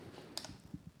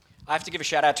I have to give a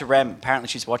shout out to Rem. Apparently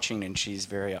she's watching and she's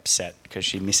very upset because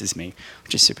she misses me,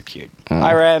 which is super cute.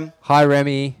 Hi, Rem. Hi,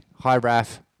 Remy. Hi,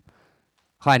 Raph.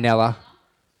 Hi, Nella.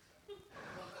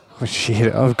 Oh,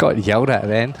 shit. I've got yelled at,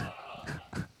 then.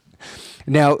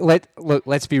 Now,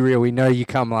 let's be real. We know you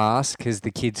come last because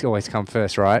the kids always come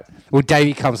first, right? Well,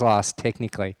 Davey comes last,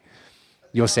 technically.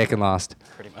 You're second last.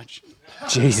 Pretty much.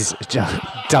 Jesus,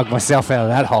 dug myself out of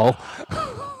that hole.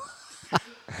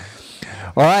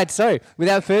 All right, so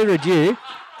without further ado,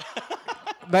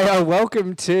 may I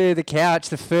welcome to the couch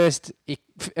the first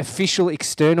official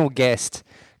external guest,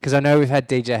 because I know we've had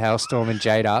DJ Hailstorm and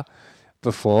Jada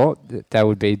before. That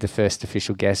would be the first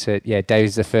official guest. But yeah,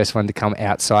 Dave's the first one to come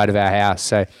outside of our house.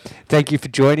 So thank you for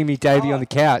joining me, Davey, on the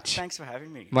couch. Thanks for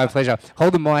having me. My pleasure.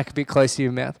 Hold the mic a bit close to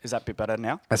your mouth. Is that a bit better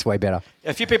now? That's way better.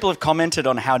 A few people have commented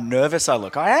on how nervous I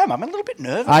look. I am. I'm a little bit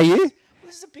nervous. Are you?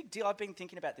 This is a big deal. I've been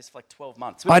thinking about this for like 12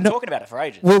 months. We've been talking about it for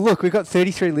ages. Well, look, we've got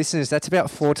 33 listeners. That's about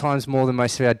 4 times more than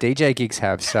most of our DJ gigs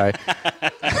have. So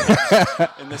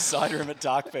in the side room at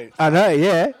Dark Beat. I know,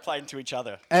 yeah. Playing to each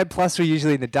other. And plus, we're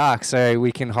usually in the dark, so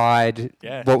we can hide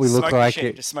what we look like.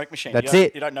 Just smoke machine. That's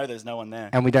it. You don't know there's no one there.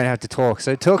 And we don't have to talk.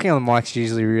 So talking on the mic's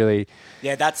usually really...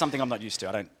 Yeah, that's something I'm not used to.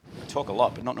 I talk a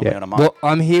lot, but not normally on a mic. Well,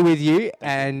 I'm here with you,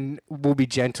 and we'll be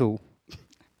gentle.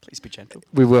 Please be gentle.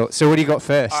 We will. So what do you got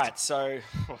first? All right, so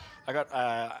I'm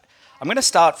going to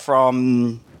start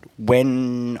from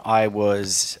when I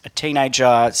was a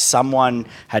teenager. Someone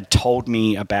had told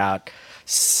me about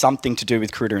something to do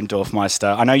with Kruder and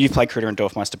Dorfmeister. I know you've played Kruder and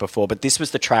Dorfmeister before, but this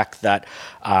was the track that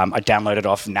I downloaded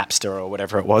off Napster or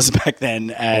whatever it was back then.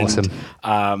 And,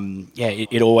 awesome.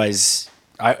 It always...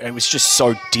 it was just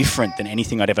so different than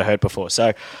anything I'd ever heard before.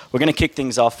 So we're going to kick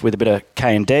things off with a bit of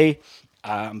K&D.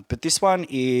 But this one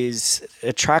is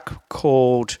a track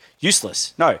called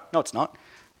Useless. No, it's not.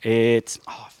 It's...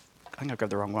 I think I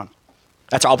grabbed the wrong one.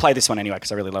 I'll play this one anyway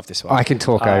because I really love this one. I can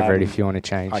talk over it if you want to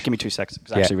change. All right, give me 2 seconds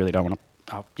because I actually really don't want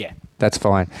to... Oh, yeah. That's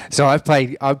fine. So I've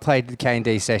played the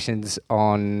K&D sessions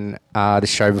on the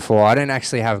show before. I don't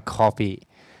actually have a copy.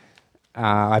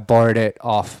 I borrowed it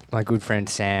off my good friend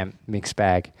Sam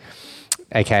Mixbag,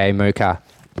 aka Mooka.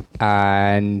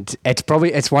 And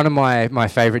it's one of my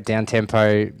favourite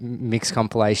down-tempo mix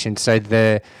compilations. So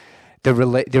the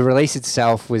release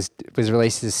itself was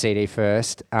released as a CD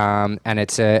first, and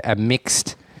it's a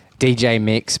mixed DJ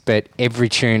mix, but every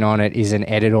tune on it is an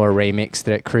edit or a remix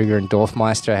that Kruger and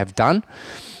Dorfmeister have done,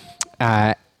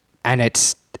 and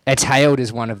it's hailed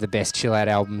as one of the best chill-out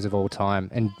albums of all time,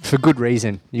 and for good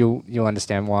reason. You'll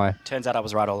understand why. Turns out I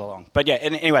was right all along. But yeah,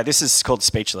 anyway, this is called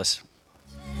Speechless.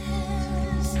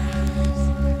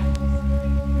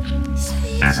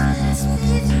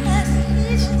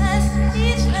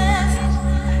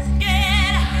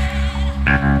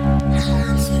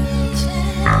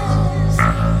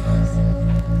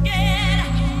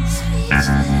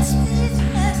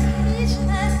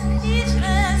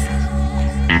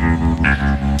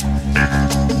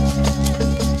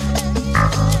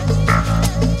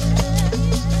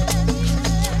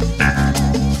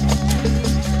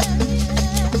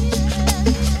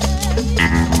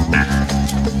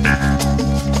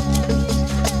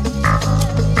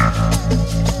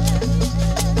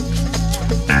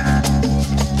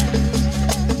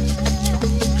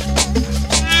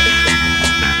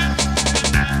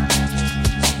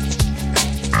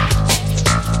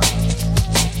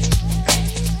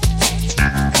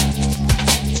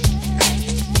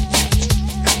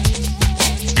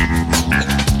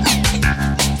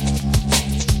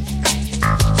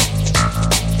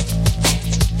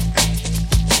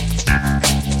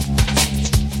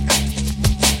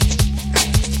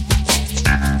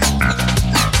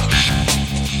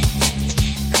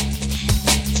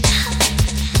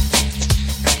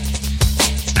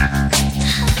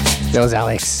 That was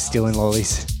Alex stealing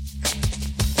lollies.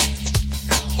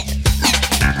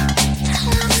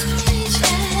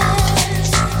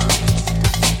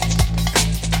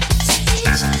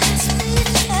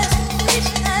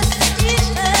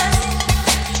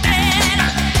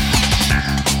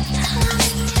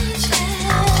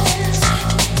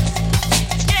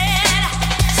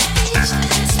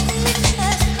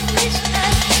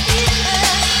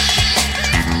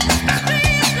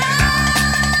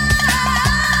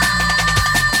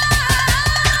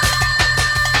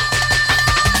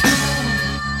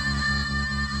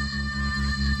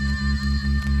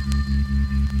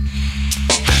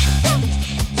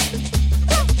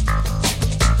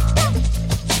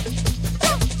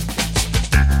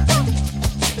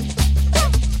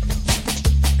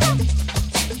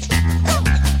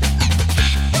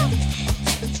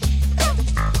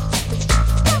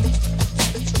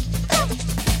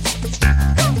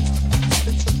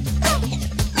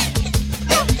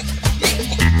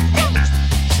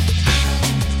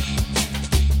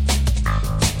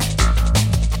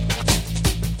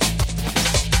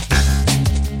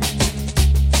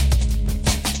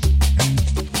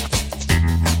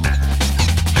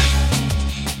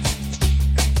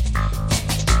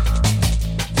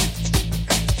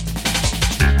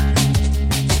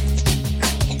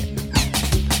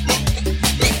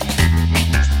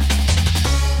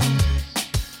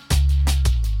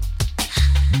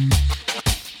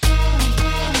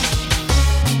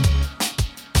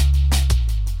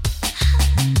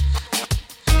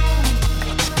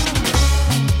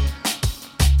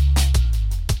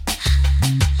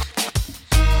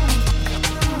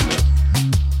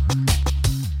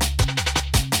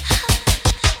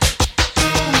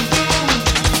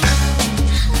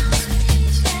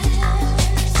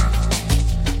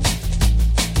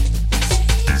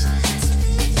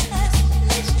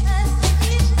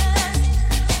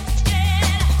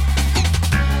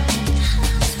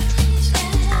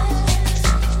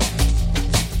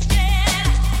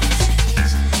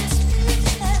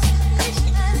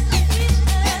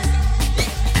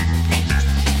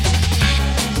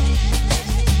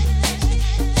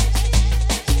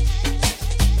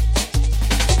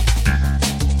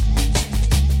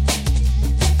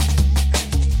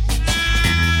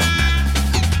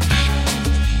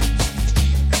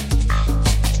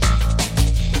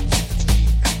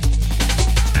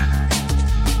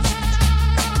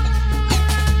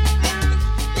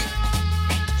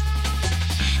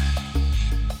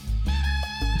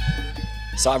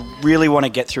 So I really want to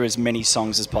get through as many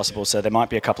songs as possible. So there might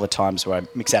be a couple of times where I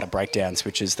mix out of breakdowns,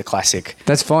 which is the classic.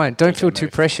 That's fine. Don't DJ feel too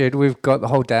move. pressured. We've got the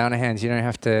whole day on our hands. You don't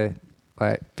have to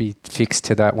be fixed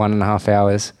to that 1.5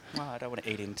 hours. Well, I don't want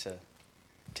to eat into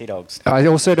T-Dogs. I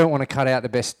also don't want to cut out the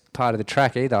best part of the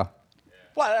track either.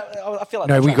 Well, I feel like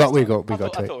No, the we track got was to done.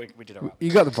 it. I thought we did it right. You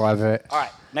got the vibe of it. All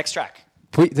right, next track.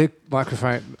 Put the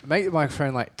microphone. Make the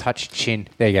microphone touch chin.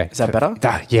 There you go. Is that better?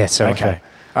 Yeah. So Okay.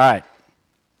 All right.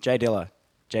 Jay Dilla,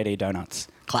 JD Donuts.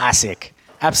 Classic.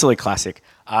 Absolute classic.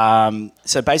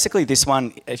 So basically this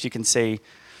one, if you can see,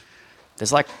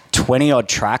 there's like 20 odd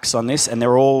tracks on this, and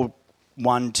they're all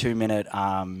 1-2 minute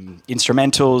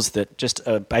instrumentals that just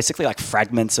are basically like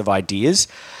fragments of ideas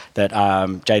that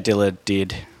Jay Dilla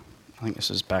did. I think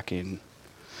this was back in,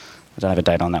 I don't have a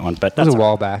date on that one, but It was a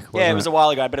while back. Yeah, it was a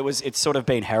while ago, but it's sort of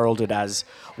been heralded as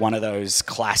one of those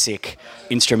classic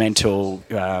instrumental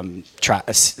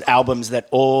albums that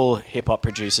all hip hop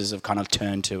producers have kind of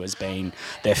turned to as being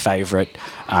their favourite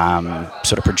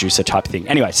sort of producer type thing.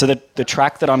 Anyway, so the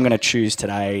track that I'm going to choose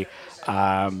today,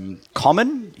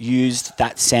 Common used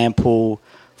that sample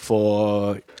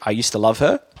for I Used to Love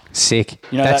Her. Sick.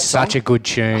 You know That's that song? such a good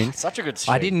tune. Such a good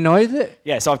tune. I didn't know that.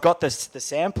 Yeah, so I've got the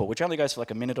sample, which only goes for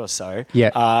like a minute or so.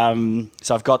 Yeah.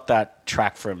 So I've got that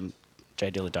track from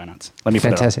J Dilla Donuts. Let me put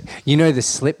it Fantastic. You know the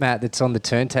slip mat that's on the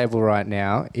turntable right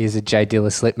now is a J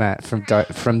Dilla slip mat from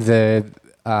the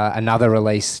another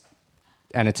release,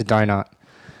 and it's a donut.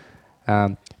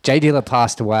 J Dilla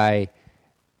passed away.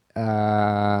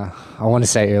 I want to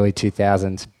say early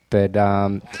 2000s, but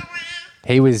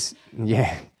he was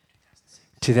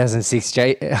 2006.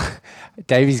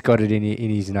 Davey's got it in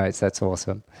his notes. That's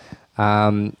awesome.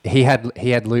 He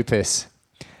had lupus.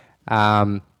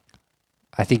 I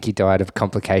think he died of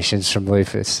complications from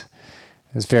lupus.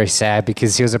 It was very sad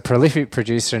because he was a prolific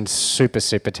producer and super,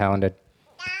 super talented.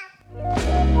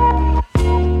 Oh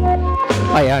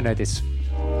yeah, I know this.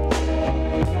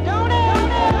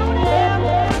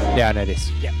 Yeah, I know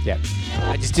this. Yeah.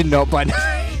 I just didn't know it by name.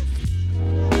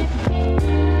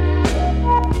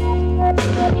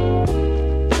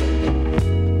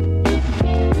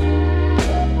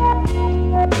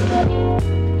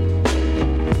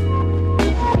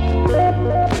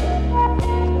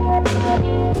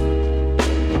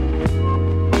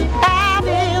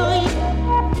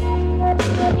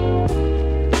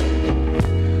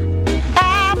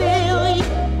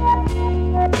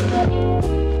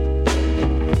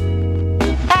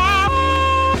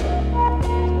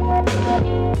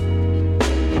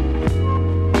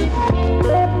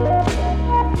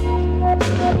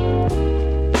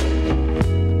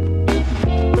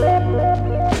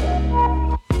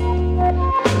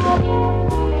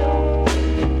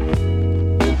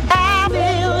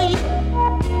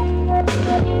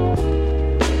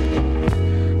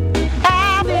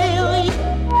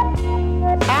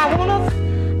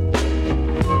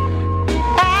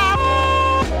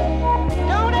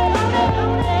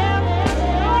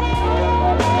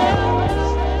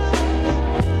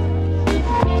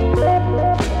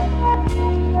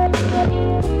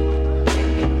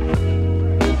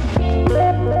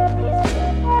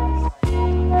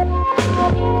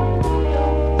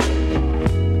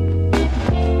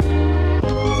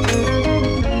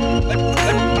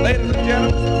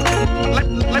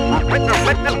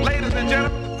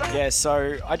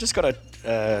 So I just got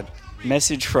a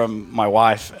message from my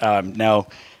wife,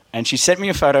 Nell, and she sent me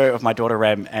a photo of my daughter,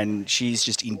 Rem, and she's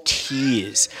just in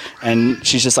tears. And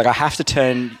she's just like, I have to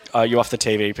turn you off the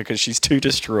TV because she's too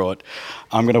distraught.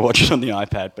 I'm going to watch it on the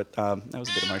iPad, but that was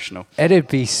a bit emotional. It'd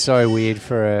be so weird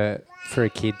for a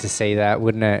kid to see that,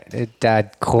 wouldn't it? A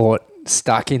dad caught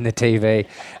stuck in the TV,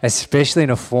 especially in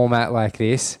a format like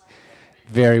this.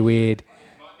 Very weird.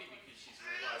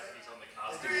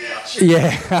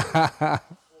 Yeah.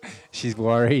 She's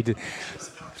worried.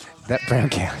 That brown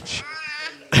couch.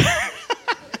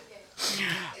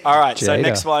 All right, Jada. So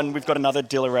next one, we've got another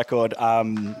Dilla record.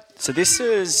 So this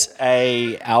is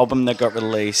a album that got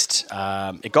released.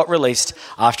 It got released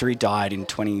after he died in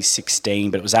 2016,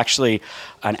 but it was actually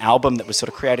an album that was sort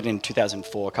of created in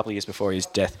 2004, a couple of years before his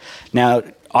death. Now,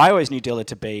 I always knew Dilla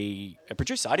to be a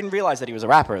producer. I didn't realise that he was a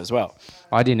rapper as well.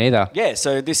 I didn't either. Yeah,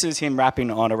 so this is him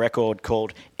rapping on a record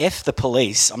called F the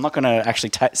Police. I'm not going to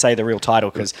actually say the real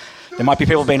title because there might be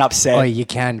people being upset. Oh, you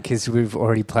can because we've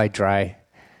already played Dre.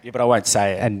 Yeah, but I won't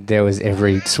say it. And there was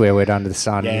every swear word under the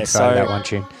sun inside that one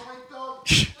tune.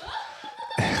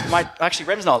 Actually,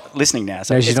 Rem's not listening now,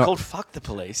 so No, it's she's not. called Fuck the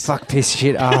Police. Fuck, piss,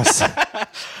 shit, ass.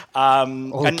 All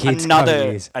the kids come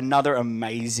years. Another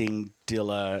amazing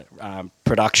Dilla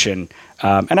production.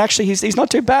 And actually, he's not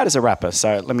too bad as a rapper.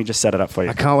 So let me just set it up for you.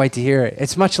 I can't wait to hear it.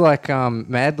 It's much like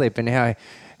Madlib and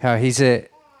how he's a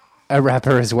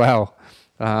rapper as well.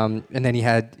 And then he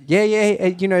had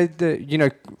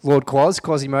Lord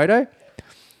Quasimodo.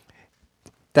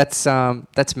 That's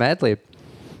Madlib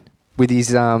with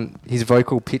his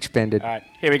vocal pitch bended. All right,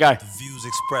 here we go. The views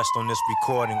expressed on this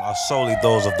recording are solely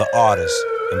those of the artist,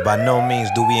 and by no means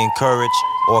do we encourage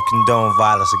or condone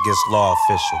violence against law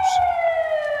officials.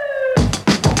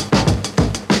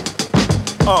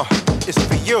 It's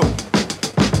for you.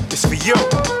 It's for you.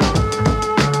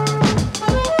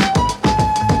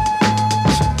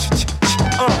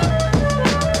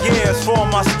 Yeah, it's for all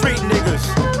my street niggas.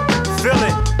 Feel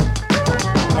it.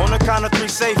 On the count of three,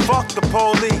 say fuck the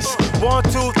police. 1, 2,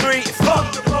 3,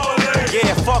 fuck the police.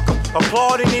 Yeah, fuck them.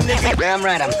 Applaud any nigga. Damn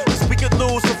right, We could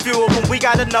lose a few of them, we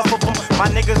got enough of them. My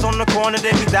niggas on the corner,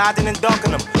 they be dodging and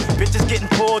ducking them. Bitches getting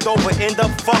pulled over, end up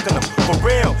fucking them. For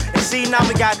real. And see, now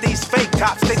we got these fake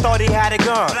cops. They thought he had a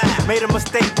gun. Made a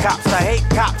mistake, cops. I hate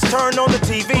cops. Turn on the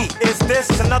TV. Is this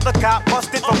another cop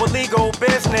busted for illegal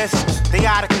business? They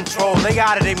out of control, they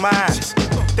out of their minds.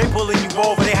 They pulling you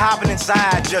over, they hopping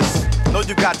inside. Just know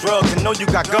you got drugs and know you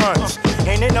got guns.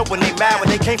 And they know when they mad when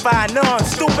they can't find none.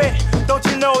 Stupid, don't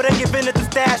you know they give in at the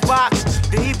stash box?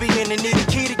 The he be in and need a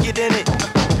key to get in it.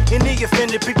 Any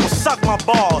offended people suck my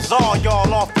balls. All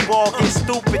y'all off the wall, get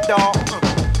stupid, dawg.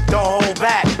 Don't hold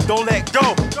back, don't let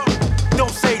go.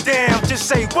 Don't say damn, just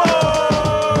say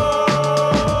whoa.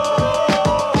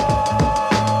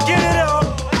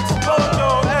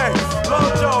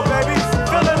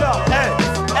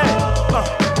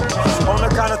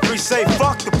 Say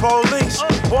fuck the police.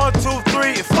 1, 2,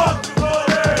 3, fuck the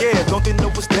police. Yeah, don't they know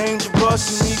it's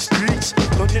dangerous in these streets?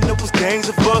 Don't they know it's gangs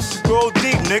of us who go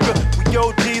deep, nigga? We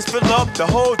OGs fill up the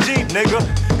whole Jeep, nigga.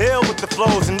 Hill with the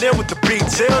flows and then with the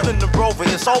beats. Hill in the Rover,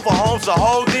 it's over homes to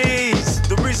hold these.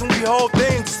 The reason we hold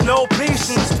things is no peace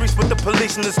in the streets with the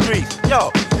police in the streets.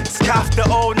 Yo, it's cops the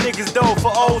old niggas though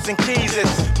for O's and keys.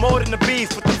 It's more than the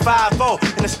beef with the 5-0.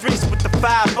 In the streets with the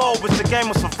 5-0. It's a game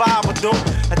of survival, dude.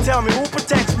 Now tell me who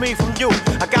protects me from you?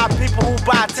 I got people who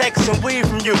buy texts and weed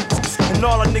from you. And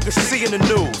all the niggas see in the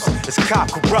news is cop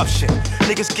corruption.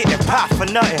 Niggas getting popped for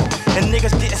nothing. And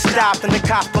niggas getting stopped and the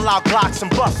cops pull out Glocks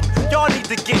and bust them. Y'all need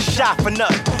to get shot for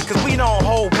nothing. Cause we don't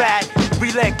hold back,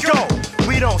 we let go.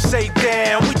 We don't say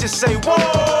damn, we just say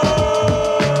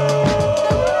whoa.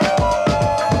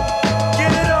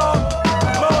 Get it up,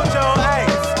 Mojo, hey,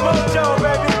 Mojo,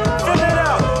 baby, fill it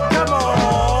up, come on.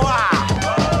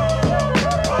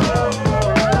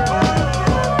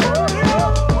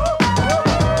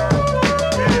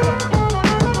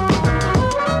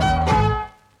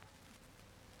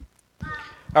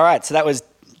 All right, so that was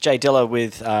Jay Dilla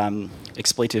with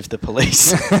Expletive the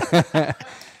Police.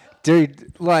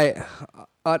 Dude, like,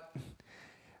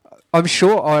 I'm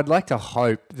sure I'd like to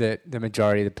hope that the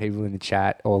majority of the people in the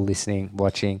chat or listening,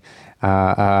 watching,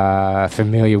 are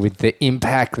familiar with the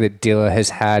impact that Dilla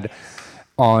has had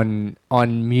on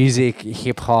music,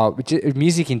 hip hop,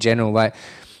 music in general. Like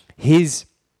his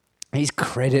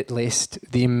credit list,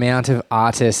 the amount of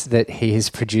artists that he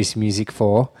has produced music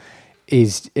for,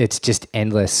 it's just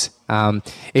endless.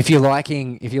 If you're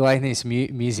liking this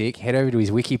music, head over to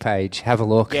his wiki page, have a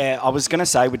look. Yeah, I was going to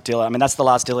say with Dilla, I mean, that's the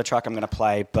last Dilla track I'm going to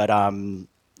play, but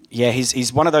yeah,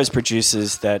 he's one of those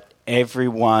producers that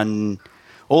everyone,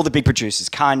 all the big producers,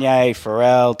 Kanye,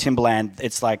 Pharrell, Timbaland,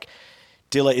 it's like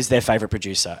Dilla is their favorite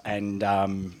producer. And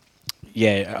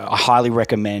yeah, I highly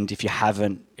recommend if you're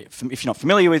not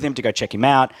familiar with him, to go check him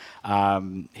out.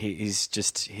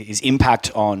 His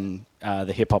impact on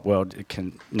the hip hop world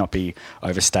can not be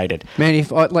overstated. Man,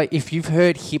 if you've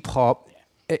heard hip hop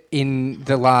in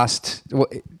the last,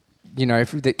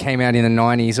 that came out in the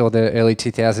 90s or the early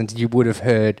 2000s, you would have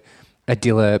heard a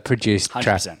Dilla produced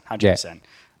track. 100%.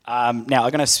 Yeah. Now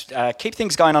I'm going to keep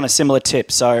things going on a similar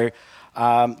tip. So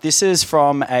this is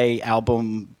from a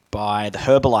album by The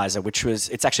Herbalizer,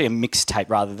 it's actually a mixtape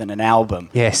rather than an album.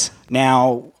 Yes.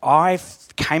 Now, I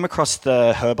came across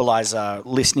The Herbalizer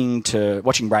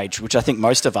watching Rage, which I think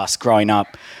most of us growing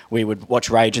up, we would watch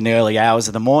Rage in the early hours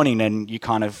of the morning and you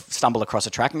kind of stumble across a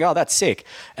track and go, oh, that's sick.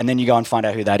 And then you go and find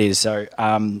out who that is. So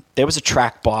there was a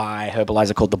track by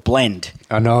Herbalizer called The Blend.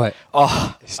 I know it.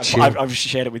 Oh, I've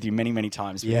shared it with you many, many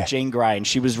times. Yeah. With Jean Grey, and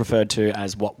she was referred to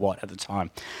as What at the time.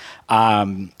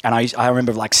 And I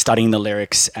remember like studying the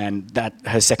lyrics, and that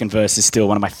her second verse is still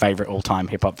one of my favorite all-time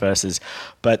hip-hop verses.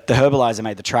 But The Herbalizer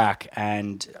made the track,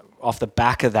 and off the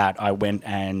back of that, I went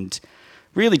and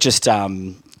really just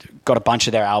got a bunch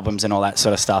of their albums and all that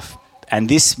sort of stuff. And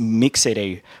this mix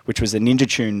CD, which was a Ninja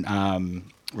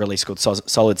Tune release called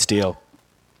Solid Steel,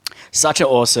 such an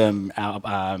awesome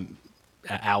album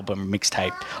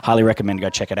mixtape. Highly recommend go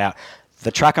check it out.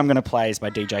 The track I'm going to play is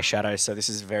by DJ Shadow, so this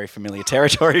is very familiar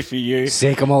territory for you.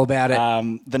 Sick, I'm all about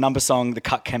it. The number song, the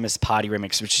Cut Chemist Party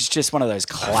Remix, which is just one of those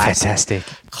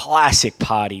classic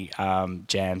party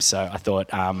jams. So I thought,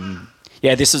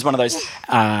 this is one of those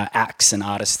acts and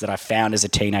artists that I found as a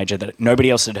teenager that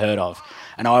nobody else had heard of.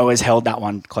 And I always held that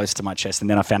one close to my chest. And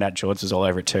then I found out George was all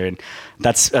over it too. And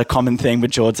that's a common thing with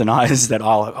George and I is that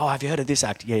have you heard of this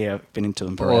act? Yeah, I've been into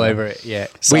them forever. All over it, yeah.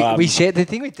 So, we shared the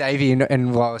thing with Davey,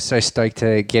 and why I was so stoked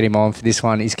to get him on for this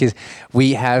one is because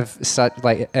we have such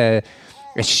like a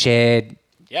shared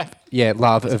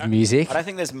love of music. I don't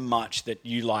think there's much that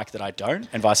you like that I don't,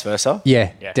 and vice versa.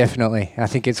 Yeah, definitely. I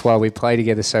think it's why we play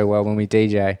together so well when we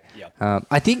DJ. Yep.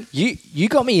 I think you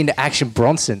got me into Action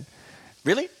Bronson.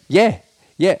 Really? Yeah.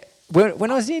 Yeah, when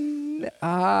I was in,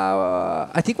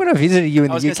 I think when I visited you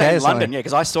in the UK. I was going to say in London,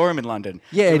 because I saw him in London.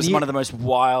 Yeah, it was one of the most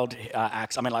wild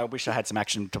acts. I mean, I wish I had some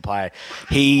action to play.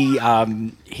 He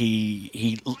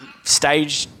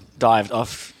stage dived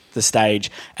off the stage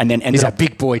and then ended up. He's a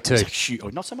big boy too.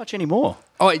 Not so much anymore.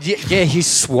 Oh yeah, he's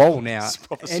swole now,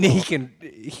 and he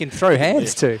can throw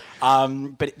hands too.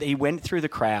 But he went through the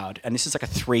crowd, and this is like a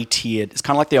 3-tiered. It's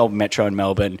kind of like the old Metro in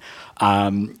Melbourne,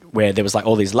 where there was like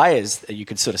all these layers that you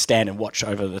could sort of stand and watch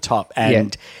over the top.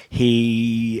 And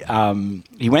he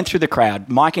went through the crowd,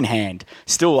 mic in hand,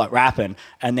 still like rapping,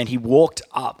 and then he walked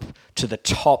up to the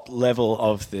top level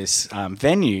of this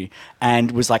venue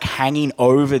and was like hanging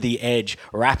over the edge,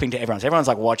 rapping to everyone. So everyone's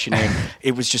like watching him.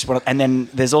 It was just and then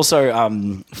there's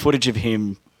also footage of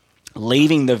him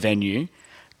leaving the venue,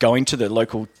 going to the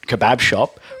local kebab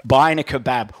shop, buying a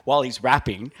kebab while he's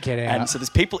rapping. Get out. And so there's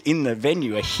people in the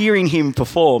venue are hearing him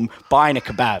perform, buying a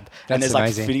kebab. And there's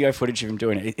amazing. like video footage of him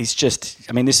doing it. It's just,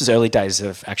 I mean, this is early days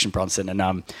of Action Bronson.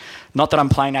 And not that I'm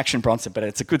playing Action Bronson, but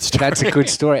it's a good story. That's a good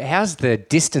story. How's the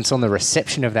distance on the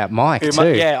reception of that mic too?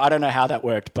 I don't know how that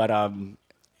worked, but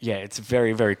it's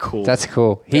very, very cool. That's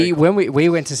cool. Very When we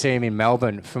went to see him in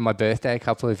Melbourne for my birthday a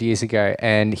couple of years ago,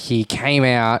 and he came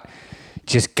out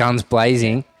just guns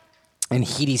blazing and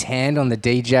hit his hand on the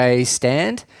DJ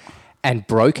stand and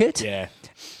broke it. Yeah.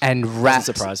 And rapped.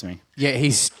 Doesn't surprise me. Yeah,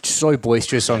 he's so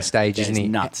boisterous on stage, isn't he? He's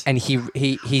nuts. And he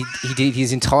did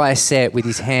his entire set with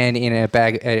his hand in a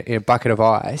bucket of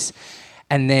ice.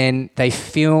 And then they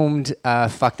filmed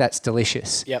Fuck That's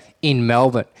Delicious in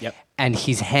Melbourne. Yep. And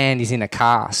his hand is in a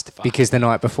cast because the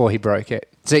night before he broke it.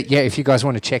 So yeah, if you guys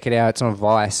want to check it out, it's on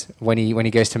Vice. When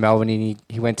he goes to Melbourne, and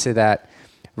he went to that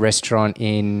restaurant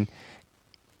in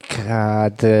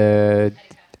the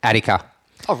Attica.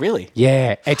 Oh, really?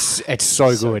 Yeah, it's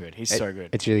so good. He's so good.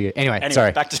 It's really good. Anyway,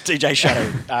 sorry. Back to DJ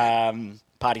Shadow.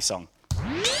 Party song.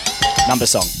 Number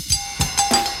song.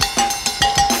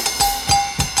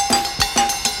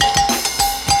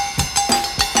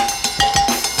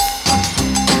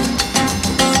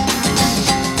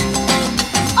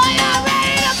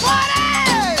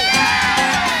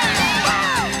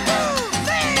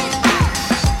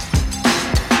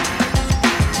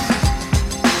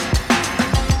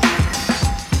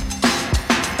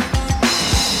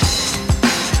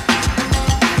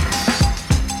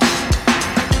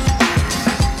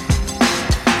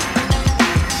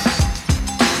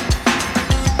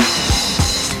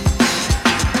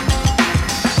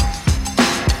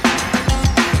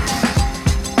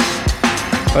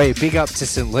 Wait, big up to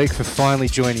St. Luke for finally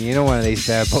joining in on one of these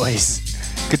bad boys.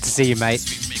 Good to see you,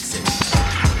 mate.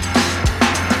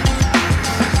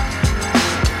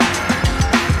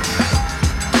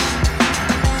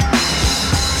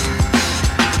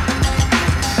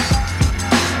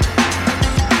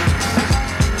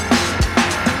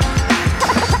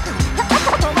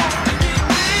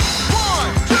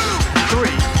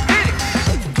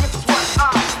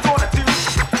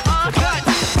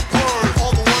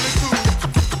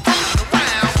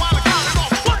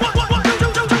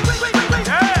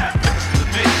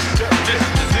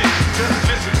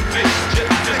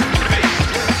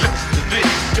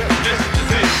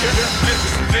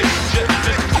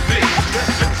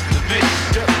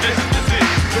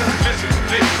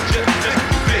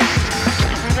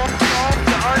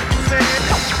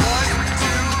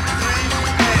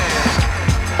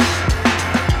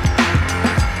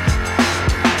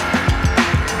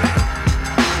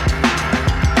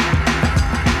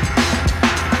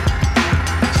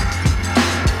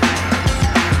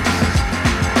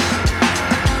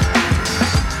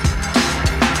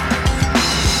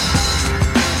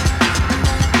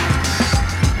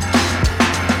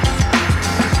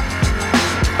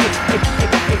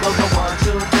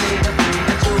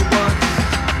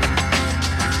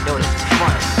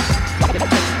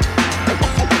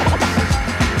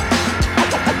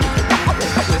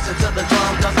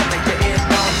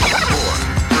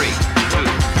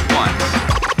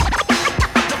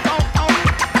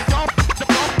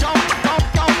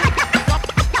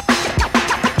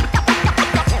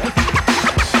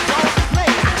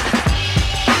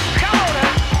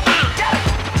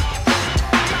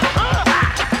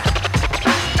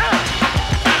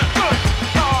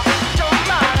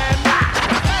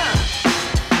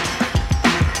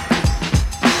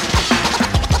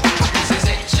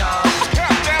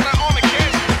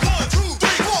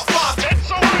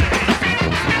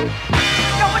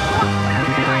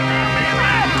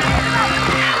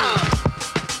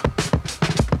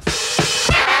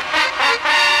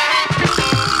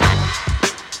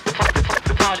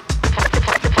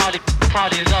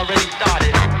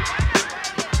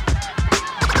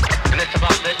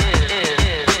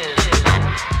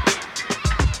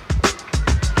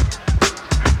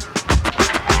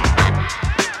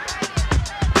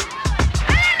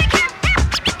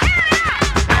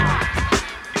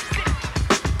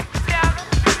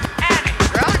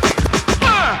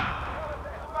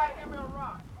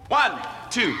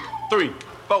 2, 3,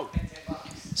 4.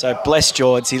 So bless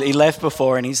George. He left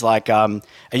before and he's like, are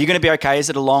you going to be okay? Is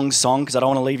it a long song? Because I don't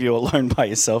want to leave you alone by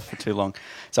yourself for too long.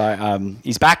 So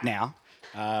he's back now.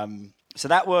 So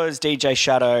that was DJ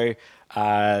Shadow,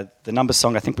 the number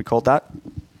song, I think we called that.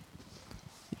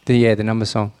 The number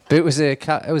song. But it was a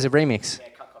remix. Yeah,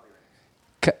 cut copy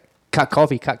remix. Cut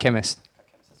Coffee, Cut Chemist. Cut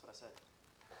Chemist, that's what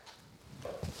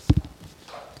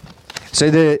I said.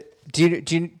 So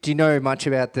do you know much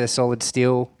about the Solid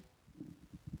Steel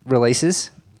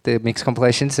releases, the mix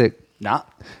compilations? Nah.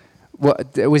 Well,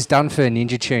 it was done for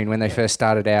Ninja Tune when they first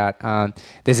started out.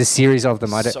 There's a series of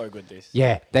them. So good, this.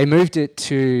 Yeah, they moved it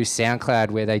to SoundCloud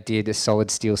where they did a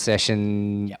Solid Steel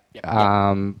session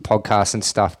podcast and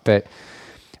stuff. But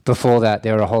before that,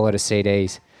 there were a whole lot of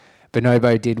CDs.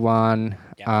 Bonobo did one.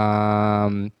 Yep.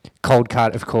 Cold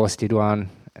Cut, of course, did one.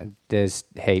 There's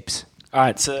heaps. All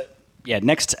right, so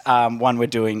next one we're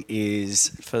doing is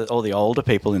for all the older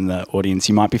people in the audience.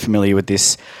 You might be familiar with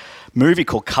this movie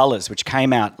called Colours, which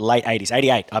came out late 80s,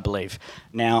 88, I believe.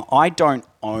 Now, I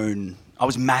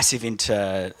was massive into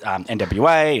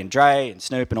NWA and Dre and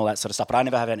Snoop and all that sort of stuff, but I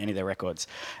never had any of their records.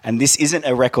 And this isn't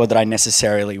a record that I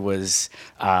necessarily was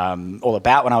all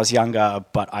about when I was younger,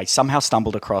 but I somehow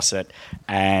stumbled across it,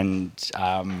 and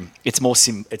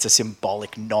it's a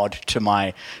symbolic nod to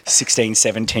my 16,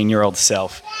 17-year-old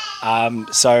self.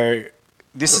 So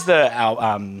this is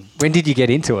when did you get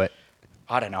into it?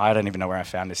 I don't know. I don't even know where I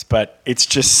found this, but it's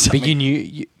just something. But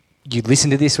you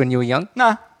listened to this when you were young?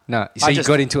 No. No. So you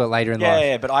got into it later in life?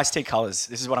 Yeah, but Ice-T Colours,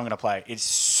 this is what I'm going to play. It's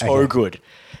so good.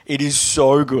 It is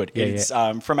so good. Yeah, it's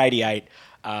from 88,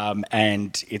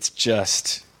 and it's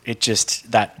just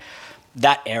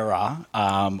that era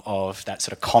of that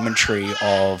sort of commentary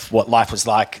of what life was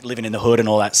like, living in the hood and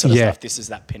all that sort of stuff. This is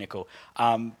that pinnacle.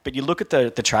 But you look at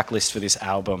the track list for this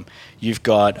album, you've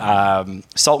got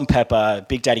Salt and Pepper,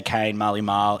 Big Daddy Kane, Marley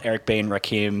Marl, Eric B and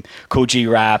Rakim, Cool G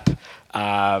Rap,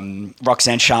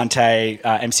 Roxanne Shante,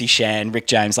 MC Shan, Rick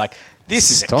James. Like, this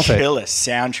is a killer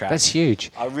soundtrack. That's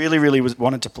huge. I really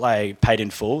wanted to play Paid in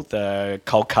Full, the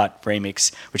Cold Cut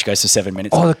remix, which goes for 7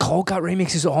 minutes. Oh, the Cold Cut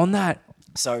remix is on that.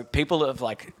 So people have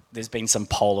there's been some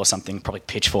poll or something, probably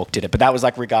Pitchfork did it, but that was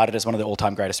regarded as one of the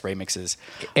all-time greatest remixes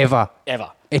ever.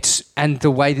 And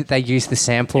the way that they use the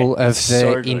sample of the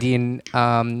so Indian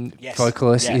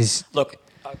vocalist is. Look,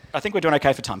 I think we're doing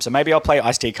okay for time, so maybe I'll play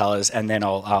Ice-T Colours and then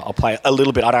I'll play a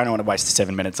little bit. I don't want to waste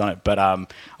 7 minutes on it, but I'll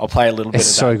play a little bit of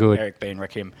so that good. Eric B and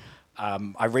Rakim.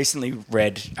 I recently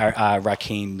read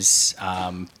Rakim's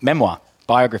memoir,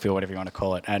 biography or whatever you want to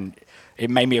call it, and it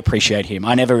made me appreciate him.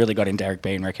 I never really got into Eric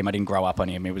B and Rakim. I didn't grow up on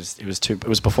him. It was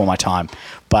before my time.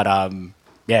 But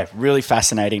really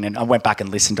fascinating. And I went back and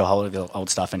listened to a whole lot of the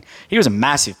old stuff. And he was a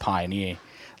massive pioneer.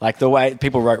 Like the way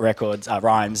people wrote records,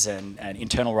 rhymes and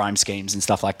internal rhyme schemes and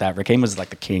stuff like that. Rakim was the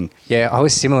king. Yeah, I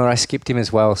was similar. I skipped him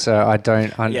as well. So I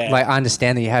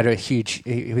understand that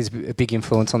he was a big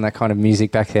influence on that kind of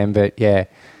music back then. But yeah.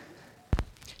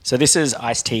 So this is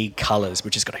Ice-T Colours,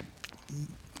 which has got a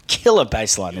killer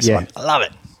bass line, this one. I love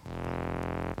it.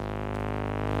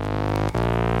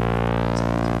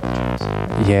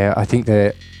 Yeah, I think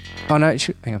that... Oh, no, it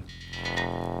should... Hang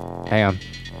on.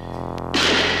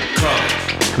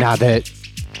 Nah, the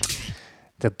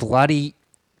bloody...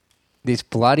 This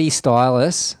bloody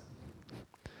stylus...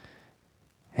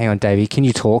 Hang on, Davey. Can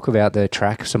you talk about the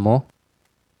track some more?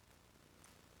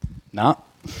 No.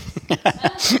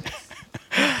 So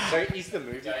is the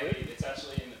movie good? It's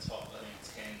actually in the top, I think,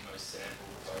 10 most sampled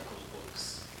vocal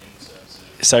books in terms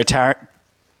of... So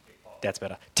that's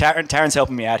better. Taryn's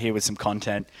helping me out here with some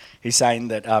content. He's saying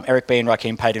that Eric B and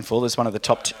Rakim Paid in Full is one of the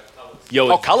top...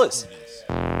 Colours.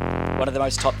 One of the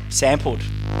most top sampled.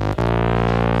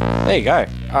 There you go.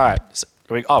 All right. So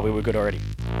we were good already.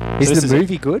 Is the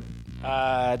movie good?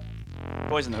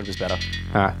 Boys in the Hood was better.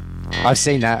 I've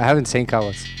seen that. I haven't seen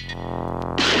Colours.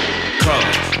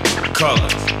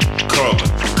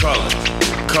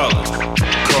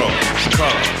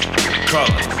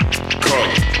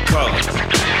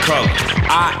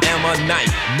 I am a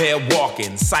nightmare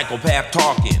walking, psychopath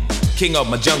talking. King of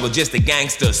my jungle, just a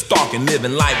gangster stalking,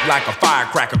 living life like a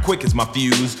firecracker, quick as my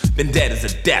fuse. Been dead as a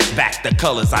death, back the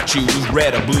colors I choose.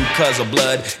 Red or blue, cause of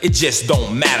blood, it just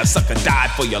don't matter. Sucker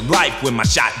died for your life when my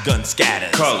shotgun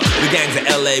scatters. Colors. The gangs of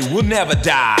LA will never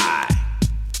die.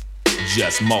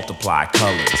 Just multiply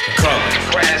colors.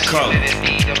 Colors.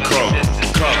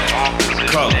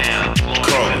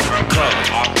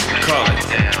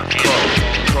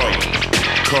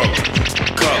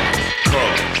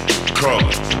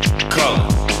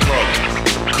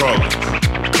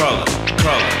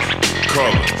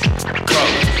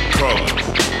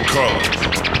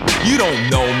 You don't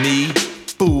know me,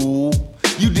 fool.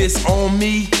 You disown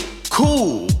me,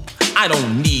 cool. I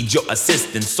don't need your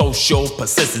assistance, social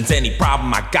persistence. Any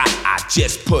problem I got, I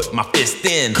just put my fist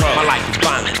in. My life is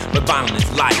violent, but violent is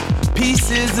life.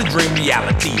 Peace is a dream,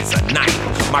 reality is a night.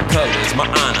 My colors, my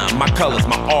honor, my colors,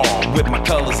 my all. With my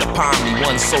colors upon me,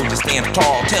 one soldier stand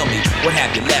tall. Tell me, what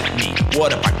have you left me?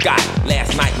 What have I got?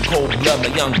 Last night in cold blood,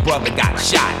 my young brother got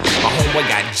shot. My homeboy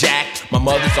got jacked, my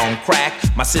mother's on crack.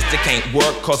 My sister can't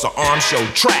work cause her arms show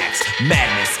tracks.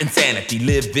 Madness, insanity,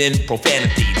 live in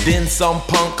profanity. Then some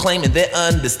punk claiming they're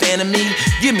understanding me.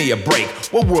 Give me a break,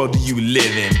 what world do you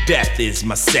live in? Death is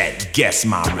my set, guess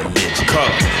my religion.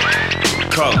 Color,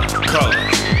 color, color,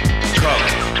 color,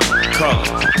 color,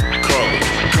 color,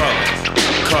 color,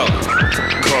 color,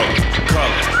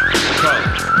 color,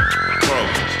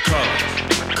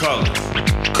 color, color, color,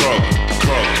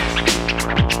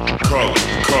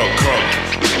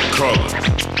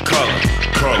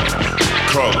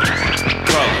 color, color.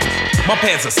 My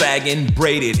pants are sagging,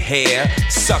 braided hair.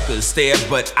 Suckers stare,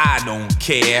 but I don't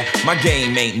care. My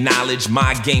game ain't knowledge,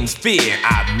 my game's fear.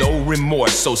 I've no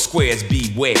remorse, so squares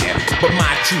beware. But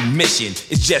my true mission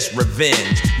is just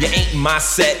revenge. You ain't my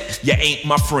set, you ain't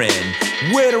my friend.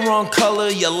 Wear the wrong color,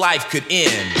 your life could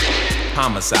end.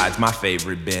 Homicide's my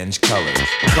favorite binge. Colors.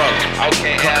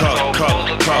 Okay, asshole, pull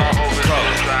the car over to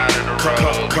the side of the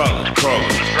road.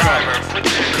 Driver, put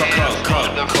your hands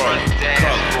on the front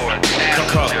dashboard.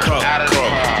 Passenger, out of the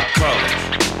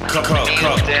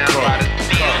car.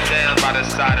 Kneel down by the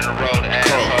side of the road,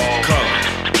 asshole.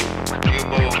 You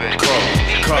moving.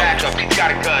 He's back up, he's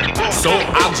got a gun. He moving. So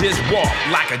I'll just walk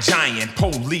like a giant,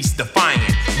 police defiant.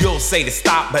 You'll say to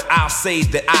stop, but I'll say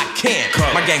that I can't.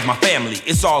 My gang's my family,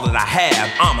 it's all that I have.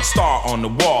 I'm a star on the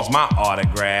walls, my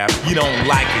autograph. You don't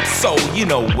like it, so you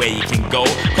know where you can go.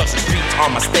 Cause the streets are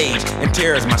my stage and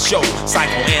terror is my show.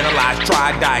 Psychoanalyze,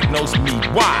 try, diagnose me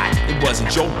why. It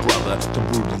wasn't your brother to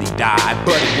brutally die,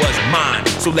 but it was mine,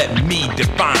 so let me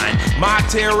define my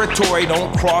territory.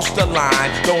 Don't cross the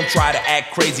line, don't try to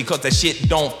act crazy, cause that shit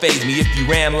don't faze me. If you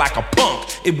ran like a punk,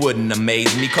 it wouldn't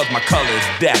amaze me, cause my color is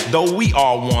death. Though we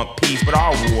all want peace, but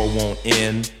our war won't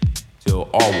end till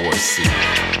all wars cease.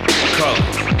 Color,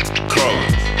 color,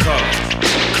 color,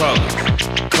 color,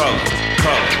 color,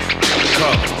 color,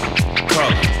 color,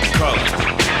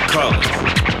 color,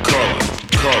 color,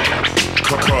 color, color,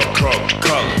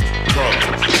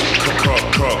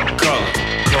 color, color,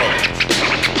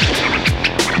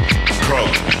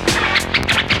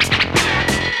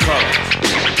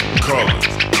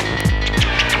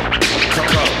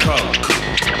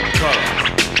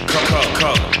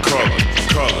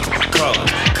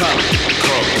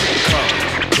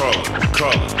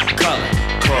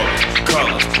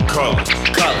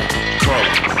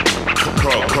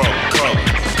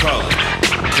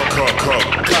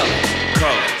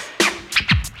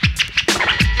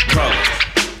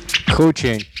 Cool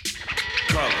tune.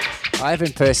 I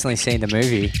haven't personally seen the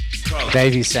movie.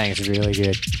 Davey's saying it's really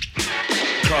good.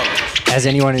 Has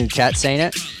anyone in the chat seen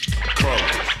it?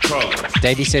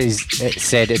 Davey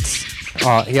said it's.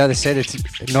 Oh, he either said it's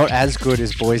not as good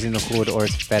as Boys in the Hood or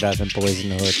it's better than Boys in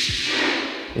the Hood.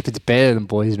 If it's better than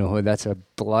Boys in the Hood, that's a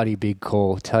bloody big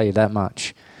call. I'll tell you that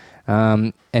much.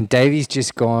 And Davey's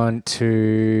just gone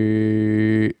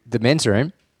to the men's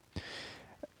room.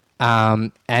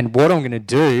 And what I'm going to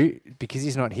do, because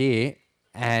he's not here,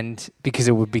 and because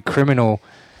it would be criminal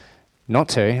not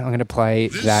to, I'm going to play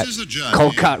that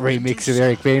cold cut remix of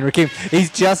Eric B. and Rakim. He's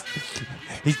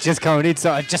just coming in,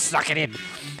 so I just suck it in.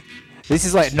 This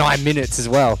is like 9 minutes as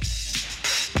well.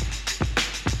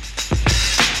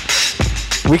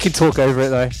 We can talk over it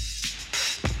though.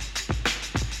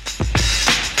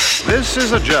 This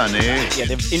is a journey. Yeah,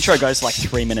 the intro goes like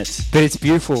 3 minutes. But it's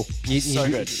beautiful. So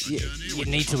good. You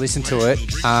need to listen to it.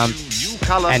 New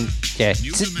color. And yeah,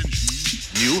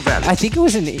 New value. I think it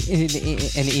was an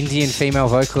Indian female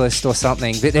vocalist or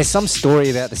something. But there's some story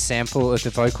about the sample, of the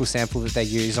vocal sample that they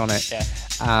use on it.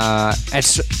 Yeah.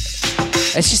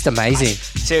 It's just amazing.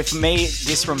 So for me,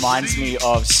 this reminds me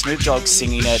of Snoop Dogg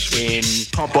singing it in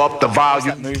Pump up the volume.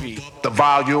 that movie. The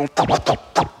volume. Pump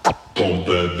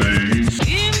that bass.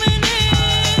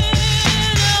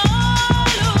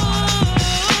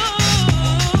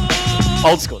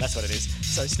 Old School, that's what it is.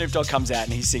 So Snoop Dogg comes out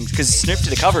and he sings, because Snoop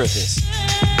did a cover of this.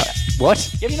 What?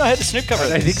 Yeah, have you not heard the Snoop cover of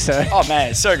this? I don't think so. Oh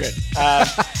man, it's so good.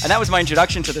 And that was my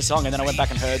introduction to the song, and then I went back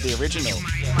and heard the original.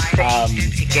 And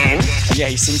yeah,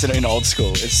 he sings it in Old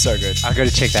School. It's so good. I've got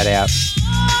to check that out.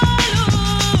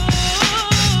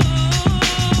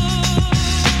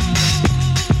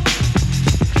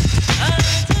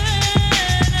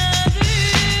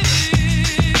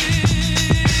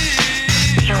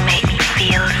 You may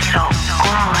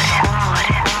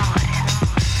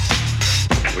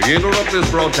We interrupt this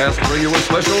broadcast to bring you a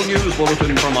special news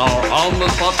bulletin from our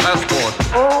on-the-spot passport.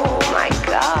 Oh my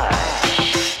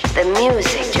gosh. The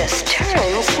music just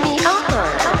turns me on.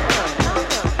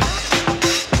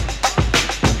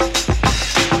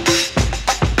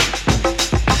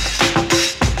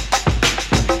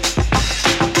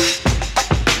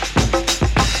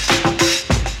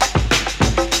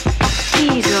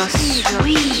 He's a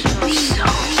sweet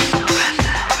soul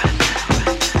brother.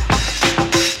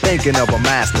 Thinking of a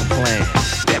master plan.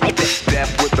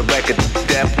 Depth with the record.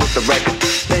 Depth with the record.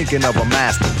 Thinking of a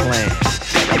master plan.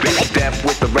 Depth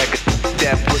with the record.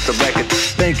 Depth with the record.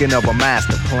 Thinking of a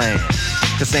master plan.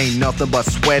 This ain't nothing but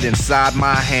sweat inside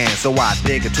my hands. So I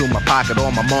dig into my pocket,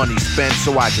 all my money spent.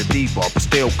 So I get deeper, but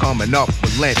still coming up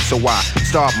with lint. So I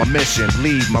start my mission,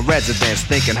 leave my residence,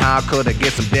 thinking how could I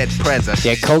get some dead presents.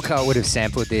 Yeah, Cold Car would have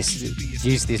sampled this,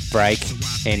 used this break,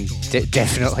 and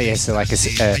definitely as like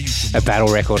a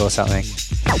battle record or something.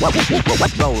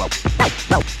 Roll up.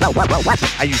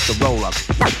 I used to roll up.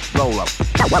 Roll up.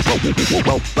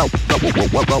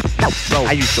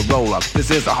 I used to roll up.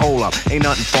 This is a hole up. Ain't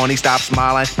nothing funny. Stop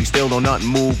smiling. We still don't nothing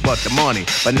move but the money.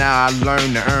 But now I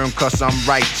learn to earn cause I'm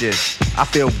righteous. I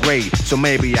feel great, so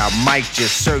maybe I might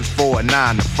just search for a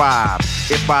 9 to 5.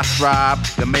 If I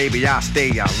strive, then maybe I'll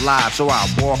stay alive. So I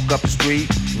walk up the street,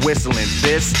 whistling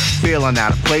this, feeling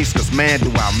out of place, cause man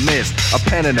do I miss a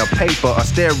pen and a paper, a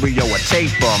stereo, a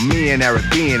taper. Me and Eric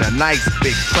being a nice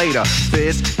big plate of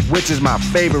fish, which is my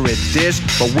favorite dish.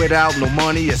 But without no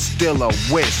money, it's still a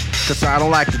wish. Cause I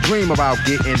don't like to dream about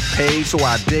getting paid. So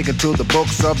I dig into the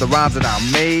books of the rhymes that I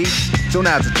made. So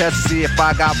now's a test to see if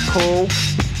I got pulled.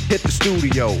 Hit the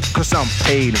studio, cause I'm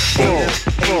paid in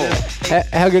full.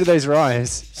 How good are those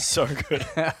rhymes? So good.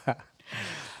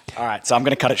 All right, so I'm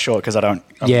going to cut it short because I don't...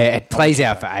 It plays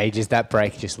out for ages. That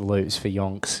break just loops for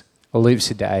yonks. Or loops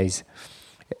for days.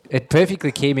 It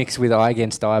perfectly key mixed with Eye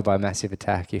Against Eye by Massive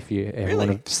Attack if you ever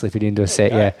want to slip it into a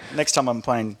set, yeah. Next time I'm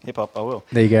playing hip-hop, I will.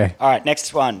 There you go. All right,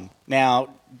 next one. Now,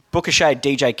 Book of Shade,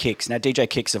 DJ Kicks. Now, DJ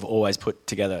Kicks have always put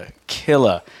together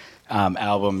killer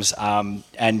albums, and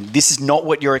this is not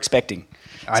what you're expecting.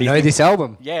 I know this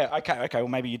album. Yeah, okay. Well,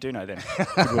 maybe you do know then.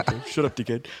 Shut up,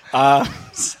 dickhead.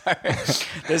 So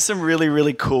there's some really,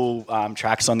 really cool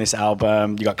tracks on this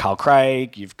album. You got Carl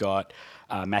Craig, you've got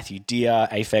Matthew Deere,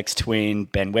 Aphex Twin,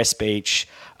 Ben Westbeach.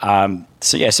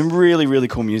 So yeah, some really, really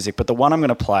cool music. But the one I'm going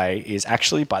to play is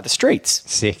actually by The Streets.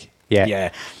 Sick.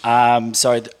 Yeah.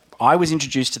 So I was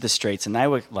introduced to The Streets, and they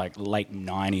were like late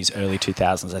 90s, early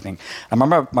 2000s, I think. I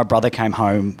remember my brother came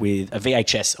home with a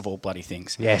VHS of all bloody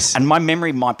things. Yes. And my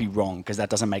memory might be wrong because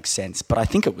that doesn't make sense, but I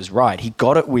think it was right. He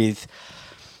got it with,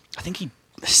 I think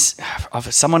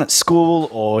of someone at school,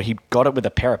 or he got it with a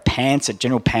pair of pants at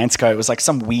General Pants Co. It was like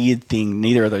some weird thing.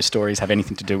 Neither of those stories have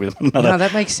anything to do with one another. No,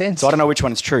 that makes sense. So I don't know which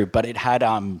one is true, but it had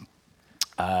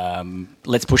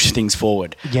Let's Push Things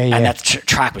Forward. Yeah. And that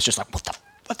track was just like,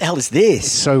 what the hell is this?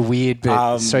 It's so weird,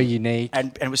 but so unique.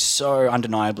 And it was so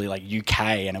undeniably like UK,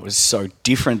 and it was so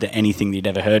different than anything you'd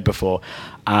ever heard before.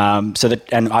 And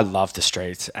I love The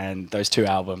Streets, and those two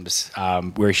albums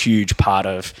were a huge part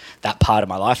of that part of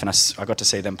my life, and I got to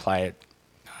see them play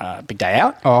at Big Day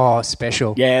Out. Oh,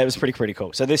 special. Yeah, it was pretty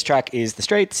cool. So this track is The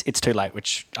Streets, It's Too Late,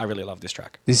 which I really love this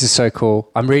track. This is so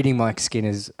cool. I'm reading Mike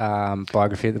Skinner's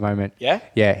biography at the moment. Yeah?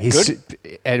 Yeah, he's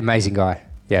Good? an amazing guy.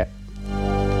 Yeah.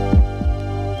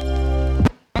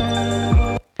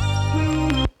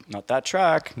 Not that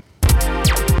track.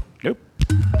 Nope.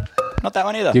 Not that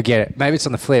one either. You'll get it. Maybe it's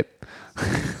on the flip.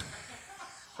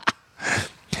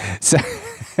 So,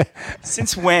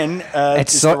 since when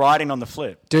is the writing on the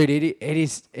flip? Dude, it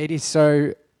is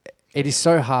so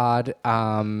hard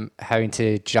having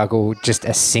to juggle just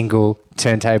a single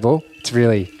turntable. It's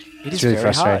really very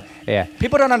frustrating. hard. Yeah.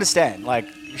 People don't understand. Like,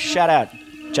 shout out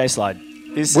J-Slide.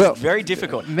 This is very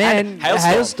difficult. Man, and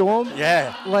Hailstorm.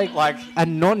 Yeah. Like a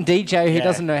non-DJ who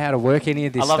doesn't know how to work any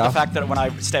of this stuff. I love the fact that when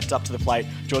I stepped up to the plate,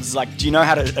 George is like, do you know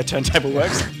how a turntable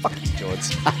works? Fuck you,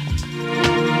 George.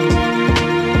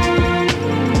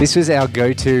 This was our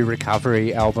go-to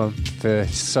recovery album for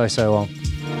so long.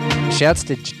 Shouts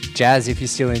to Jazz if you're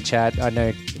still in chat. I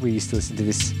know we used to listen to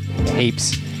this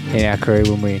heaps in our crew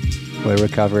when we were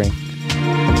recovering.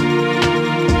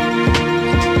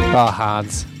 Oh,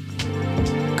 Hans.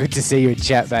 Good to see you in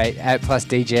chat, mate. At plus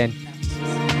DGen.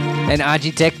 And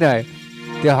RG Techno.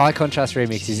 The high contrast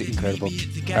remix is incredible.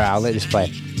 Alright, I'll let this play.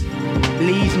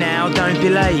 Leave now, don't be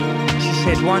late. She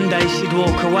said one day she'd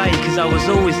walk away, cause I was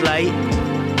always late.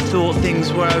 Thought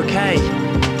things were okay.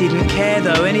 Didn't care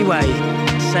though anyway.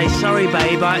 Say sorry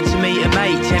babe, I had to meet a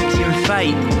mate, tempting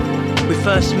fate. We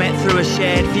first met through a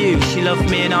shared view. She loved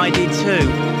me and I did too.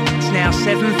 It's now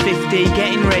 7:50,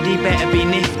 getting ready, better be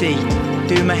nifty.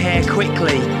 Do my hair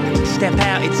quickly, step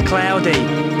out, it's cloudy.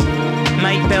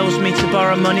 Mate bells me to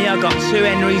borrow money, I got 2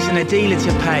 Henrys and a dealer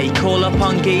to pay. Call up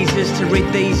on geezers to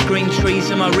rid these green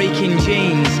trees of my reeking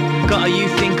jeans. Got a you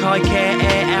think I care,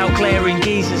 air out glaring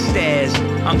geezer stares.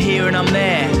 I'm here and I'm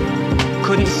there,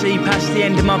 couldn't see past the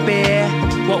end of my beer.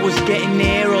 What was getting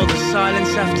near, all the silence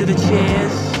after the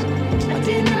cheers. I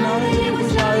didn't know that it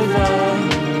was over,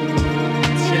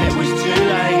 till it was too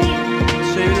late,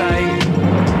 too late.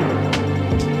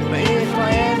 But if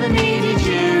I ever needed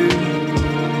you,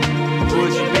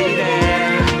 would you be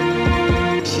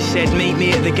there? She said meet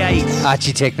me at the gates.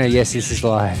 Archie Techno, yes, this is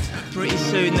live. Pretty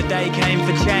soon the day came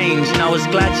for change, and I was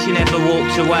glad she never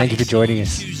walked away. Thank you for joining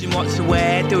us. Choosing what to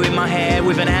wear, doing my hair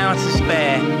with an hour to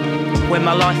spare. When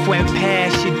my life went pear,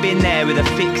 she'd been there with a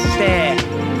fixed stare.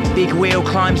 Big wheel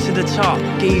climbed to the top,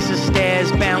 geezer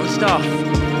stairs bounced off.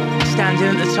 Standing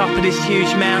at the top of this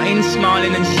huge mountain,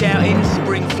 smiling and shouting,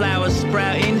 spring flowers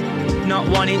sprouting. Not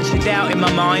 1 inch of doubt in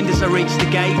my mind as I reached the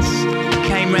gates.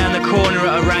 Came round the corner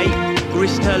at a rate,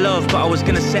 risked her love, but I was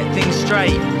gonna set things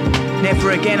straight.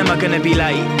 Never again am I gonna be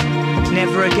late.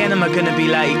 Never again am I gonna be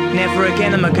late. Never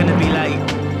again am I gonna be late.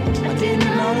 I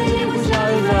didn't know that it was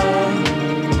over,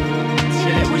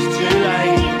 till it was too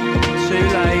late, too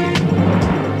late.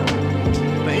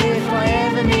 But if I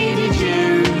ever needed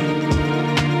you,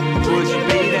 would you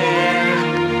be there?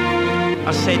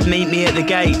 I said meet me at the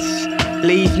gates.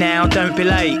 Leave now, don't be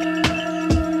late.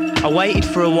 I waited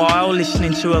for a while,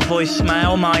 listening to a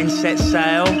voicemail, mind set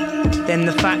sail. Then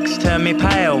the facts turned me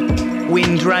pale.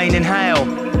 Wind, rain and hail,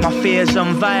 my fears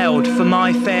unveiled for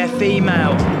my fair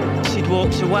female. She'd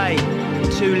walked away,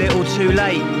 too little too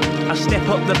late. I step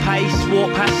up the pace,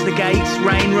 walk past the gates,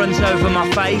 rain runs over my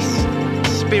face,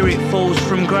 spirit falls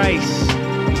from grace.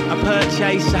 I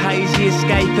purchase a hazy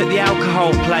escape at the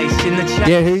alcohol place in the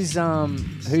Yeah,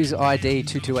 who's ID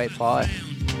 2285?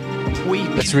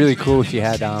 That's really cool if you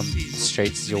had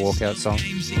Streets as your walkout song.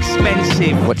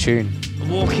 Expensive. What tune?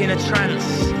 Walk in a trance,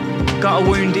 got a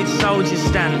wounded soldier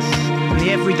stance, and the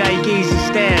everyday geezer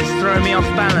stares throw me off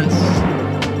balance.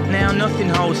 Now nothing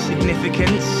holds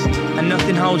significance, and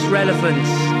nothing holds relevance,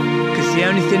 cause the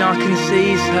only thing I can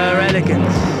see is her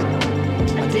elegance.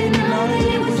 I didn't know that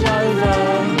it was over,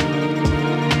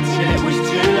 till it was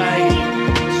too late,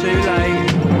 too late.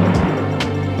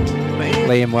 But if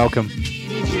Liam, welcome. I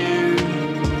needed you,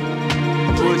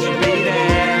 would you be there?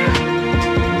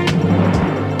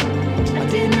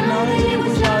 Didn't know that it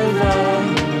was over,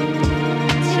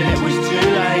 till it was too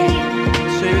late,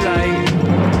 too late.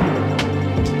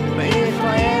 But if I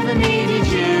ever needed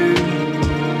you,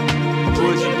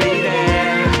 would you be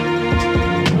there?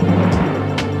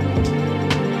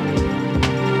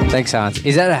 Thanks, Hans.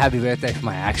 Is that a happy birthday for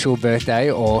my actual birthday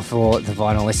or for the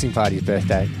vinyl listening party's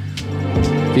birthday?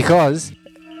 Because,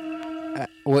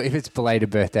 well, if it's belated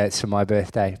birthday, it's for my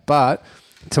birthday. But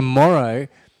tomorrow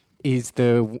is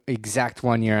the exact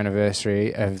 1 year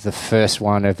anniversary of the first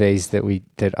one of these that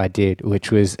I did,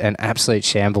 which was an absolute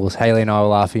shambles. Haley and I were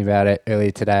laughing about it earlier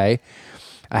today.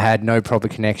 I had no proper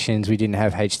connections. We didn't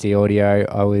have HD audio.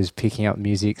 I was picking up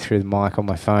music through the mic on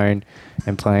my phone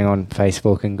and playing on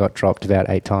Facebook and got dropped about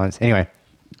 8 times. Anyway.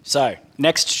 So,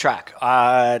 next track.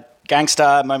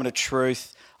 Gangsta, Moment of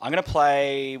Truth. I'm going to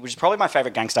play, which is probably my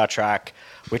favourite Gangstar track,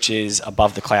 which is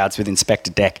Above the Clouds with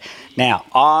Inspector Deck. Now,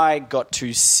 I got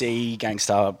to see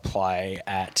Gangstar play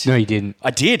at... No, you didn't. I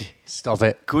did. Stop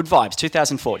it. Good Vibes,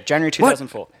 2004. January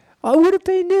 2004. What? I would have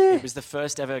been there. It was the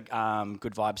first ever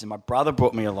Good Vibes, and my brother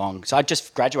brought me along. So I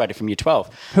just graduated from year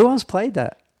 12. Who else played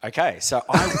that? Okay, so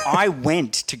I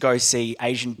went to go see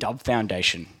Asian Dub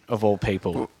Foundation, of all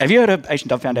people. Have you heard of Asian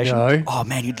Dub Foundation? No. Oh,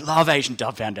 man, you'd love Asian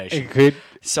Dub Foundation. Good.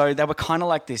 So they were kind of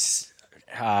like this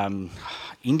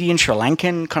Indian, Sri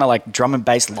Lankan, kind of like drum and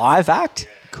bass live act.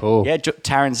 Cool. Yeah,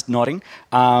 Taryn's nodding.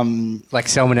 Like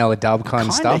Salmonella Dub kind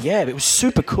of stuff? Yeah, it was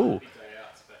super cool.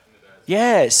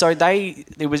 Yeah, so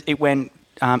it went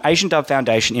Asian Dub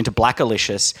Foundation into Black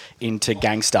Alicious into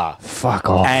Gangstar. Fuck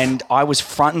off. And I was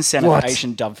front and center What? for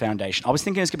Asian Dub Foundation. I was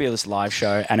thinking it was going to be this live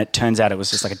show, and it turns out it was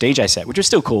just like a DJ set, which was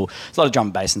still cool. There's a lot of drum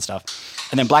and bass and stuff.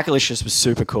 And then Black Alicious was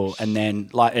super cool, and then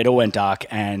like it all went dark,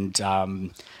 and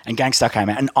Gangstar came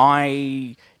out, and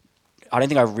I don't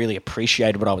think I really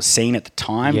appreciated what I was seeing at the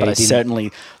time, but I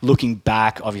certainly, looking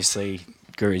back, obviously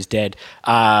Guru's dead.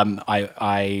 I'm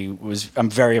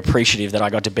very appreciative that I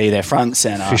got to be there front and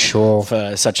center for sure.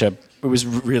 For such a, it was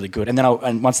really good. And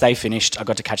then once they finished, I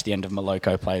got to catch the end of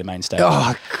Moloko play the main stage.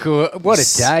 Oh, cool! What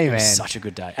a day, man! It was such a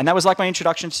good day, and that was like my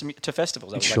introduction to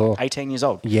festivals. I was like 18 years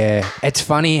old. Yeah, it's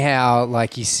funny how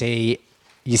like you see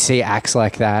you see acts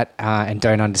like that and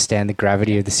don't understand the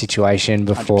gravity of the situation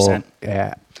before. 100%.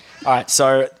 Yeah. All right,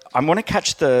 so I want to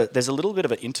catch there's a little bit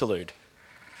of an interlude.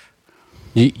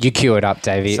 You cue it up,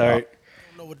 Davey. So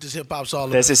what this hip hop's all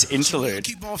about. There's this interlude.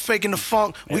 Keep on faking the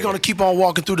funk. We're gonna keep on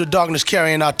walking through the darkness,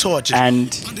 carrying our torches.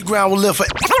 And underground will live for.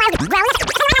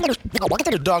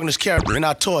 The darkness carrying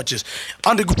our torches.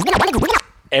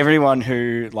 Everyone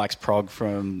who likes prog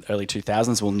from early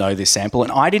 2000s will know this sample,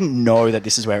 and I didn't know that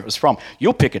this is where it was from.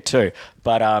 You'll pick it too,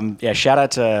 but yeah, shout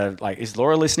out to is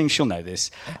Laura listening? She'll know this.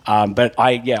 But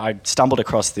I stumbled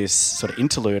across this sort of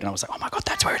interlude, and I was like, oh my god,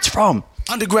 that's where it's from.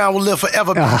 Underground will live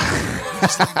forever.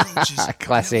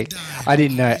 Classic. I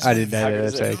didn't know that.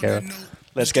 That's okay.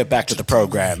 Let's get back to the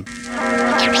program. It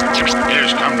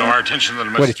has come to our attention that a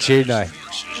What a tune, though.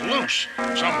 is loose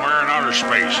somewhere in outer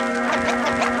space.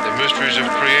 The mysteries of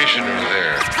creation are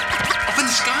there. Up in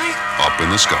the sky? Up in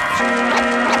the sky.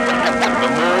 The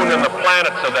moon and the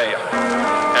planets are there,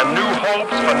 and new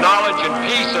hopes for knowledge and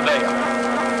peace are there.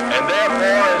 And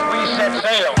therefore, as we set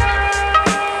sail,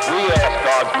 we ask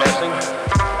God's blessing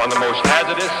on the most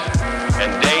hazardous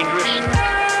and dangerous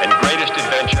and greatest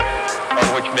adventure on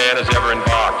which man has ever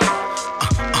embarked.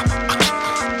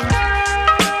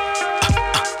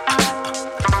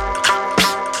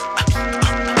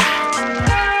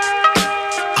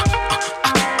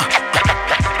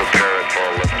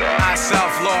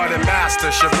 Lord and master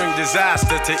shall bring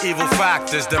disaster to evil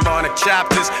factors. Demonic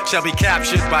chapters shall be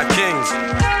captured by kings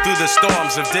through the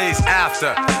storms of days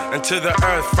after, and to the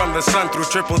earth from the sun through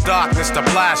triple darkness to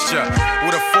blast ya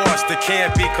with a force that can't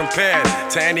be compared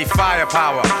to any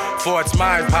firepower, for its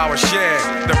mind power shared.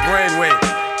 The brainwave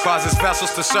causes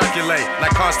vessels to circulate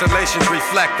like constellations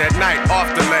reflect at night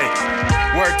off the lake.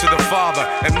 Word to the Father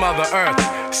and Mother Earth,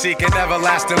 seeking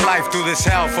everlasting life through this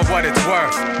hell for what it's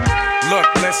worth. Look,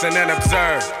 listen, and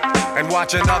observe, and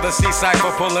watch another sea cycle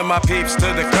pulling my peeps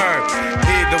to the curb.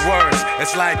 Heed the words,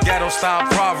 it's like ghetto-style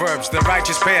proverbs. The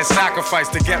righteous pay a sacrifice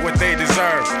to get what they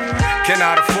deserve.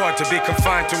 Cannot afford to be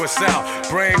confined to a cell.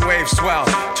 Brainwaves swell,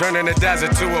 turning the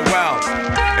desert to a well.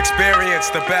 Experience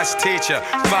the best teacher.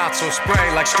 Thoughts will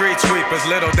spray like street sweepers.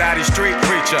 Little daddy street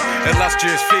preacher,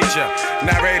 illustrious feature.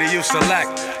 Narrator you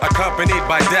select, accompanied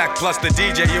by deck, plus the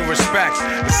DJ you respect.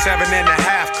 The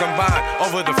 7.5 combined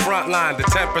over the front line. The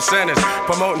 10%ers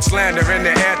promoting slander in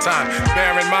their airtime.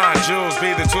 Bear in mind, jewels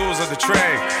be the tools of the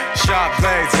trade. Sharp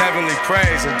blades, heavenly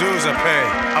praise, and dues are paid.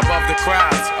 Above the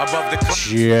crowds, above the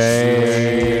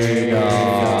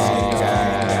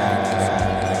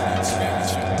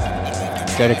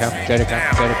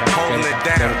Holding it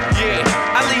down. Yeah,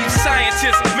 I leave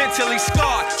scientists mentally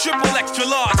scarred. Triple extra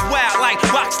large, wild like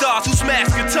rock stars who smash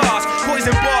guitars.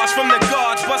 Poison bars from the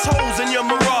guards, bust holes in your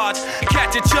mirage.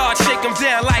 Catch a charge, shake them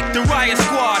down like the riot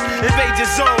squad. Invade your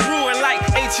zone, ruin like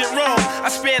ancient Rome. I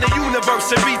span the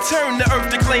universe and return to earth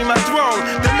to claim my throne.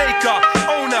 The maker,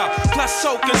 owner, plus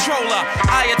soul controller.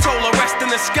 Ayatollah, rest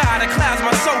in the sky, the clouds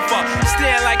my sofa.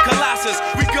 Stand like Colossus,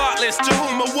 regardless to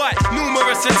whom or what.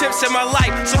 Numerous attempts in my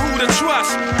life, so who to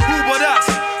trust? Who but us?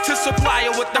 To supply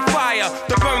her with the fire,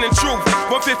 the burning truth.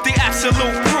 150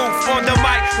 absolute proof on the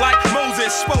mic like Moses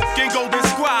spoke in Golden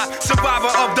Scribe. Survivor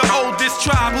of the oldest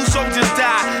tribe whose soldiers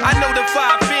died. I know the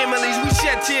 5 families, we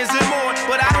shed tears and mourn,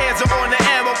 but our hands are on the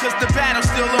ammo cause the battle's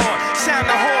still on. Sound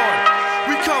the horn,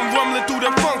 we come rumbling through the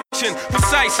function.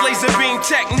 Precise laser beam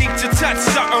technique to touch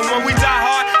something. When we die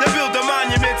hard, they build a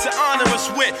monument to honor us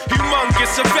with.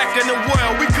 Humongous effect in the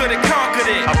world, we could've conquered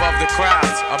it. Above the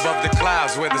crowds, above the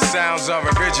clouds, where the sounds are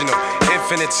original.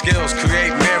 Infinite skills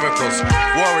create miracles.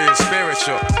 Warrior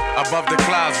spiritual. Above the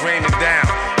clouds, raining down,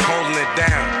 holding it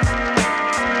down.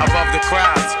 Above the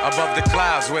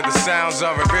clouds, where the sounds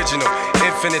are original.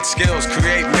 Infinite skills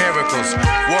create miracles.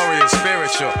 Warrior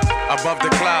spiritual. Above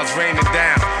the clouds, raining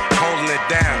down, holding it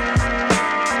down.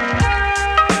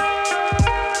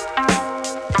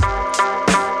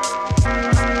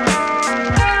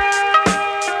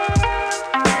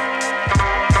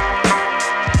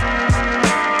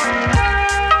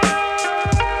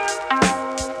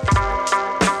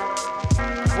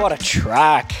 What a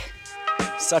track.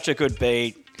 Such a good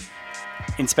beat.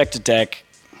 Inspector Deck,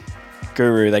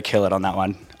 Guru, they kill it on that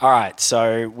one. All right,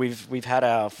 so we've had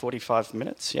our 45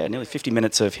 minutes, nearly 50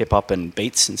 minutes of hip-hop and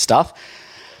beats and stuff.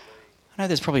 I know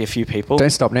there's probably a few people. Don't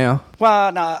stop now.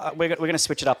 Well, no, we're going to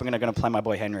switch it up. I'm going to play my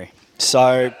boy Henry.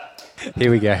 So...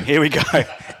 Here we go. Henry.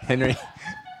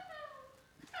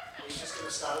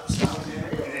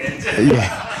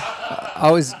 Yeah.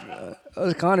 I was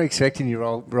kind of expecting you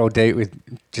roll deep with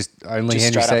just only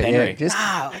just Henry. Straight up Henry.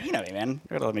 Yeah, you know me, man.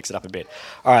 We've got to mix it up a bit.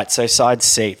 All right, so side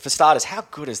C. For starters, how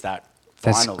good is that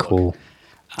That's vinyl cool. look?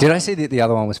 Did I see that the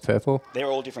other one was purple? They're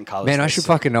all different colours. Man, I should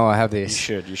fucking know I have this.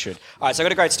 You should. All right, so I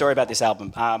got a great story about this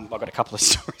album. I've got a couple of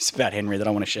stories about Henry that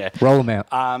I want to share. Roll them out.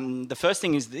 The first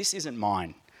thing is this isn't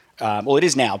mine. Well, it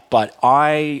is now, but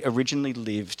I originally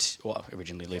lived.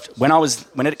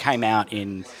 When it came out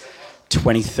in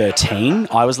 2013.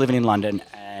 I was living in London,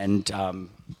 and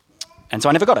so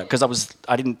I never got it because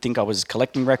I didn't think I was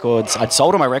collecting records. I'd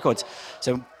sold all my records,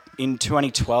 so. In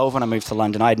 2012, when I moved to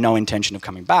London, I had no intention of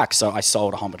coming back, so I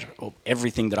sold a whole bunch of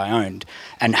everything that I owned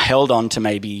and held on to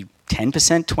maybe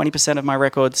 10%, 20% of my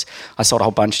records. I sold a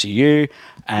whole bunch to you.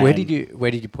 And Where did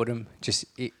you put them?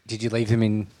 Did you leave them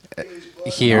in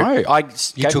here? No, I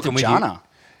gave them to Jana.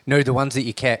 No, the ones that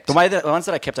you kept. The ones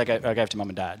that I kept, I gave to mum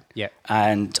and dad. Yeah.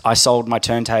 And I sold my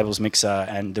turntables, mixer,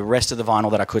 and the rest of the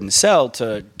vinyl that I couldn't sell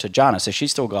to Jana. So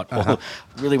she's still got.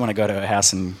 Really want to go to her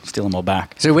house and steal them all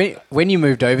back. So when you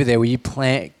moved over there, were you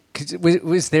planning?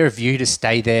 Was there a view to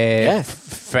stay there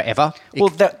forever? Well,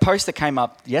 that post that came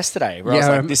up yesterday, where I was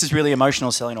like, "This is really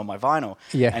emotional, selling all my vinyl."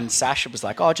 Yeah. And Sasha was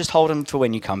like, "Oh, just hold them for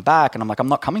when you come back." And I'm like, "I'm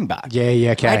not coming back."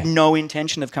 Yeah, okay. I had no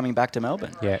intention of coming back to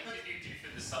Melbourne. Yeah.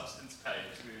 The substance page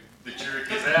with the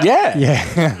Juric is out.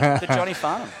 Yeah. The Johnny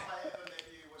Farnham.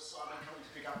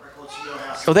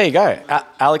 Well, there you go.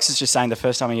 Alex is just saying the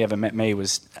first time he ever met me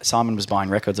was Simon was buying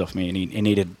records off me and he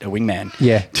needed a wingman.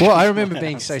 Yeah. Well, I remember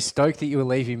being so stoked that you were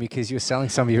leaving because you were selling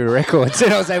some of your records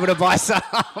and I was able to buy some.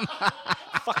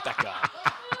 Fuck that guy.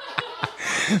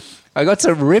 I got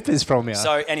some rippers from you.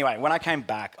 So anyway, when I came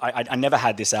back, I never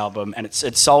had this album and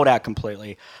it's sold out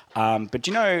completely. But do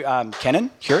you know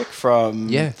Kenan Juric from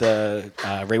the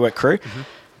Rework crew? Mm-hmm.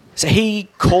 So he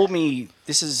called me,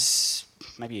 this is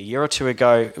maybe a year or two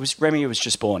ago. It was Remy who was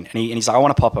just born. And he's like, I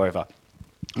want to pop over.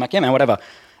 I'm like, yeah, man, whatever.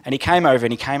 And he came over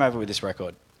with this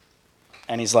record.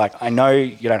 And he's like, I know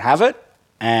you don't have it,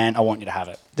 and I want you to have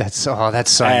it. That's so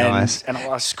nice. And I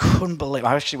just couldn't believe it.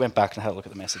 I actually went back and had a look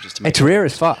at the messages to me. It's rare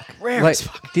as fuck. As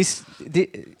fuck. This,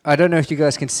 I don't know if you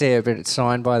guys can see it, but it's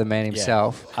signed by the man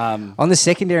himself. On the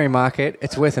secondary market,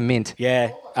 it's worth a mint.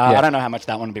 Yeah. I don't know how much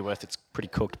that one would be worth. It's pretty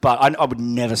cooked. But I would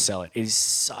never sell it. It is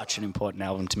such an important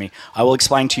album to me. I will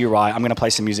explain to you why. I'm going to play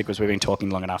some music because we've been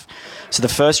talking long enough. So the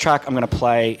first track I'm going to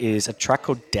play is a track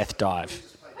called Death Drive.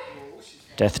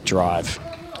 That's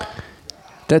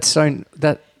so...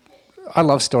 I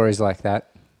love stories like that.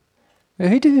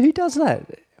 Who does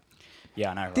that?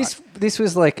 Yeah, I know, right? This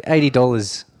was like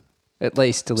 $80 at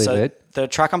least delivered. So the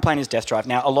track I'm playing is Death Drive.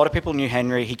 Now, a lot of people knew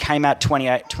Henry. He came out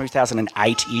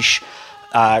 2008-ish,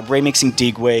 remixing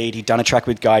Digweed. He'd done a track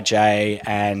with Guy J,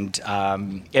 and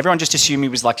everyone just assumed he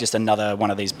was like just another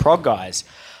one of these prog guys.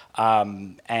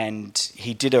 And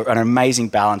he did an amazing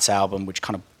balance album, which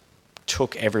kind of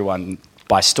took everyone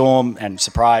by storm and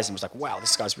surprise, and was like, wow,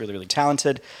 this guy's really, really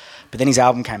talented. But then his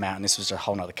album came out, and this was a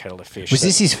whole other kettle of fish. Was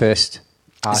this his first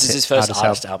This is his first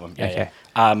artist album. Yeah, okay.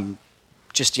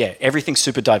 Yeah. Everything's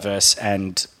super diverse,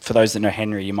 and for those that know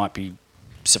Henry, you might be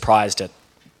surprised at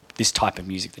this type of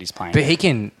music that he's playing. But he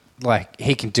can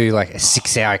do like a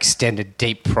 6-hour extended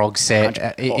deep prog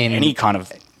set in any kind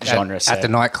of genre set at the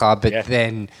nightclub, but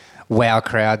then wow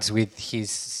crowds with his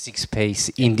 6-piece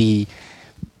indie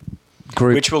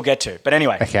group, which we'll get to. But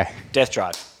anyway, okay. Death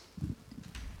Drive.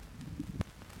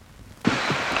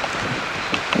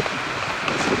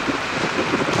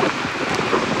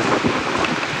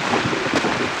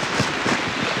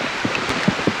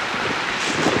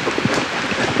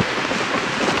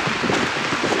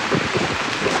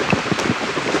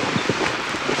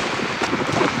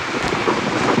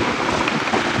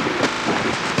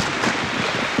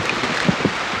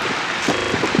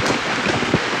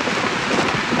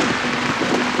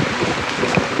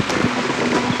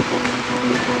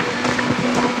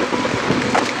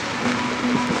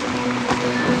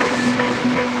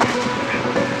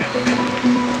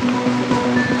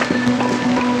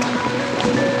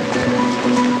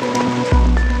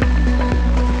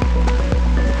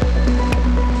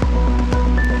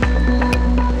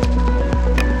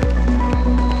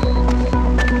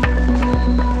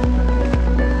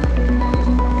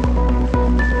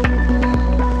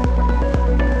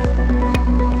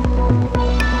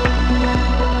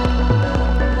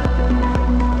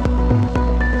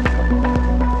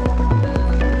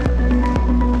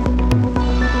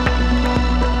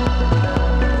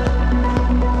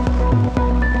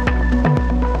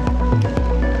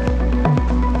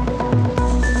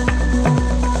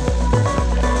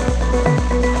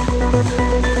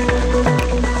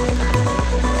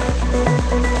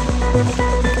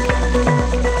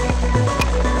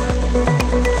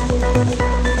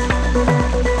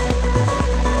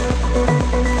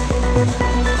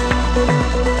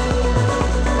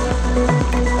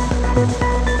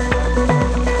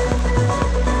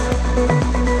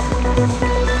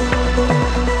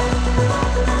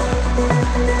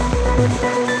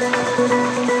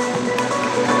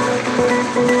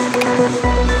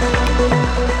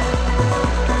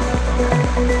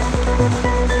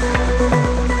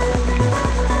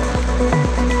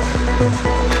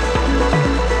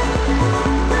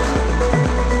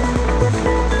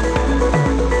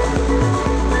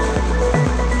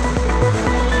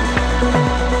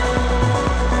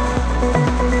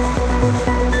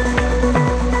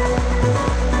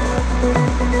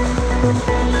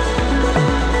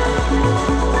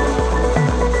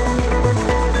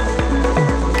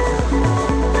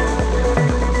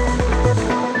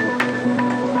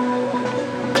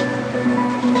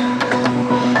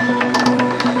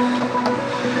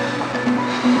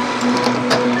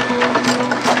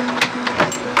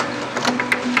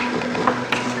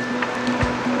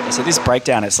 So this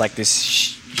breakdown, it's like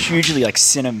this hugely like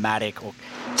cinematic or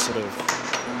sort of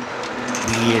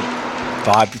weird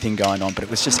vibe thing going on, but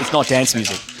it's not dance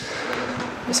music.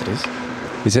 Yes, it is.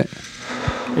 Is it?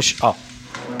 Oh,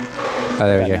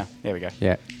 there we go. Now. There we go.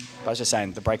 Yeah. I was just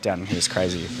saying the breakdown here is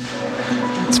crazy.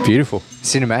 It's beautiful.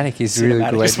 Cinematic is really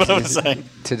good way is what I was saying.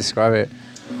 To describe it.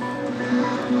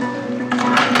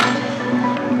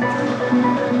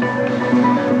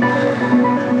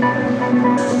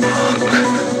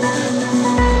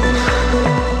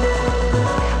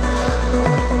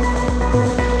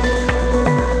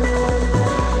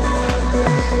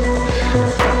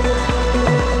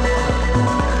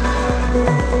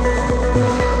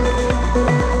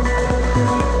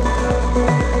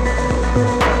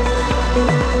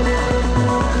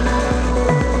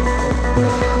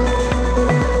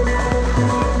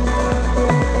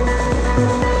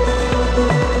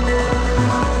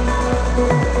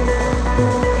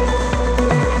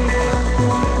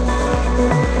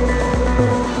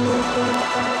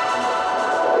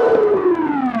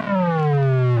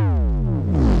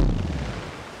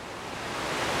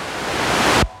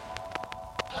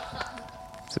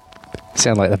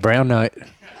 Sound like the brown note.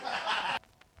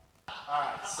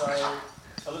 Alright, so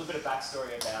a little bit of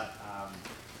backstory about...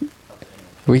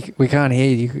 We can't hear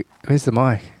you. Where's the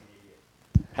mic?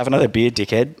 Have another beer,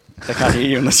 dickhead. They can't hear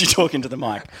you unless you talk into the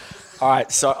mic.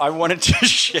 Alright, so I wanted to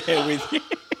share with you...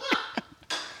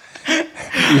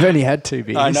 You've only had 2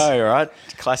 beers. I know, right?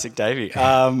 Classic Davey.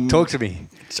 Talk to me.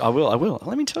 I will.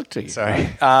 Let me talk to you. Sorry.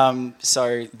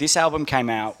 So this album came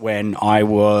out when I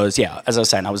was, as I was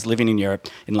saying, I was living in Europe,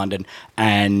 in London,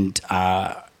 and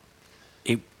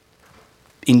it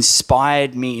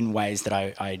inspired me in ways that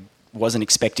I wasn't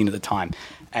expecting at the time.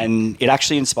 And it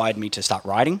actually inspired me to start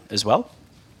writing as well.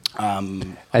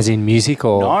 As in music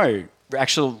or? No,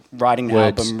 actual writing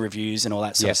Words. album reviews and all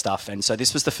that sort of stuff. And so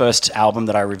this was the first album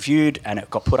that I reviewed, and it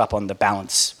got put up on the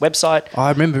Balance website. Oh,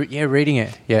 I remember, reading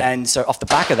it. Yeah. And so off the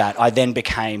back of that, I then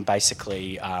became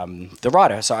basically the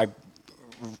writer. So I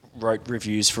wrote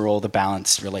reviews for all the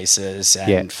Balance releases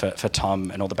and for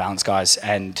Tom and all the Balance guys.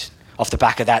 And off the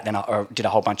back of that, then I did a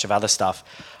whole bunch of other stuff,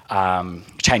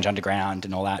 Change Underground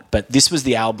and all that. But this was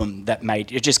the album that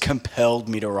just compelled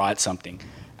me to write something.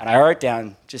 And I wrote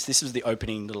down, this was the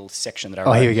opening little section that I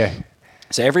wrote. Oh, here we go.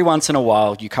 So every once in a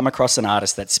while, you come across an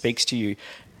artist that speaks to you.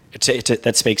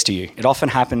 That speaks to you. It often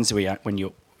happens when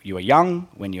you are young,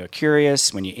 when you're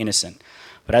curious, when you're innocent.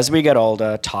 But as we get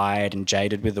older, tired and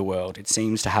jaded with the world, it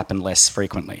seems to happen less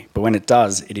frequently. But when it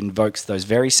does, it invokes those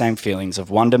very same feelings of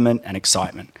wonderment and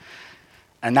excitement.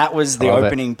 And that was the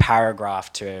opening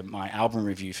paragraph to my album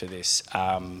review for this.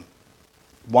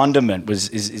 Wonderment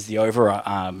is the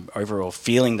overall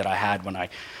feeling that I had when I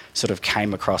sort of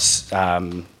came across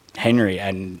Henry,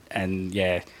 and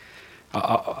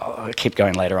I'll keep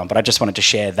going later on, but I just wanted to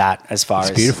share that as far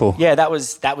as beautiful. Yeah, that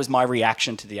was my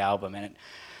reaction to the album, and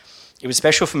it was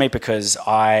special for me because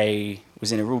I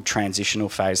was in a real transitional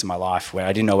phase of my life where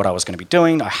I didn't know what I was going to be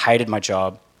doing. I hated my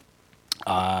job.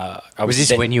 Was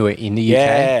this when you were in the UK?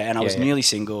 Yeah, and I was newly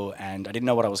single, and I didn't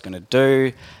know what I was going to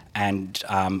do. And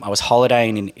I was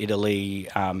holidaying in Italy,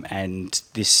 and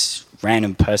this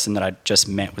random person that I just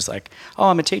met was like, "Oh,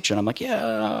 I'm a teacher." And I'm like,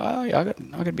 "Yeah,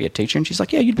 I could be a teacher." And she's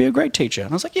like, "Yeah, you'd be a great teacher."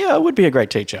 And I was like, "Yeah, I would be a great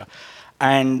teacher."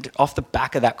 And off the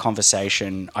back of that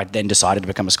conversation, I then decided to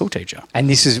become a school teacher. And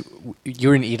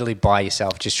you're in Italy by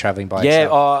yourself, just traveling by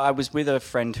yourself? Yeah, I was with a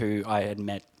friend who I had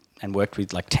met and worked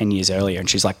with like 10 years earlier. And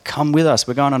she's like, "Come with us.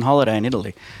 We're going on holiday in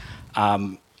Italy."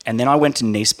 And then I went to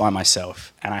Nice by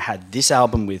myself, and I had this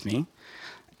album with me,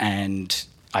 and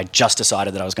I just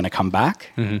decided that I was going to come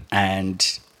back. Mm-hmm.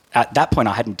 And at that point,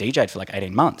 I hadn't DJ'd for like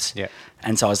 18 months. Yeah.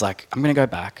 And so I was like, I'm going to go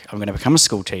back. I'm going to become a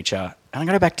school teacher, and I'm going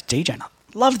to go back to DJing. I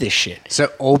love this shit. So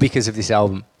all because of this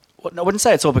album? Well, I wouldn't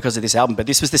say it's all because of this album, but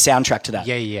this was the soundtrack to that.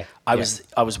 Yeah. I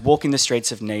was walking the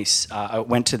streets of Nice. I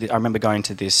remember going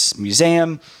to this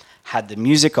museum, had the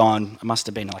music on. It must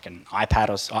have been like an iPad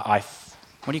or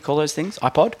what do you call those things?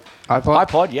 iPod?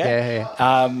 iPod,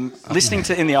 yeah. Listening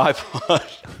to in the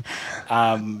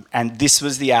iPod. And this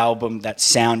was the album that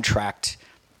soundtracked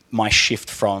my shift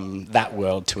from that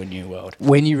world to a new world.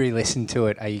 When you re-listen to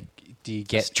it, do you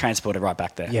get... It's transported right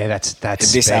back there. Yeah, that's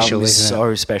this special, album is isn't so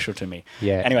it? special to me.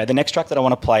 Yeah. Anyway, the next track that I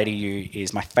want to play to you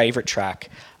is my favourite track,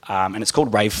 and it's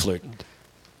called Rave Flute.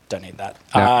 Don't need that.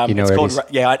 No, you know it's where called, it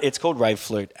is. Yeah, it's called Rave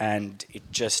Flute, and it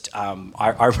just...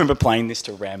 I remember playing this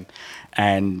to Rem,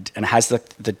 and it has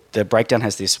the breakdown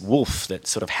has this wolf that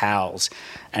sort of howls.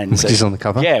 And Which is on the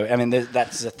cover? Yeah, I mean,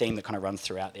 that's a theme that kind of runs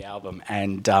throughout the album.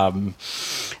 And so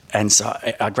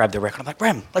I grabbed the record. I'm like,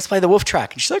 Rem, let's play the wolf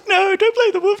track. And she's like, no, don't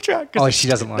play the wolf track. Oh, she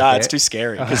doesn't like it? No, it's too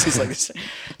scary because it's like this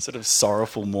sort of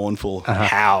sorrowful, mournful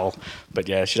howl. But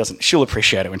yeah, she doesn't. She'll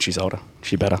appreciate it when she's older.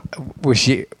 She better.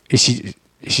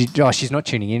 She's not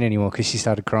tuning in anymore because she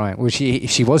started crying. Well, if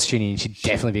she was tuning in, she'd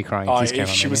definitely be crying. If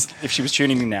she was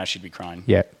tuning in now, she'd be crying.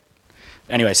 Yeah.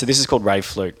 Anyway, so this is called Rave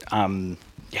Flute. Yeah,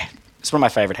 it's one of my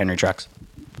favourite Henry tracks.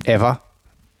 Ever?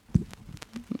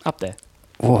 Up there.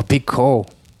 Oh, a big call.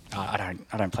 I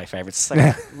don't play favourites. It's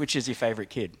like, which is your favourite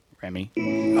kid, Remy?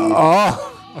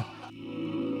 Oh.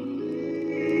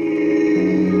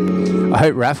 I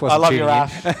hope Raph wasn't tuning in. I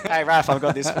love you, Raph. Hey, Raph, I've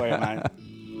got this for you, mate.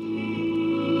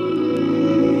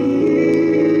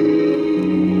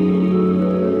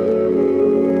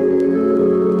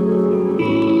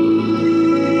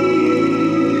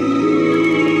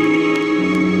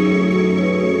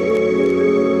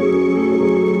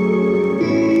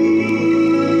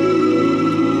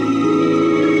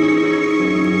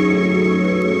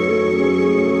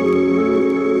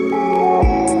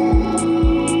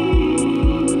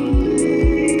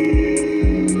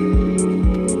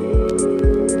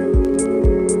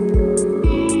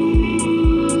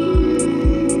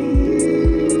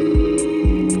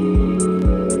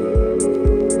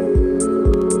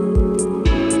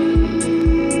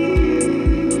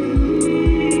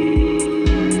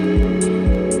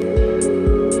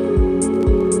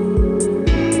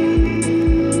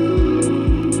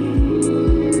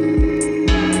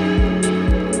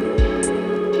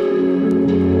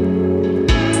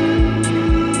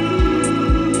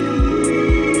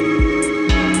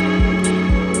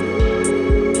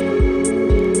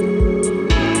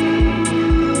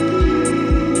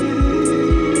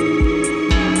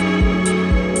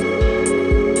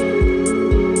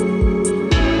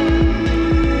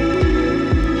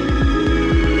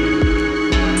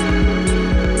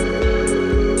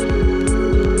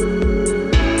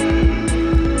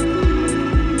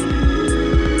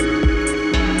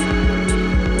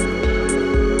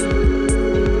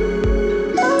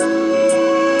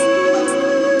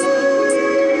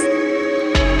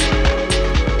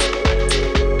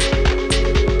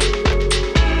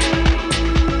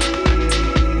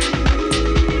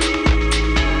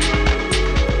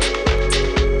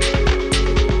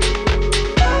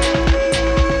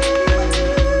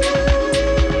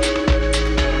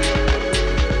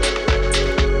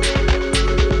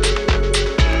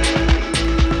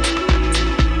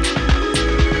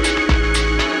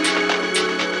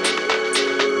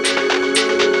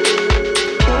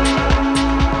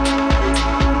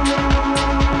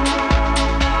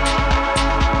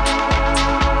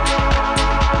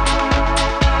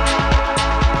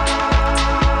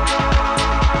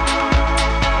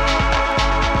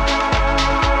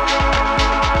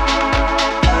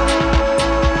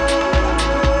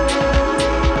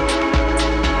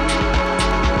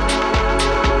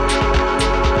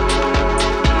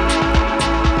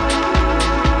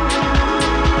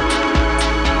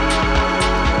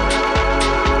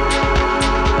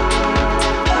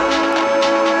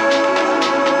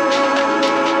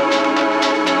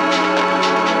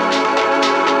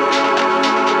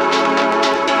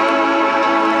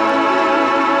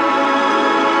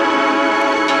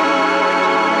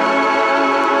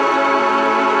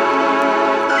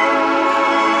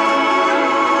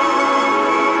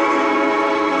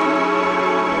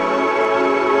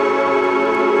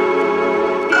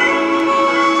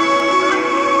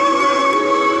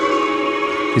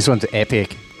 This one's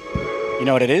epic. You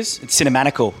know what it is? It's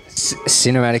cinematical.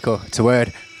 Cinematical. It's a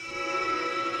word.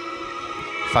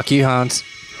 Fuck you, Hans.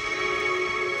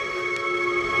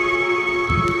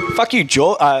 Fuck you,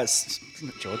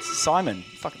 Simon.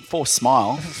 Fucking forced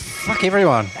smile. Fuck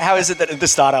everyone. How is it that at the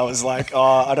start I was like, oh,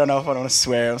 I don't know if I want to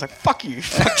swear. I was like, fuck you.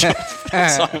 Fuck you.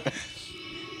 Simon.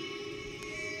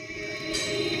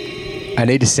 I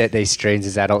need to set these streams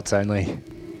as adults only.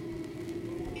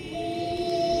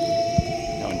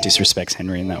 No one disrespects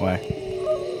Henry in that way.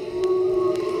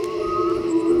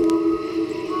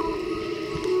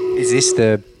 this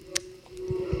the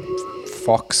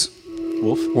fox?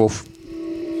 Wolf.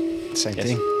 Same Yes.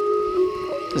 thing.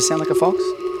 Does it sound like a fox?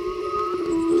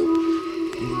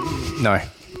 No.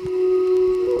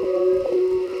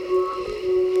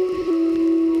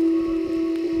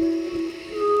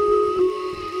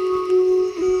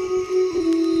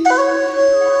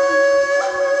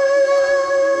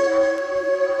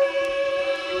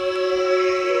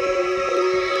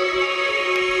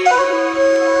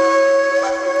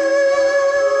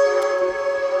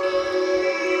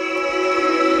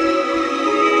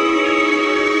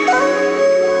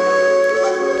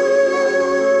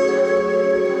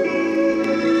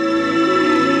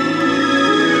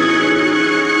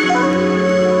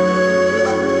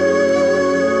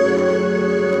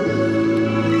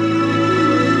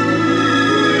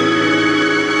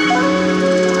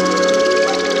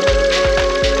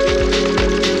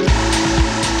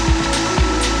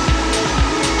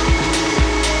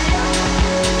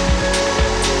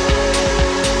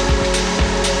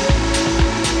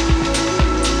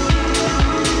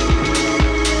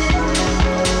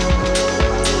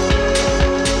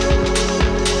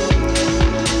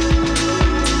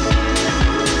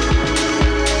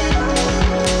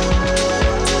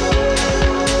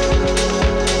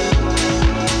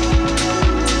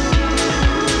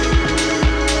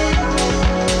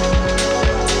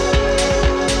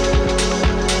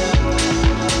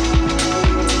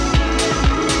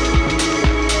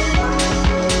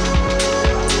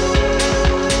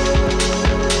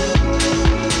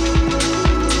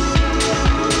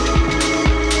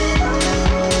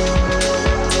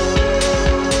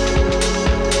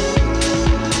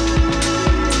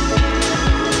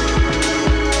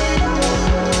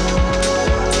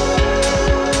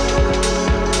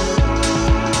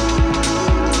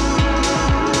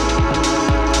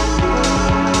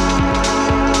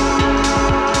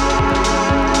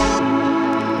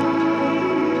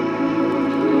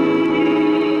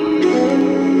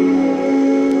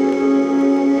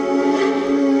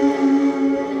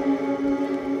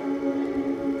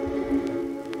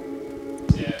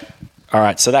 All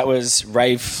right, so that was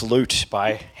Rave Flute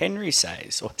by Henry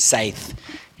Saith, or Saith,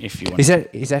 if you want. Is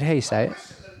that how you say it?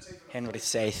 Henry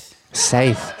Saith.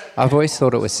 Saith. I've always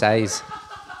thought it was Says.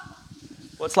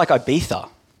 Well, it's like Ibiza.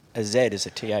 A Z is a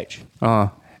TH. Oh,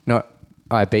 not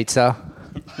Ibiza.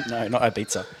 No, not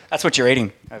Ibiza. That's what you're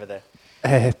eating over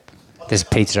there. There's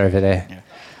pizza over there. Yeah.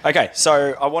 Okay,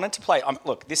 so I wanted to play...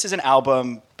 look, this is an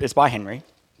album. It's by Henry.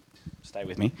 Stay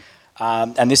with me.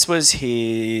 And this was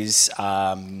his...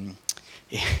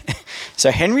 so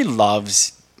Henry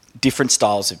loves different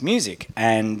styles of music,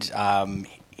 and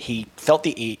he felt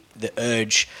the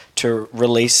urge to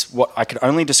release what I could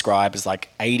only describe as like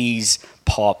 80s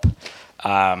pop,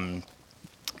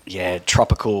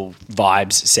 tropical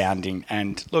vibes sounding.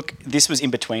 And look, this was in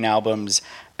between albums,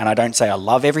 and I don't say I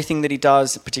love everything that he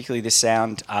does, particularly this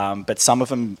sound, but some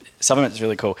of it's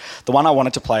really cool. The one I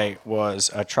wanted to play was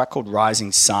a track called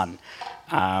Rising Sun,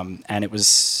 and it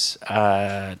was...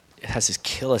 it has this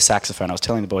killer saxophone. I was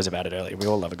telling the boys about it earlier. We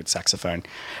all love a good saxophone.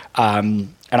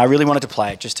 And I really wanted to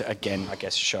play it just to, again, I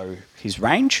guess, show his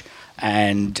range.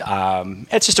 And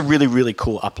it's just a really, really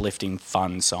cool, uplifting,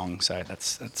 fun song. So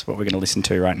that's what we're going to listen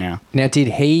to right now. Now, did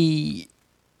he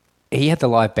had the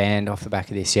live band off the back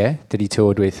of this, yeah? That he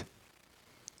toured with?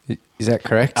 Is that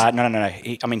correct? No.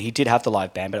 He did have the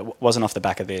live band, but it wasn't off the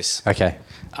back of this. Okay.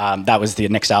 That was the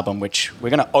next album, which we're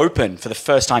going to open for the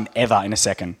first time ever in a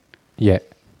second. Yeah.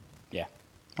 Yeah.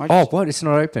 Oh, what? It's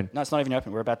not open? No, it's not even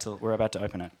open. We're about to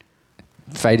open it.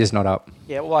 Fader's not up.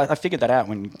 Yeah, well, I figured that out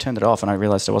when you turned it off and I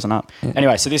realised it wasn't up. Yeah.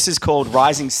 Anyway, so this is called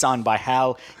Rising Sun by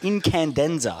Hal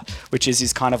Incandenza, which is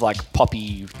his kind of like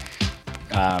poppy...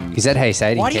 is that how you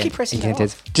say it? Why do you keep pressing that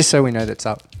off? Just so we know that's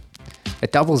up.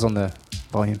 It doubles on the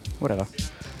volume. Whatever.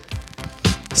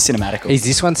 Cinematical. Is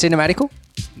this one cinematical?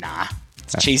 Nah.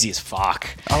 It's cheesy as fuck.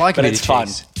 I like it, but it's fun.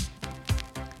 Cheese.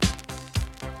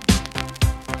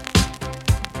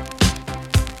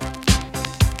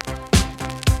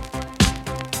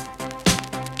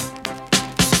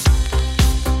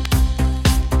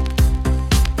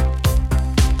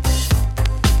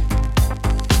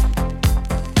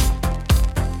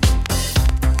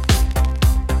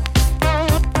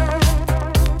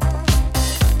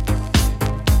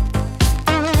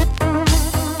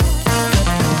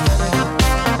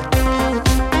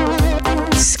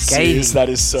 Jeez, that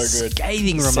is so good.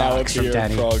 Scathing remarks from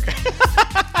Danny. Prog.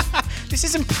 This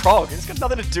isn't prog. It's got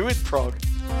nothing to do with prog.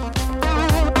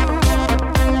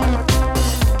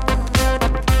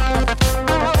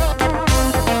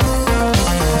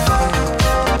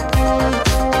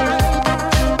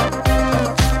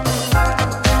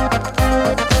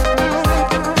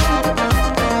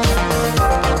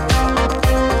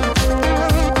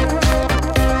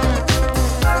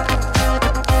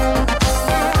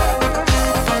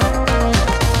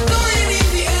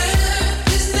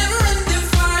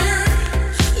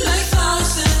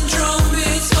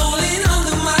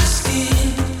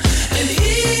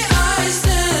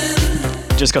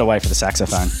 just got to wait for the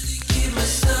saxophone.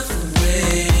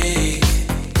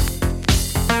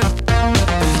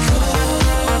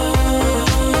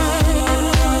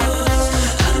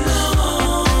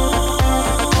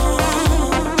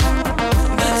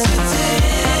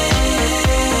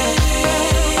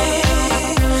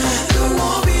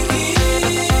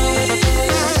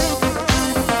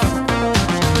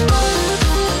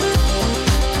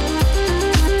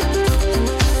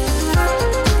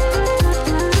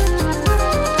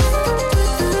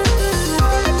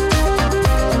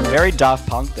 Very Daft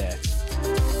Punk there.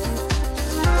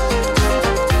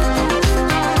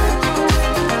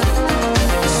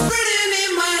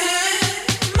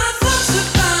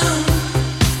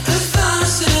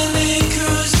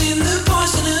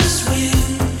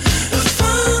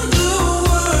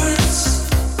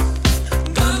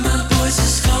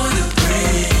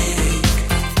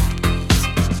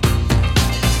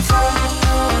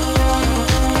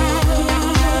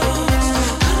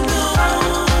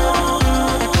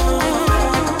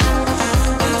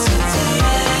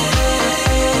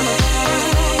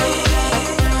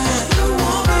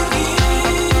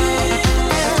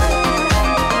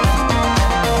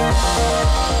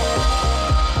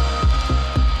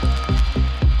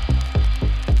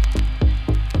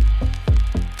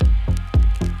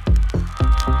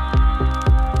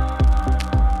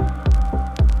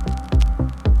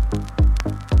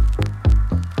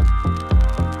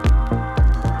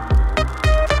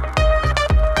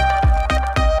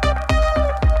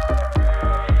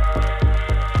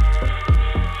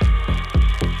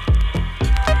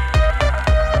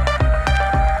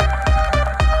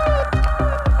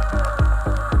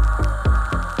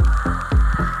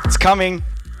 Coming.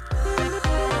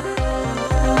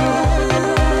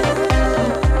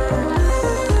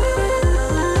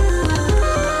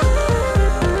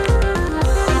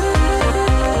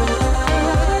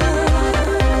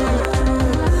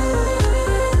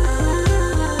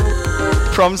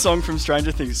 Prom song from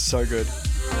Stranger Things, so good.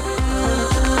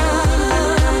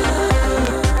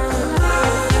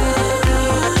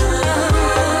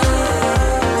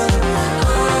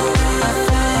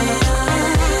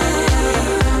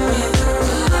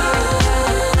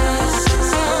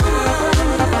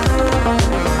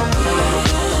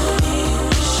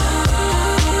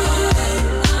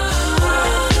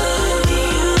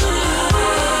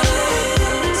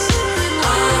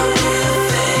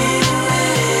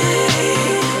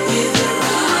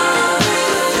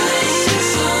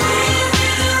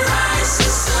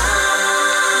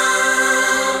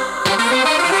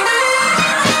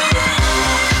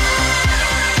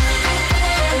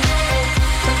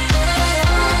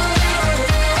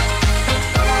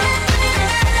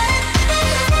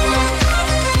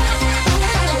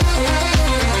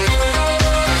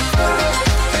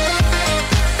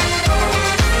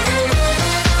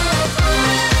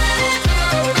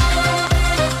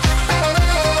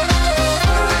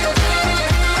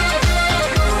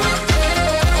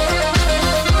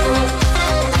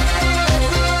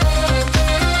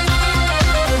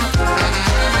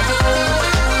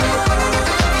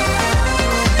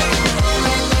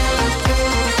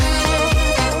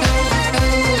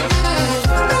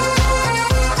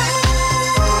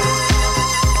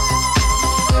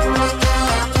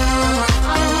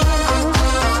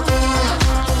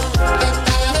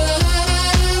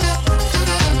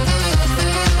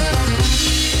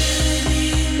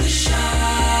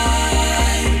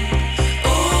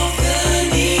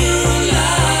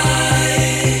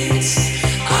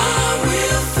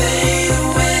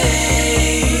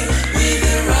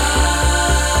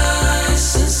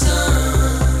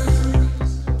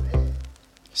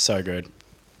 So good.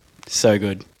 So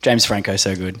good. James Franco,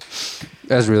 so good.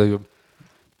 That was really good. Do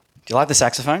you like the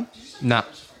saxophone? Nah.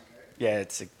 Yeah,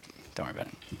 don't worry about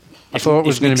it. I thought it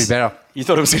was going to be better. You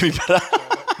thought it was going to be better?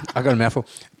 I got a mouthful.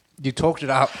 You talked it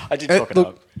up. I did talk it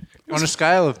up. On a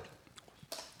scale of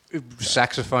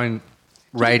saxophone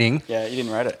rating. Yeah, you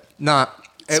didn't rate it. Nah.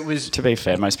 It was. To be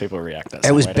fair, most people react that.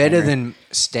 It was better than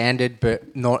standard,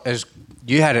 but not as.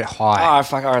 You had it high. Oh,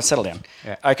 fuck. All right, settle down.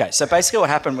 Yeah. Okay, so basically what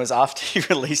happened was after he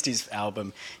released his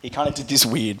album, he kind of did this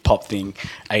weird pop thing,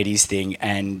 80s thing,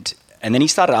 and then he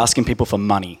started asking people for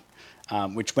money,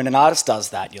 which when an artist does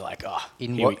that, you're like, oh.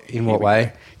 In what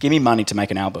way? Give me money to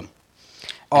make an album.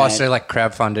 Oh, so like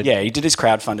crowdfunded? Yeah, he did his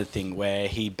crowdfunded thing where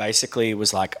he basically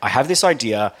was like, I have this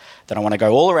idea that I want to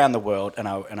go all around the world and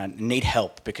I need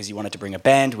help, because he wanted to bring a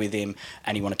band with him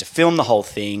and he wanted to film the whole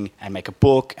thing and make a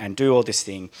book and do all this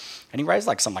thing. And he raised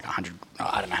like 100,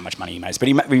 I don't know how much money he made, but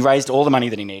he raised all the money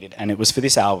that he needed, and it was for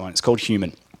this album. It's called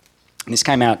Human. And this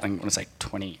came out, I want to say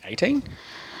 2018.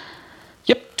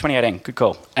 Yep, 2018. Good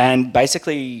call. And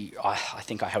basically, I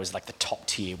think I was like the top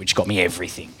tier, which got me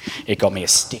everything. It got me a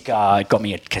sticker. It got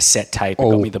me a cassette tape. It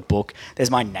got me the book.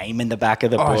 There's my name in the back of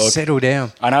the book. Settle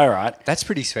down. I know, right? That's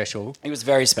pretty special. It was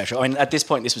very special. I mean, at this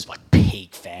point, this was like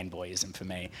peak fanboyism for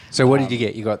me. So what did you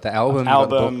get? You got the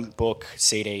album? Book,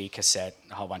 CD, cassette,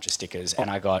 a whole bunch of stickers,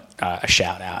 and I got a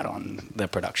shout out on the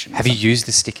production. Have you used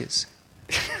the stickers?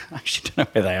 I actually don't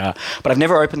know where they are. But I've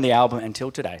never opened the album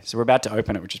until today. So we're about to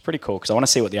open it, which is pretty cool because I want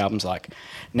to see what the album's like.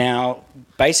 Now,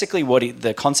 basically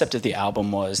the concept of the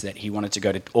album was that he wanted to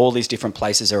go to all these different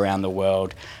places around the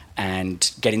world and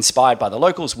get inspired by the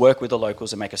locals, work with the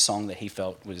locals and make a song that he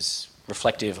felt was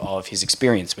reflective of his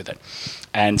experience with it.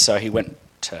 And so he went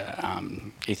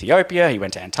to Ethiopia, he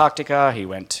went to Antarctica, he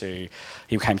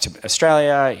came to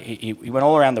Australia, he went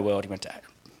all around the world, he went to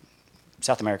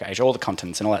South America, Asia, all the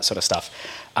continents and all that sort of stuff.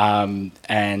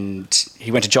 And he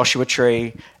went to Joshua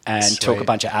Tree and took a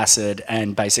bunch of acid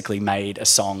and basically made a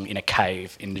song in a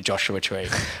cave in the Joshua Tree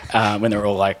when they were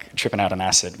all like tripping out on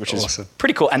acid, which is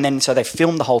pretty cool. And then so they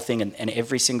filmed the whole thing and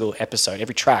every single episode,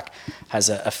 every track has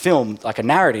a film, like a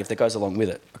narrative that goes along with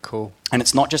it. Cool. And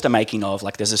it's not just a making of,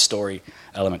 like there's a story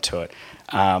element to it.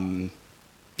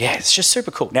 Yeah, it's just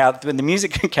super cool. Now, when the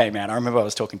music came out, I remember I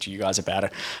was talking to you guys about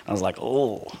it. I was like,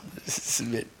 oh, this is a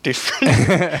bit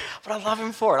different. But I love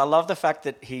him for it. I love the fact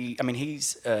that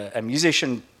he's a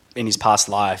musician in his past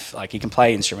life. Like, he can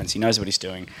play instruments. He knows what he's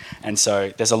doing. And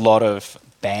so there's a lot of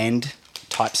band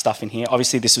type stuff in here.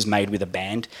 Obviously, this was made with a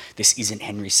band. This isn't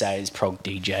Henry Say's prog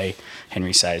DJ,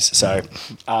 Henry Say's. So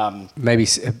maybe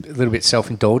a little bit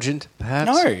self-indulgent, perhaps?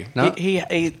 No. He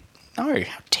no,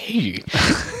 how dare you?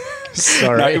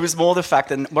 Sorry. No, it was more the fact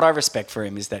that what I respect for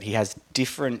him is that he has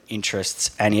different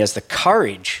interests and he has the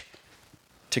courage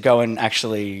to go and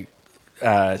actually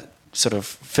sort of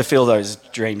fulfill those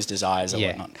dreams, desires, or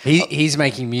whatnot. He's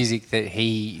making music that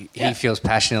he feels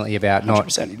passionately about,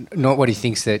 not what he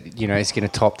thinks that is going to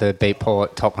top the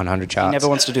Beatport Top 100 charts. He never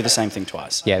wants to do the same thing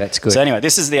twice. Yeah, that's good. So anyway,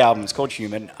 this is the album. It's called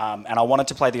Human, and I wanted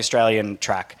to play the Australian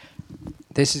track.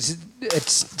 It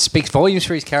speaks volumes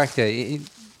for his character.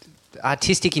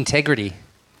 Artistic integrity.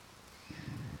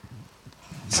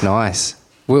 It's nice.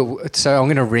 So I'm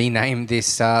going to rename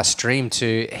this stream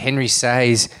to Henry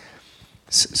Say's,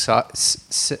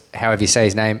 however you say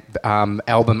his name,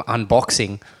 album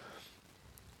Unboxing.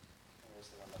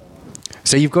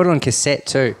 So you've got it on cassette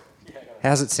too.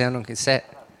 How's it sound on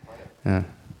cassette? I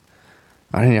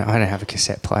don't have a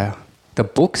cassette player. The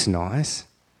book's nice.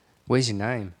 Where's your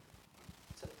name?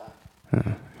 It's at the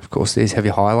back. Of course it is. Have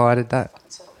you highlighted that?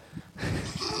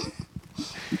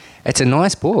 It's a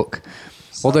nice book.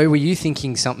 Although, were you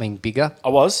thinking something bigger? I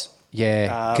was.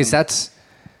 Yeah, because that's,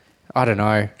 I don't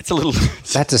know. It's a little...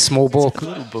 That's a small book. It's a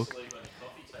little book.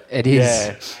 It is.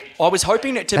 Yeah. I was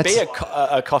hoping it to be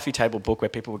a coffee table book where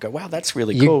people would go, wow, that's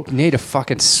really cool. You need a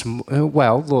fucking...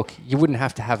 well, look, you wouldn't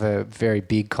have to have a very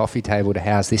big coffee table to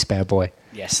house this bad boy.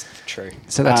 Yes, true.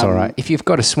 So that's all right. If you've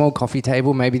got a small coffee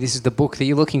table, maybe this is the book that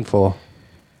you're looking for.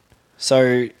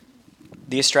 So...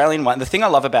 the Australian one, the thing I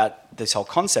love about this whole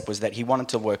concept was that he wanted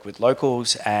to work with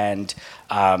locals and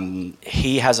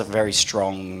he has a very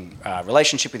strong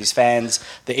relationship with his fans.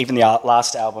 Even the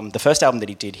last album, the first album that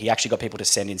he did, he actually got people to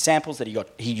send in samples that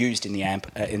he used in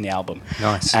the album.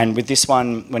 Nice. And with this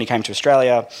one, when he came to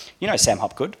Australia, Sam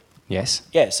Hopgood? Yes.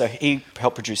 Yeah, so he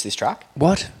helped produce this track.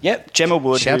 What? Yep, Gemma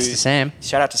Wood. Shouts to Sam.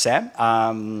 Shout out to Sam.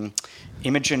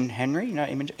 Imogen Henry,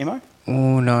 Imo?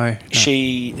 Oh, no.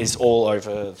 She is all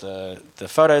over the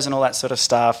photos and all that sort of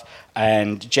stuff.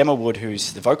 And Gemma Wood,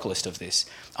 who's the vocalist of this,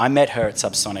 I met her at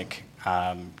Subsonic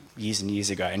years and years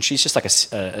ago. And she's just like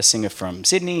a singer from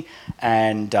Sydney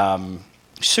and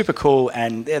super cool.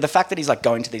 And the fact that he's like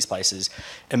going to these places,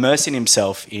 immersing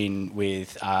himself in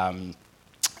with the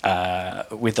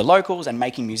locals and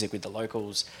making music with the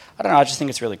locals. I don't know, I just think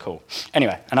it's really cool.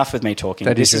 Anyway, enough with me talking.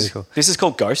 This is really cool. This is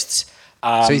called Ghosts.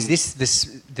 So is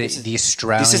the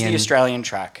Australian... This is the Australian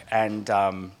track, and I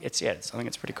think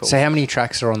it's pretty cool. So how many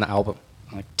tracks are on the album?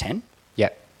 Like 10?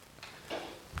 Yep.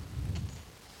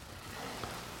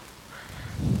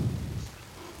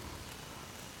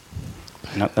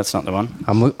 No, that's not the one.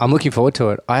 I'm looking forward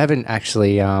to it. I haven't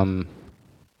actually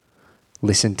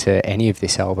listened to any of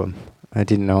this album. I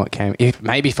didn't know it came...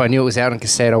 Maybe if I knew it was out on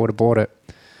cassette, I would have bought it.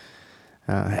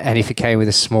 And if it came with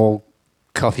a small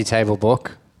coffee table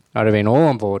book... I'd have been all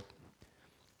on board.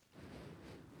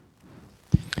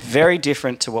 Very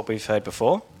different to what we've heard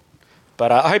before, but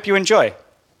I hope you enjoy.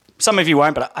 Some of you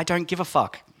won't, but I don't give a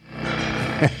fuck.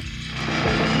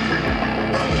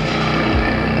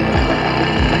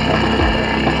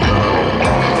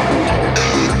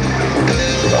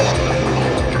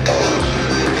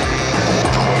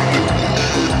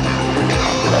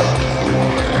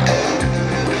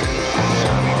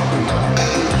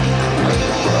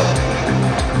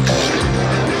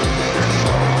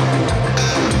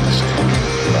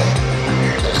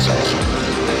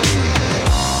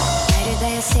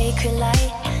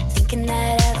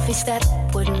 that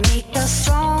would make us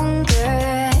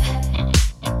stronger.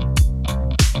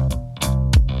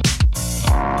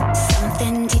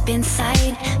 Something deep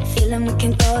inside, feeling we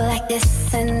can go like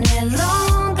this and no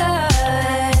longer.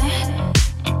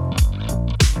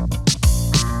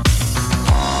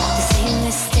 The same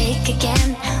mistake again,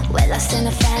 we're lost in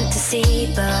a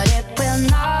fantasy, but it will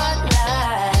not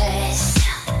last.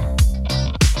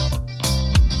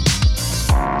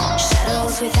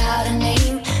 Shadows without a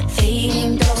name,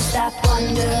 fading ghosts that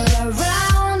wander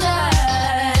around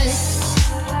us.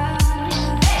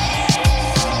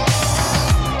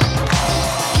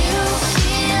 You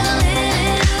feel it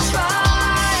is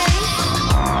right,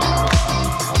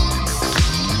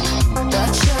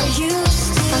 but you're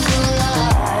used to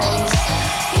lies.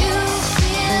 You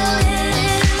feel it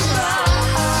is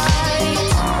right.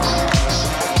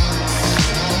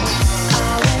 I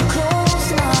won't close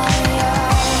my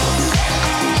eyes.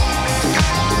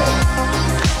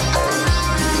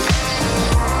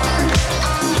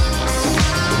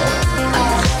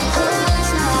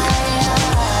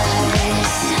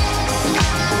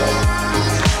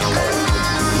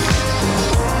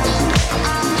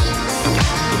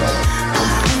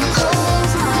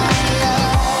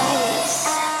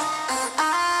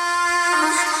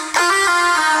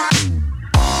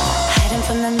 Hiding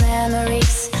from the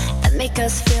memories that make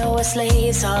us feel we're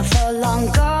slaves of the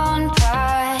long gone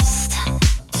past.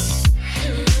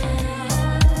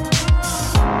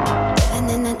 Living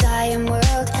in a dying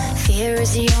world, fear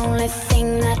is the only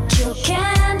thing that you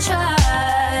can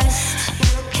trust.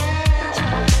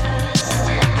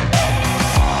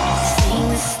 Seeing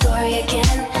the story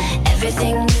again,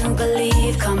 everything you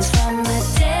believe comes from a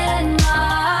dead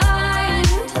mind.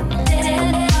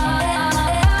 Dead mind.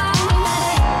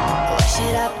 Why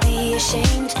should I be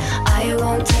ashamed? I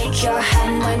won't take your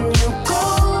hand when you go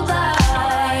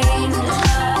blind.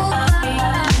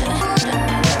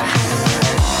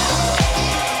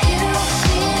 You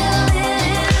feel it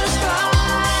is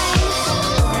right,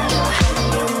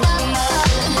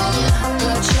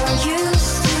 but you're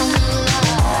used to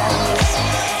lies.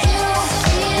 You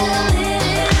feel it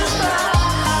is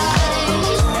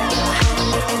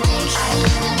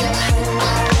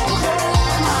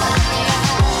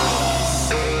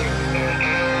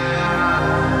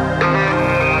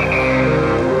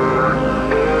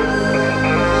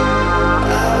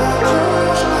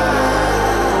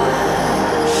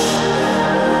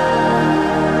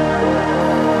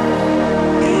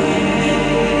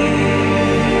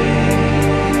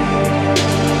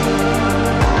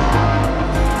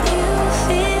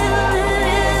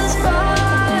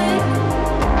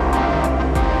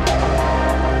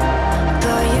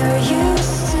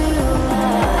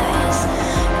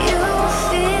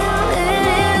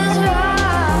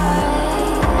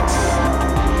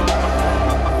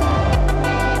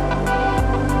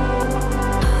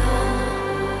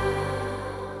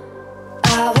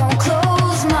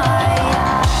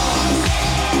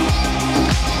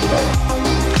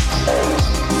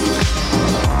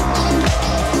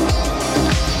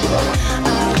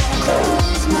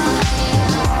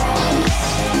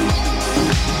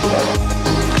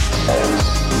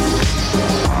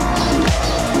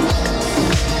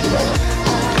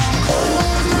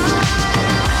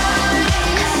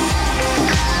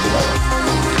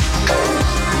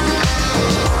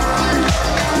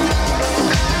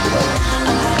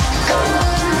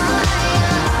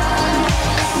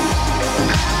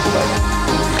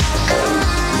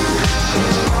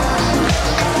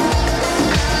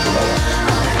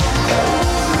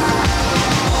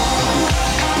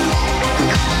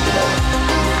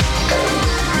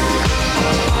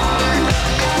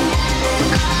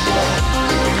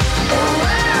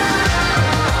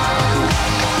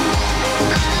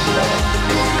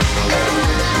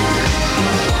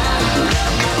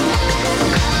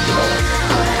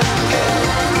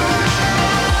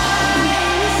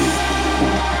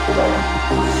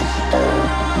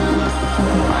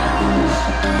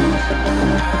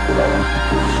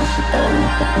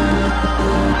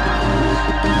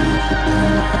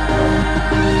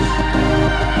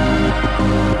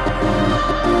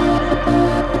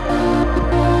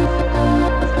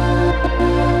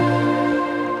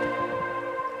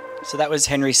So that was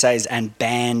Henry Says and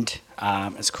band.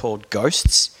 It's called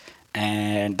Ghosts,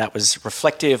 and that was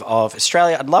reflective of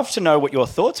Australia. I'd love to know what your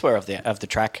thoughts were of the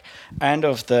track and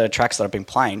of the tracks that I've been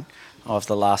playing of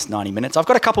the last 90 minutes. I've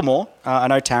got a couple more. I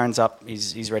know Taryn's up.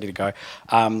 He's ready to go.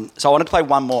 So I wanted to play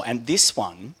one more, and this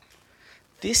one.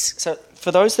 So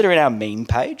for those that are in our meme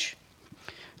page,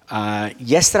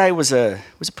 yesterday was a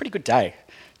pretty good day.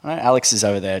 I know Alex is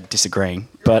over there disagreeing,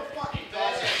 but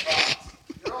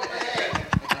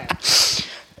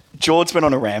George went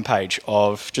on a rampage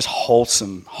of just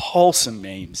wholesome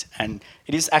memes, and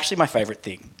it is actually my favourite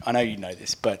thing. I know you know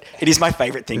this, but it is my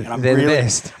favourite thing, and They're the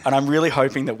best. And I'm really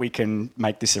hoping that we can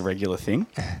make this a regular thing.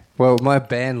 Well, my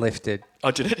ban lifted.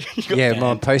 Oh, did it? You got Yeah, banned.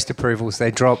 my post approvals,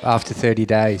 they drop after 30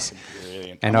 days.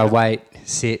 Brilliant. And I wait,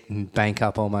 sit and bank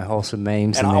up all my wholesome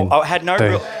memes. And And, then I had no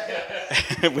boom. real...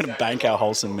 We're going to bank our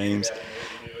wholesome memes.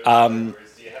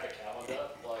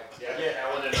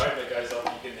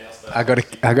 I got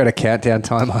a countdown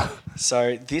timer.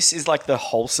 So this is like the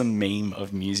wholesome meme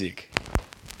of music.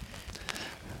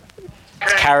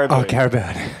 It's Caribou. Oh, Caribou.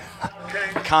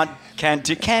 Can't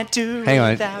do Hang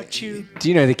on. without you. Do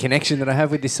you know the connection that I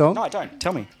have with this song? No, I don't.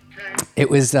 Tell me. It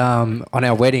was on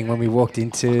our wedding when we walked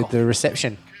into the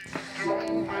reception.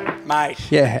 Mate.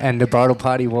 Yeah, and the bridal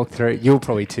party walked through. You're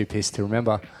probably too pissed to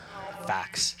remember.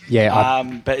 Facts. Yeah.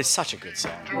 But it's such a good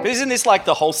song. But isn't this like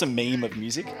the wholesome meme of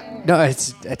music? No,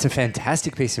 it's a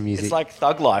fantastic piece of music. It's like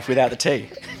Thug Life without the T.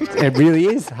 It really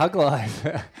is. Hug Life.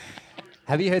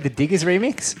 Have you heard the Diggers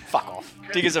remix? Fuck off.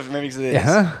 Diggers have remixed this.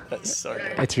 Yeah. That's so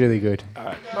good. It's really good. All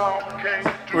right.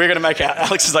 We're going to make out.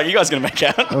 Alex is like, you guys going to make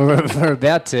out? We're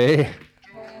about to.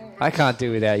 I can't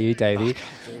do without you, Davey.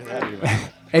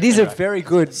 It is a very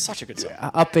good, such a good song.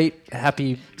 Upbeat,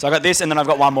 happy. So I got this, and then I've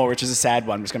got one more, which is a sad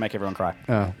one. I'm just going to make everyone cry.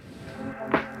 Oh.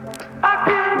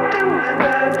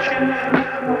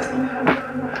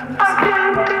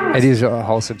 It is a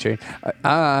wholesome tune.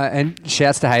 And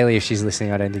shouts to Hayley if she's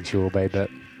listening. I don't think she will be, but.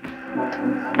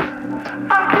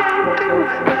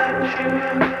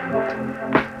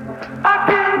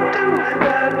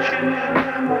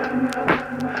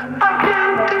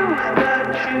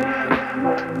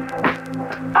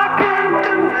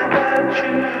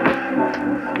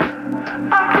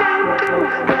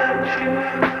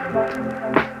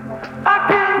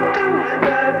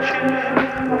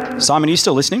 Simon, are you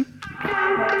still listening?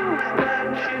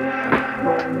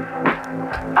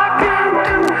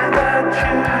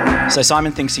 So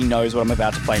Simon thinks he knows what I'm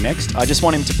about to play next. I just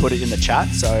want him to put it in the chat,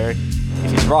 so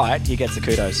if he's right, he gets the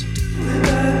kudos.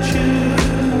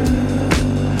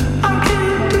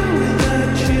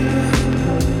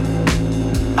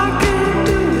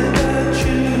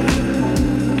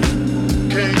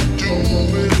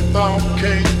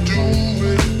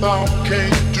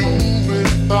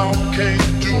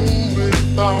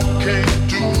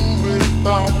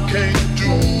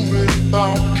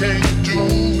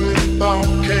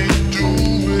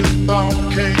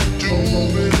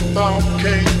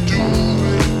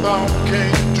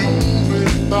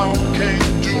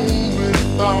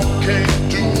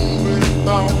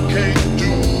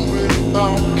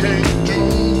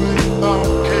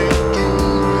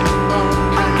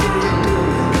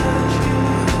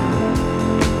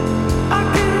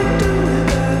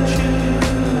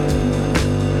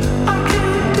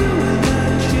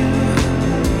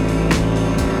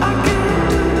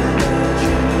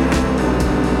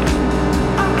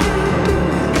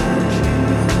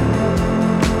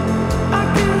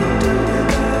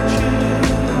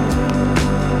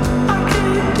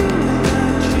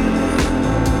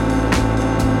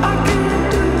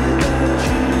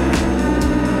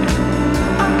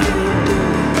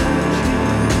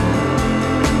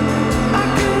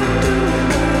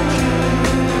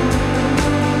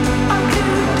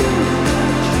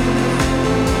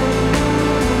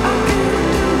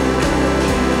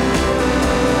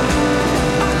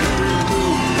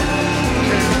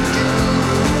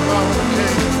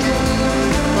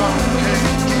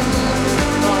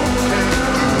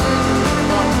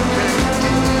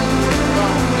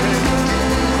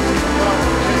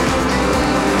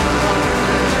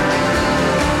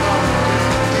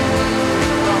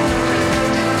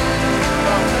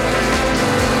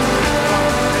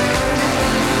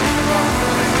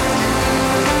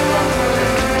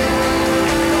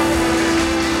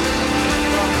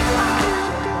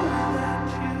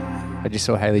 just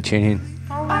saw Hayley tune in.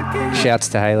 Shouts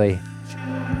to Hayley.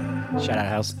 Shout out,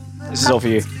 House. This is all for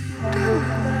you.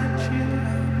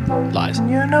 Lies.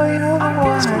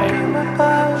 It's for me.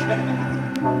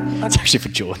 It's actually for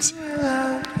George.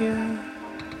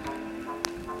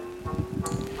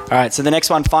 All right, so the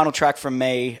next one, final track from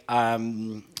me.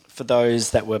 For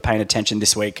those that were paying attention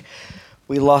this week,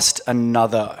 we lost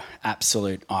another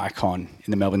absolute icon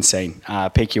in the Melbourne scene.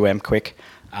 PQM, quick.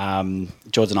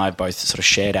 George and I both sort of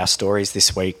shared our stories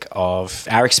this week of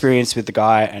our experience with the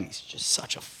guy, and he's just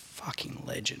such a fucking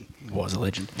legend. He was a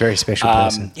legend. Very special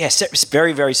person. Yeah,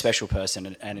 very, very special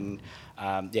person. And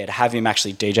yeah, to have him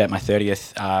actually DJ at my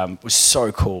 30th was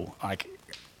so cool. Like,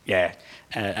 yeah.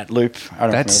 at Loop. I don't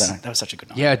remember that night. That was such a good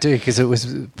night. Yeah, I do, because it was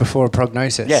before a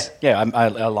prognosis. Yeah. I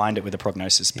aligned it with a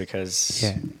prognosis because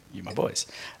you're my boys.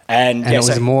 And it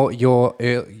was more your...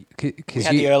 we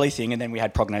had the early thing, and then we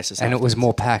had prognosis. And it was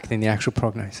more packed than the actual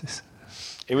prognosis.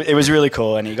 It was really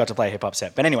cool, and he got to play a hip-hop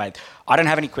set. But anyway, I don't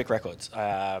have any quick records.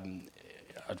 I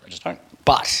just don't.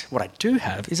 But what I do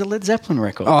have is a Led Zeppelin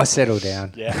record. Oh, settle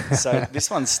down. Yeah. So this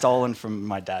one's stolen from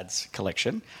my dad's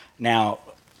collection. Now,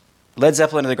 Led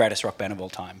Zeppelin are the greatest rock band of all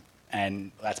time.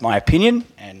 And that's my opinion,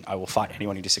 and I will fight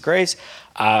anyone who disagrees.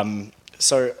 So a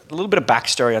little bit of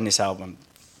backstory on this album.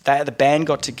 The band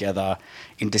got together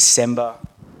in December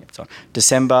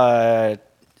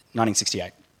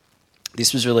 1968.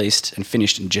 This was released and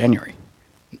finished in January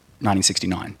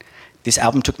 1969. This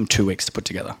album took them 2 weeks to put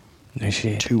together. No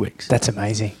shit. 2 weeks. That's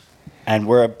amazing. And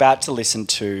we're about to listen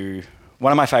to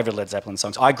one of my favourite Led Zeppelin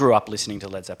songs. I grew up listening to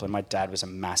Led Zeppelin. My dad was a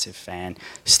massive fan,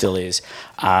 still is.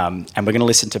 And we're going to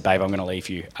listen to Babe, I'm Gonna Leave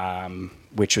You,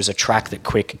 which was a track that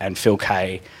Quick and Phil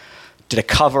Kay did a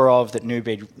cover of that New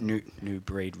Breed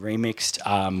remixed.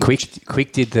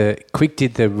 Quick did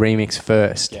the remix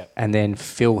first, and then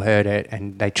Phil heard it,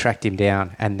 and they tracked him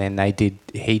down, and then he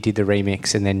did the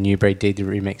remix, and then New Breed did the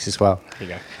remix as well. There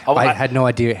you go. I had no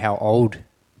idea how old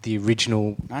the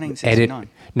original 1969. edit.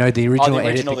 No, the original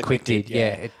edit that that Quick did. Yeah,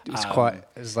 it was quite.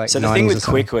 It was like. So the thing with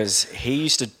Quick was he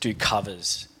used to do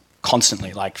covers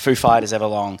constantly, like Foo Fighters,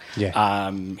 Everlong.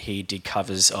 Yeah. He did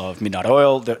covers of Midnight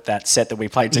Oil, that set that we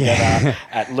played together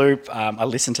at Loop. I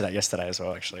listened to that yesterday as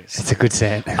well, actually. It's a good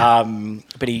set.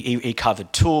 But he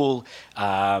covered Tool,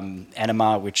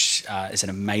 Enema, which is an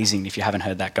amazing, if you haven't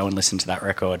heard that, go and listen to that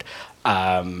record.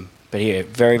 But yeah,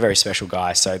 very, very special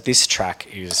guy. So this track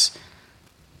is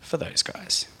for those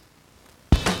guys.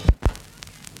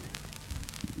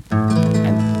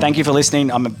 And thank you for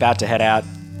listening. I'm about to head out.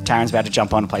 Taryn's about to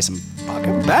jump on and play some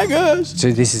fucking bangers.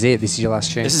 So this is it. This is your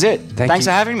last tune. This is it. Thanks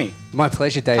for having me. My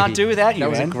pleasure, Davey. Can't do without you, That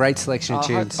was man. a great selection of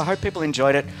tunes. I hope people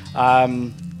enjoyed it.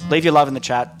 Leave your love in the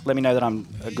chat. Let me know that I'm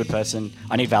a good person.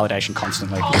 I need validation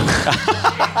constantly.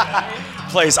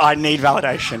 Please, I need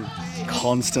validation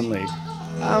constantly.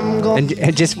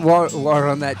 And just while we're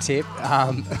on that tip,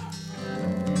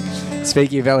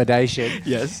 speaking of validation,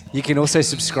 yes, you can also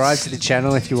subscribe to the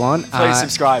channel if you want. Please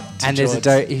subscribe. And there's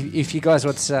if you guys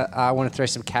want to throw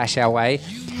some cash our way,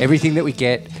 everything that we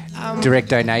get, direct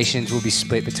donations will be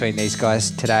split between these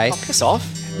guys today. Oh, piss off.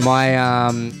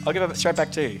 I'll give it straight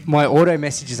back to you. My auto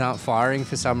messages aren't firing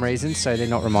for some reason, so they're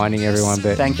not reminding everyone.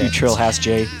 But thank you, Trillhouse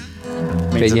G.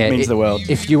 Means the world.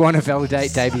 If you want to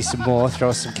validate Davey some more, throw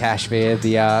us some cash via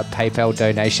the PayPal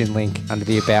donation link under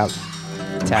the About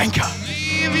tab.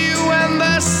 When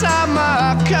the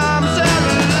summer comes along.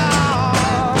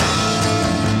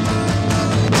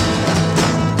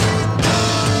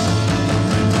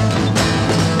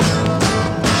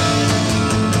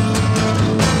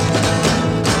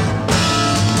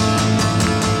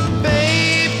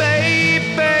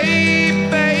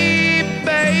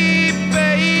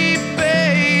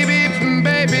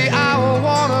 Baby, I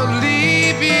wanna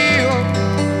leave you.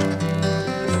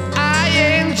 I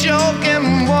ain't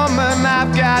joking, woman,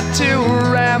 I've got to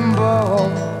ramble.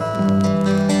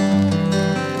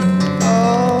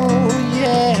 Oh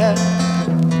yeah,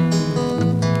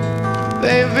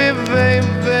 baby,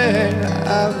 I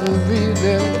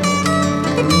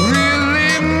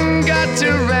really got to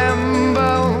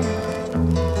ramble.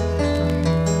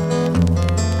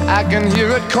 I can hear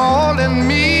it calling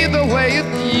me the way it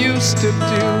used to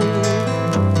do.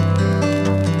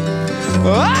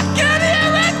 I can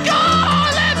hear it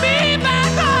calling me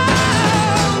back home.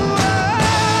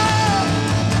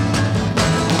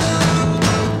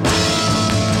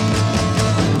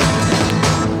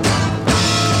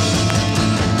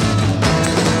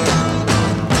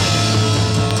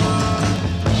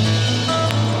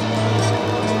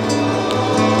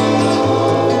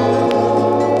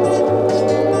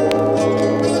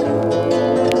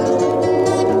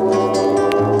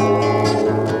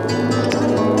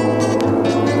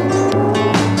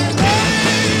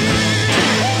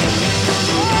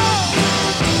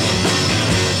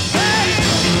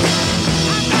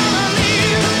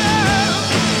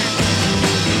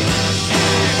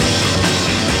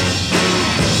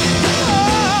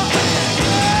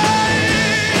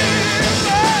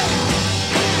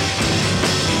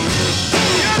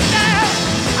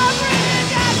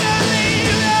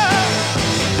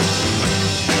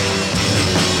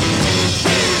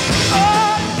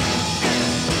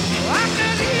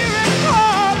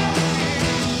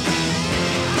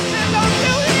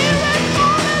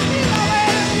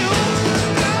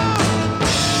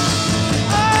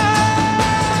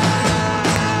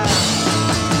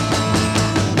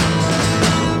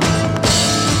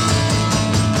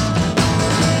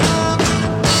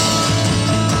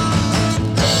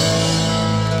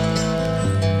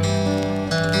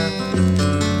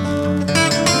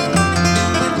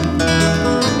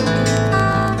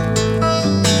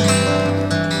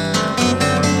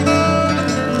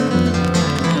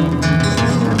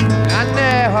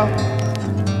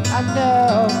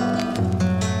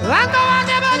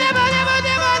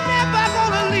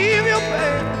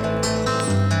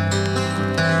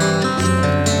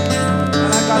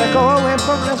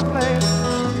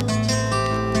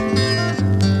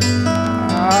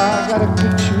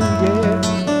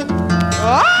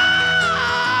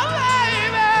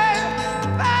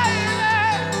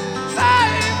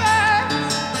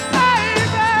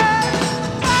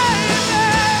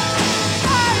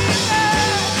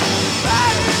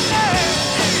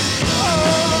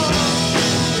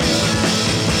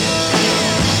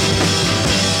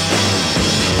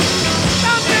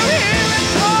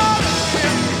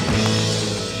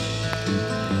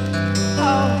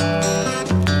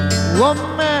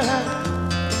 woman,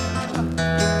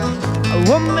 a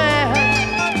woman.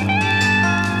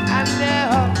 I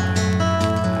know.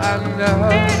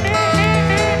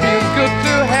 Feels good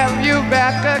to have you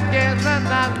back again, and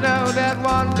I know that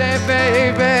one day,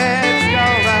 baby, it's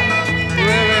gonna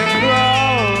really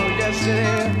grow. Yes, it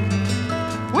is.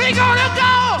 We're gonna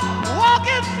go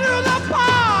walking through the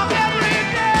park every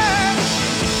day.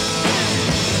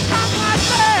 I might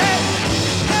say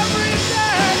every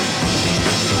day.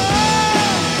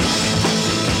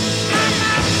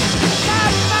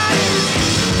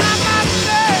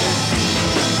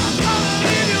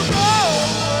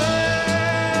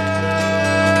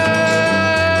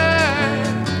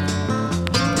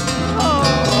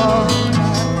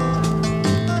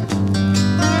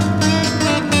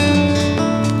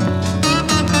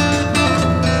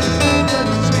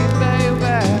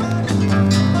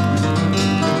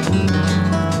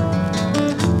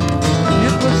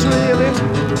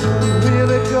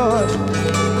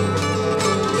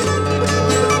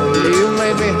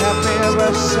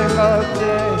 Every single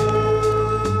day.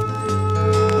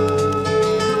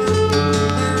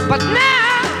 But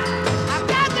now I've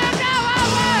got to go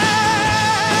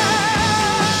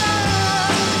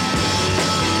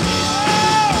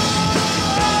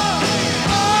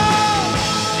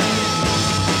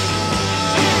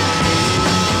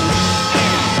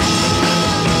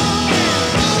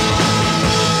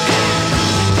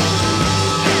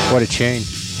What a tune.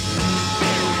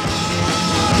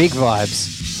 Big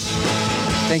vibes.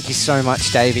 Thank you so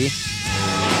much, Davey.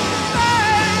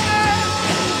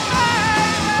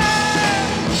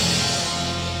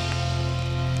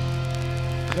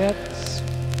 That's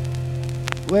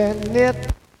when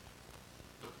it.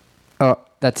 Oh,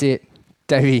 that's it.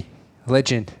 Davey,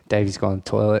 legend. Davey's gone to the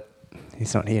toilet.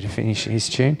 He's not here to finish his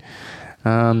tune.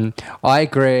 I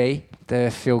agree. The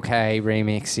Phil K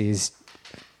remix is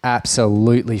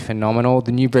absolutely phenomenal.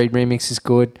 The New Breed remix is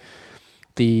good.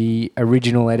 The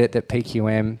original edit that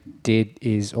PQM did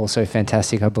is also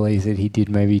fantastic. I believe that he did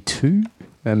maybe 2,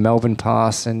 a Melbourne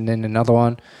Pass and then another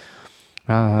one.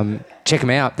 Check them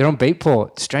out. They're on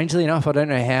Beatport. Strangely enough, I don't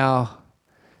know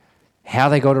how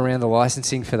they got around the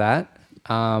licensing for that.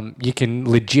 You can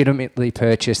legitimately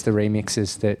purchase the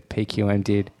remixes that PQM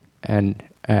did, and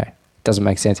it doesn't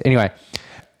make sense. Anyway,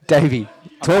 Davey,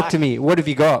 talk to me. What have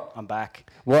you got? I'm back.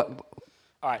 What?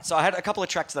 All right, so I had a couple of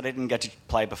tracks that I didn't get to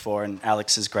play before, and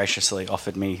Alex has graciously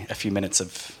offered me a few minutes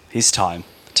of his time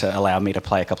to allow me to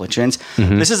play a couple of tunes.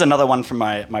 Mm-hmm. This is another one from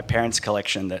my parents'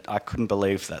 collection that I couldn't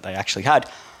believe that they actually had.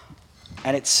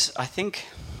 And it's, I think,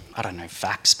 I don't know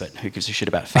facts, but who gives a shit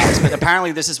about facts? But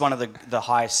apparently this is one of the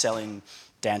highest selling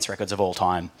dance records of all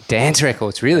time. Dance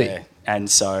records, really? Yeah. And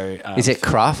so... is it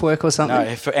Kraftwerk or something?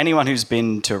 No, for anyone who's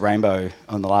been to Rainbow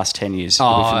in the last 10 years...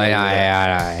 Oh,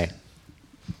 yeah.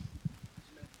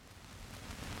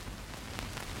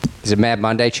 Is it Mad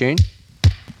Monday tune?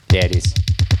 Yeah, it is.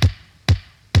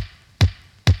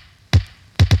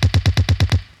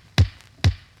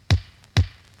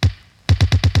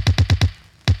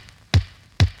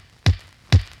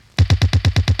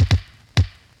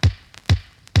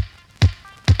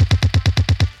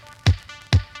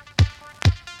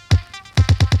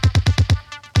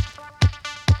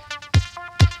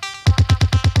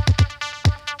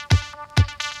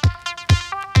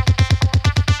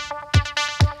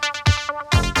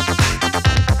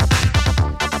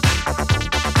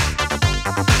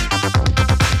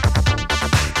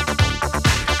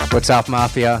 What's up,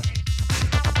 Mafia?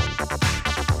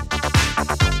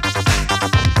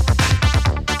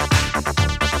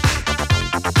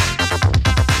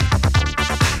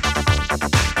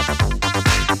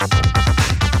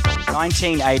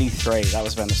 $1983. That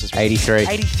was when this was. 83.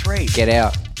 83. Get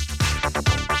out.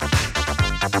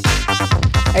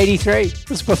 83. It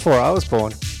was before I was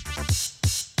born.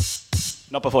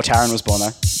 Not before Taron was born,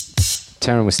 though.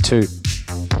 Taron was 2.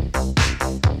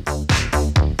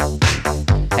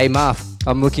 Hey, Marv,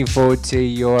 I'm looking forward to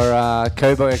your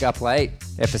Coburg Up Late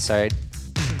episode.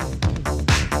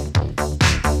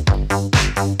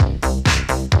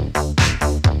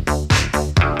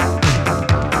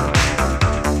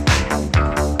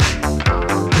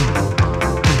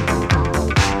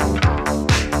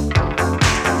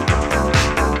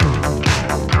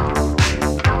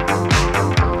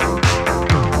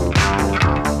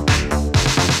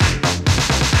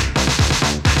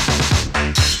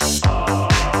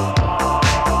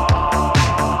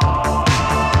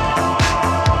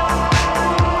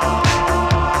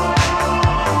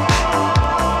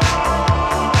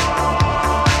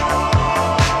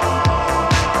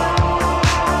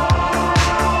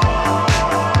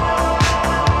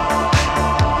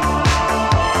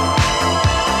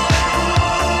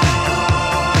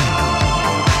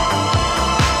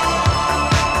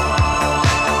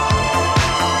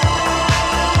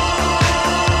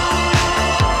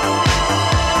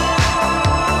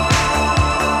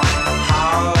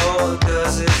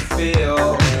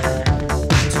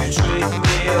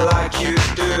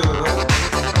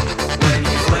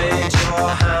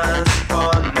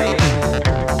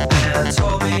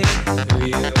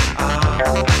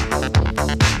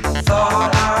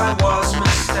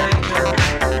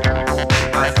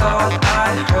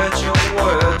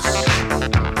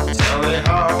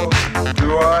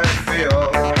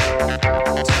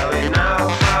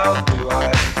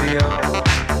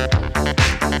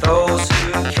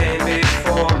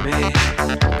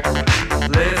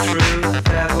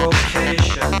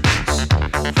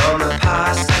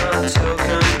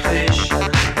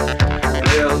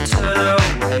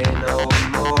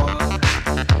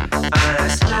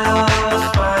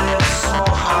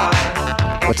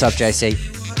 What's up, JC?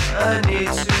 I need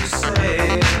to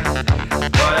say,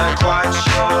 but I'm quite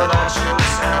sure that you'll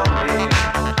tell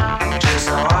me just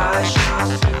how I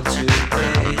should feel today.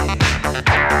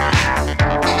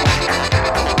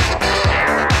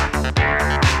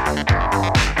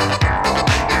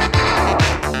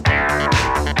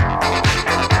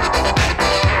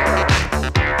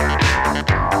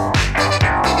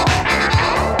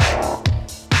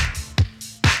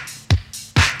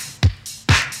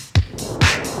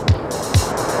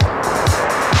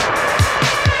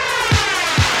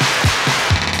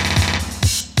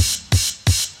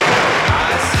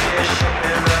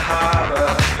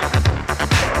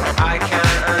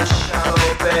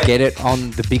 Get it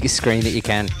on the biggest screen that you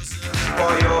can.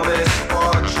 For your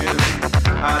misfortune,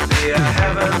 I'd be a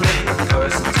heavenly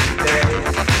person today.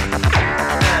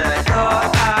 And I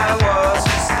thought I was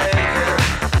mistaken,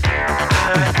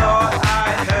 and I thought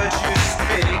I heard you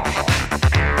speak.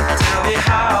 Tell me,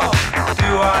 how do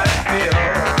I feel?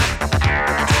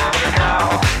 Tell me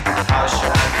now, how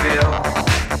should I feel?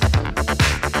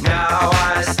 Now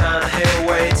I stand here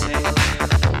waiting.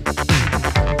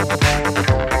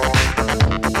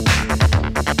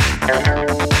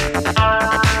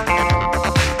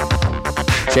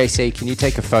 JC, can you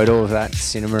take a photo of that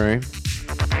cinema room?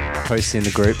 Post it in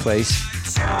the group, please.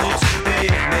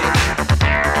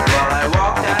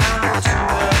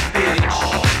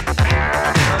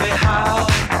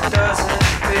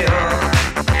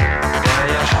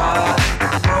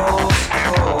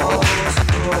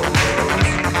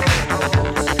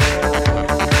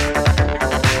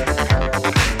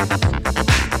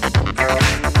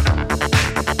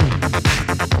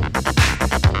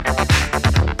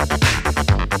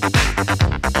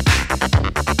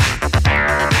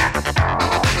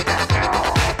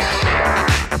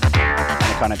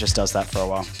 Kind of just does that for a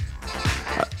while.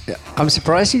 I'm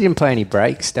surprised you didn't play any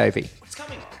breaks, Davey. It's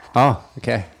coming. Oh,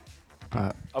 okay.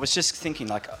 I was just thinking,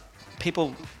 like,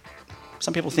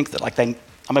 some people think that, like, I'm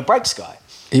a breaks guy.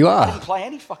 You are? I didn't play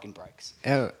any fucking breaks.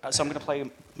 Oh. So I'm going to play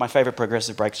my favourite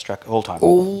progressive breaks track of all time.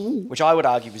 Ooh. Which I would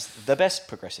argue is the best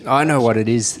progressive. I know what it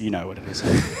is. You know what it is.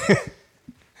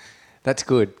 That's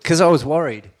good. Because I was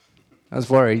worried.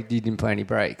 You didn't play any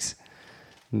breaks.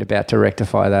 I'm about to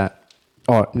rectify that.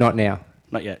 Oh, not now.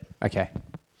 Not yet. Okay.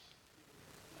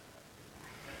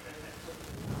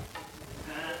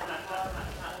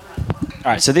 All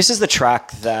right, so this is the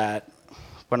track that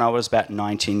when I was about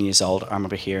 19 years old, I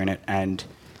remember hearing it, and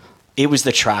it was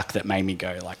the track that made me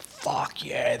go like, fuck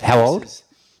yeah. How old?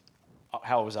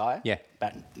 How old was I? Yeah.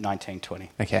 About 19,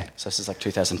 20. Okay. So this is like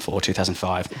 2004,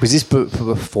 2005. Was this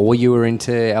before you were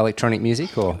into electronic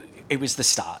music, or? It was the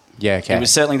start. Yeah, okay. It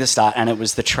was certainly the start, and it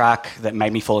was the track that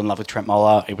made me fall in love with Trent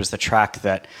Moller. It was the track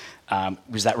that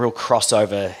was that real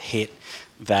crossover hit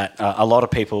that a lot of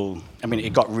people... I mean,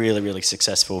 it got really, really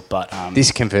successful, but...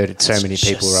 this converted so many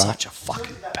people, right? Such a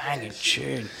fucking banging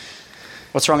tune.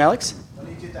 What's wrong, Alex?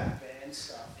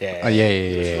 Oh,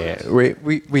 yeah. We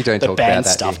don't talk about that. The band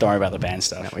stuff. Don't worry about the band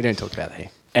stuff. No, we don't talk about that here.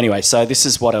 Anyway, so this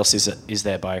is What Else Is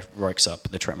There by Roix Up,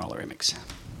 the Trent Moller remix.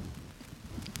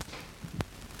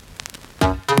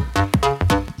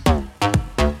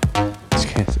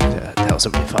 That was a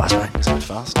bit fast, mate. Was it a bit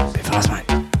fast? A bit fast, mate.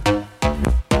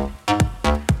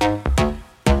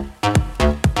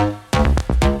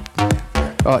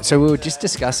 All right, so we were just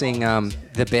discussing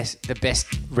the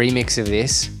best remix of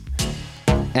this,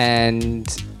 and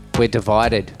we're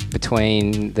divided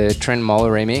between the Trent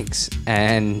Moller remix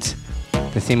and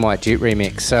the Thin White Duke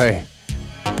remix. So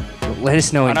let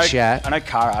us know in chat. I know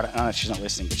Cara, I don't know if she's not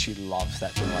listening, but she loves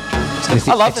that Thin White Duke.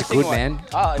 I love it's the good, Thin man.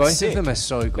 White. Oh, Both sick. of them are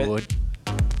so good. But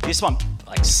this one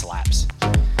like slaps.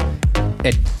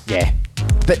 Yeah,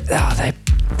 but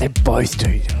they both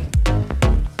do.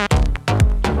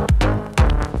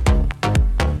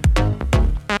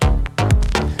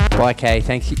 Bye, Kay.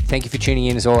 Thank you for tuning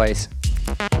in as always.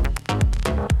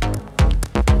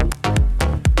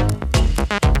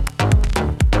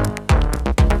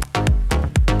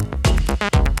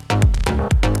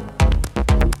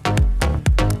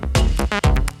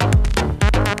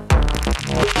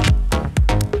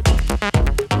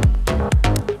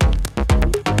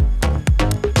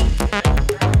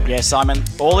 Yeah, Simon,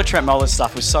 all the Trent Moller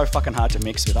stuff was so fucking hard to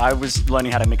mix with. I was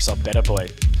learning how to mix up Better Boy,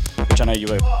 which I know you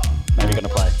were maybe going to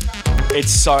play.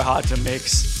 It's so hard to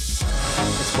mix.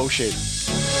 It's bullshit.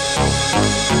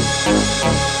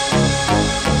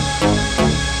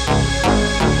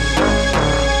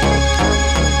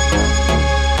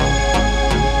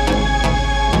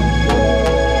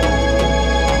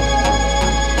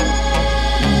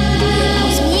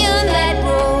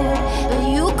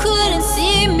 You couldn't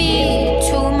see me.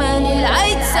 Too many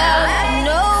lights out,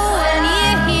 no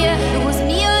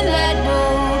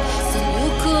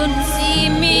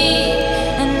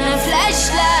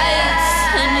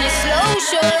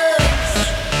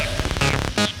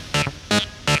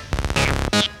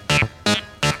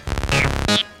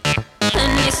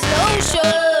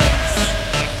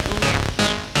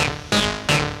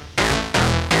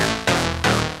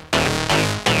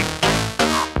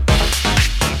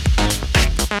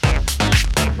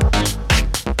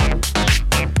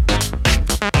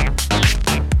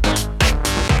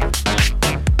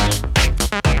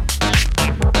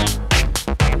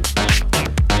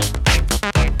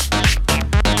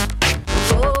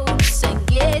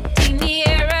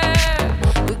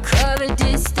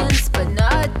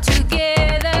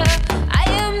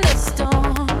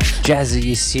Jazz, are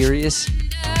you serious?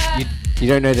 You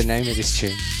don't know the name of this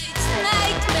tune?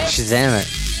 Shazam it.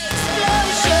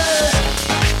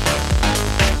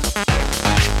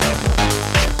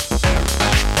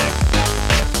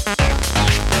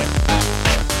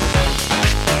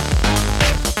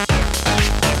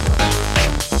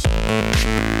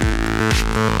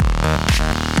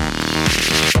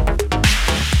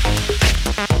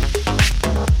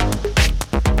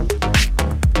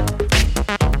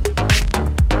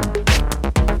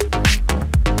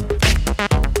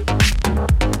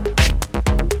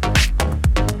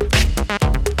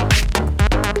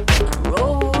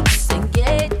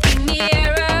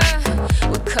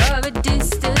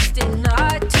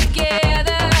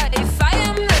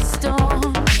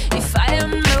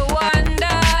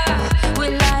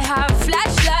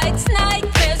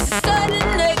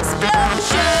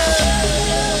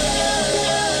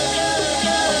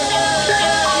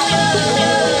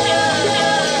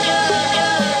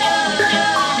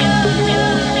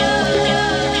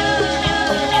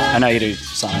 I know you do,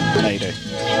 Simon. I know you do.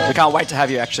 We can't wait to have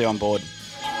you actually on board.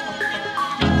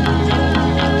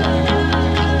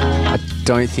 I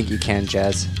don't think you can,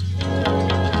 Jazz.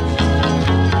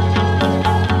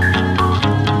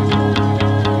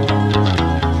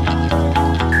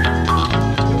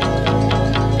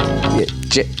 Yeah,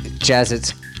 Jazz,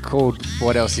 it's called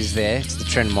What Else Is There? It's the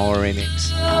Trent Moore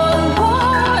remix.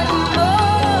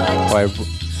 By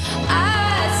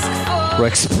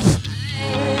Rex.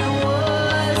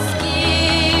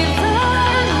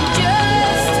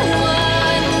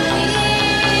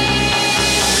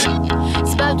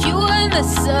 You and the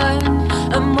sun,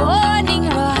 a morning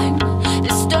run, the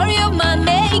story of my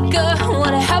maker,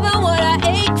 what I have and what I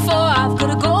ache for. I've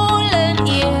got a golden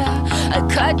ear, a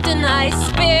cut and I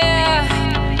spear.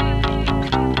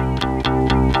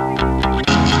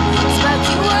 It's about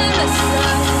you and the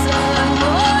sun, a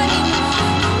morning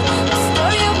run, the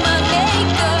story of my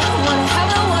maker, what I have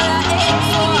and what I ache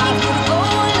for. I've got a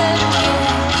golden ear,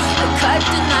 a cut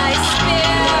and I spear.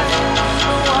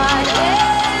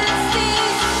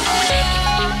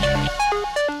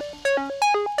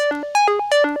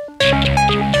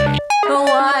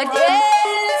 What else is what else is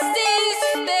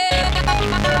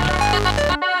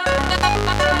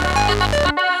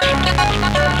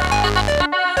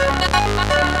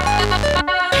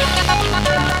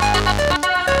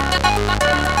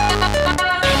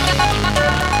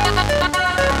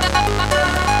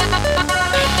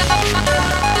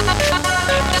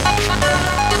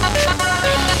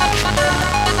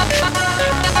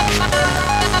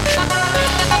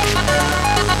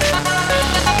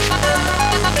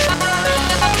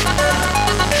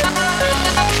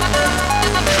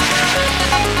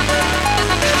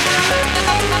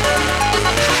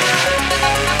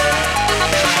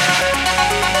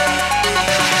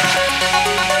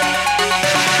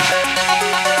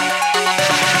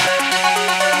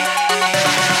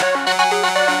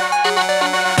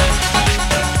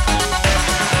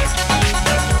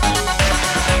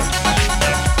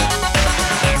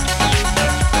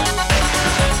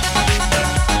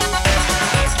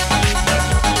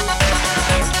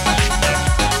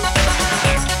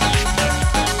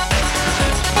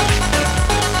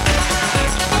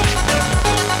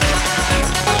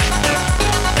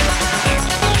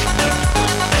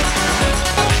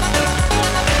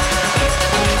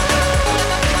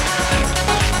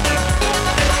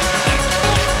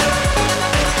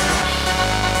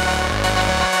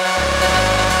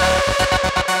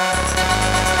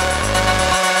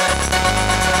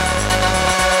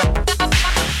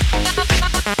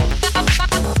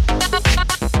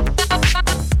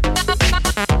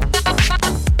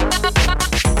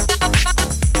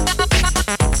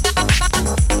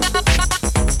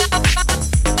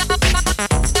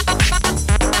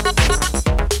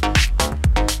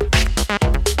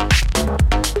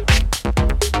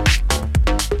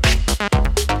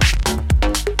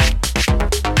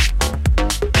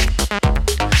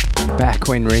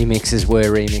When remixes were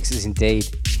remixes indeed.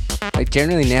 Like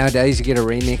generally nowadays you get a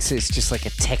remix, it's just like a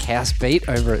tech house beat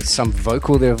over some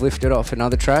vocal they've lifted off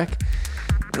another track.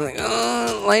 You're like,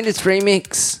 oh, latest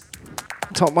remix,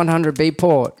 top 100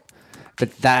 Beatport.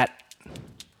 But that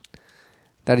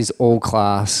is all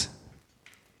class.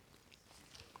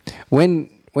 When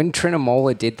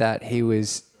Trinamola did that, he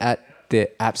was at the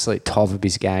absolute top of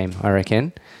his game, I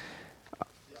reckon.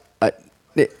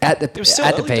 It was still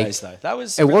early days, though. That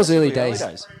was early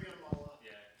days.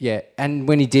 Yeah, and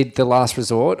when he did The Last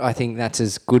Resort, I think that's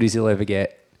as good as he'll ever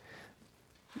get.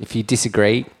 If you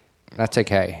disagree, that's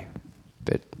okay.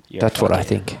 But that's what I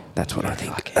think. That's what I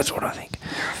think. That's what I think.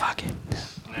 You're a fucking.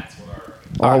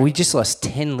 Oh, we just lost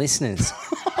 10 listeners.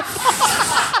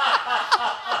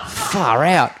 Far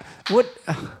out.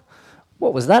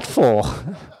 What was that for?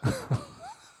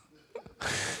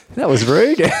 That was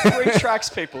rude. 3 tracks,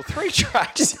 people. 3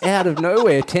 tracks. Just out of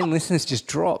nowhere, 10 listeners just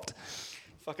dropped.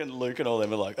 Fucking Luke and all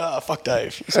them are like, fuck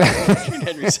Dave. He's got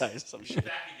Henry says some shit.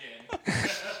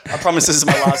 I promise this is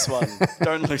my last one.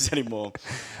 Don't lose any more.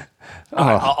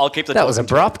 I'll keep the. That was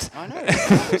abrupt. I know.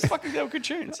 They were good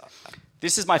tunes.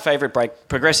 This is my favourite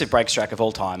progressive breaks track of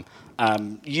all time.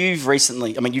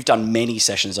 You've done many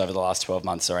sessions over the last 12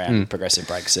 months around progressive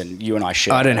breaks, and you and I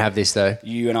share. I don't have this though.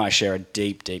 You and I share a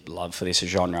deep, deep love for this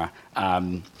genre.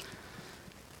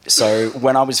 So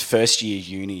when I was first year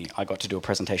uni, I got to do a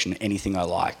presentation on anything I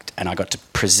liked, and I got to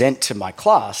present to my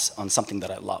class on something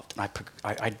that I loved. And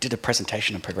I did a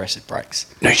presentation on progressive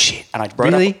breaks. No shit. And I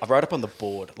wrote up on the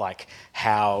board like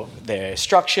how they're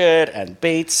structured and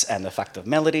beats and the fact of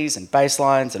melodies and bass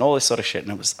lines and all this sort of shit,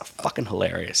 and it was fucking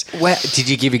hilarious. Well, did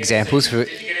you give examples for?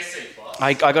 Did you get a C+?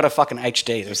 I got a fucking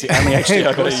HD. It was the only HD I got.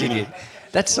 Of course you did.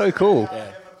 That's so cool.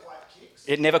 Yeah.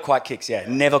 It never quite kicks, yeah. It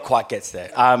never quite gets there.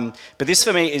 But this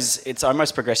for me it's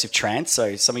almost progressive trance.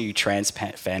 So some of you trance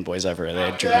fanboys over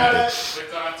there. We've gone up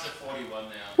to 41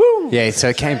 now. Woo! Yeah, so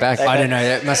it came back. I don't know.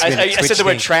 That must have been a I said Twitch the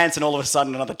word thing. trance, and all of a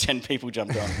sudden another 10 people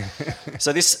jumped on.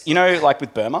 So this, like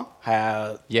with Burma,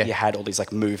 how you had all these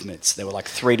like movements. There were like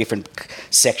 3 different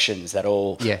sections that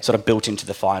all sort of built into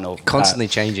the final. Constantly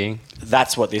changing.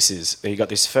 That's what this is. You got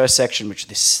this first section, which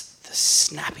is the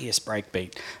snappiest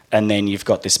breakbeat, and then you've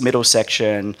got this middle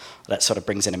section that sort of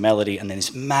brings in a melody, and then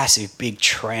this massive, big,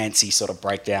 trancey sort of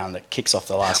breakdown that kicks off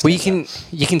the last. Well, you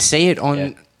can see it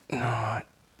on.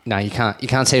 No, you can't. You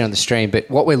can't see it on the stream. But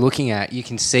what we're looking at, you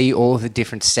can see all of the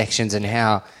different sections and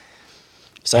how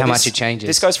much it changes.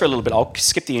 This goes for a little bit. I'll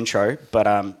skip the intro,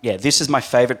 but this is my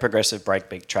favourite progressive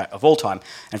breakbeat track of all time.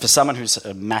 And for someone who's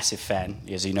a massive fan,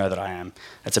 as you know that I am,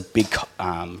 that's a big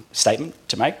statement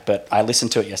to make. But I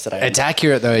listened to it yesterday. It's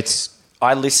accurate though.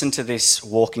 I listened to this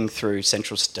walking through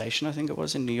Central Station, I think it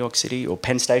was, in New York City, or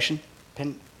Penn Station.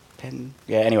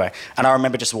 Yeah, anyway. And I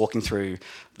remember just walking through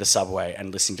the subway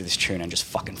and listening to this tune and just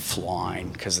fucking flying,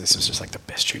 because this was just like the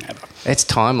best tune ever. It's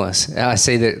timeless. I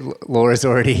see that Laura's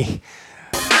already...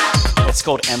 It's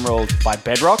called Emerald by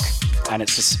Bedrock, and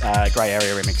it's this Grey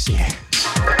Area remix. Yeah.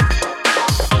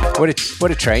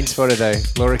 What a train spotter though.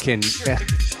 Laura can...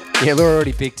 Yeah, Laura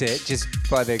already picked it just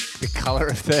by the colour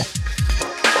of the...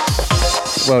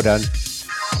 Well done.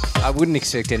 I wouldn't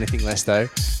expect anything less though.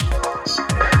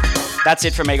 That's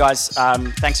it from me, guys.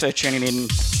 Thanks for tuning in.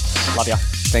 Love ya.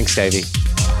 Thanks, Davey.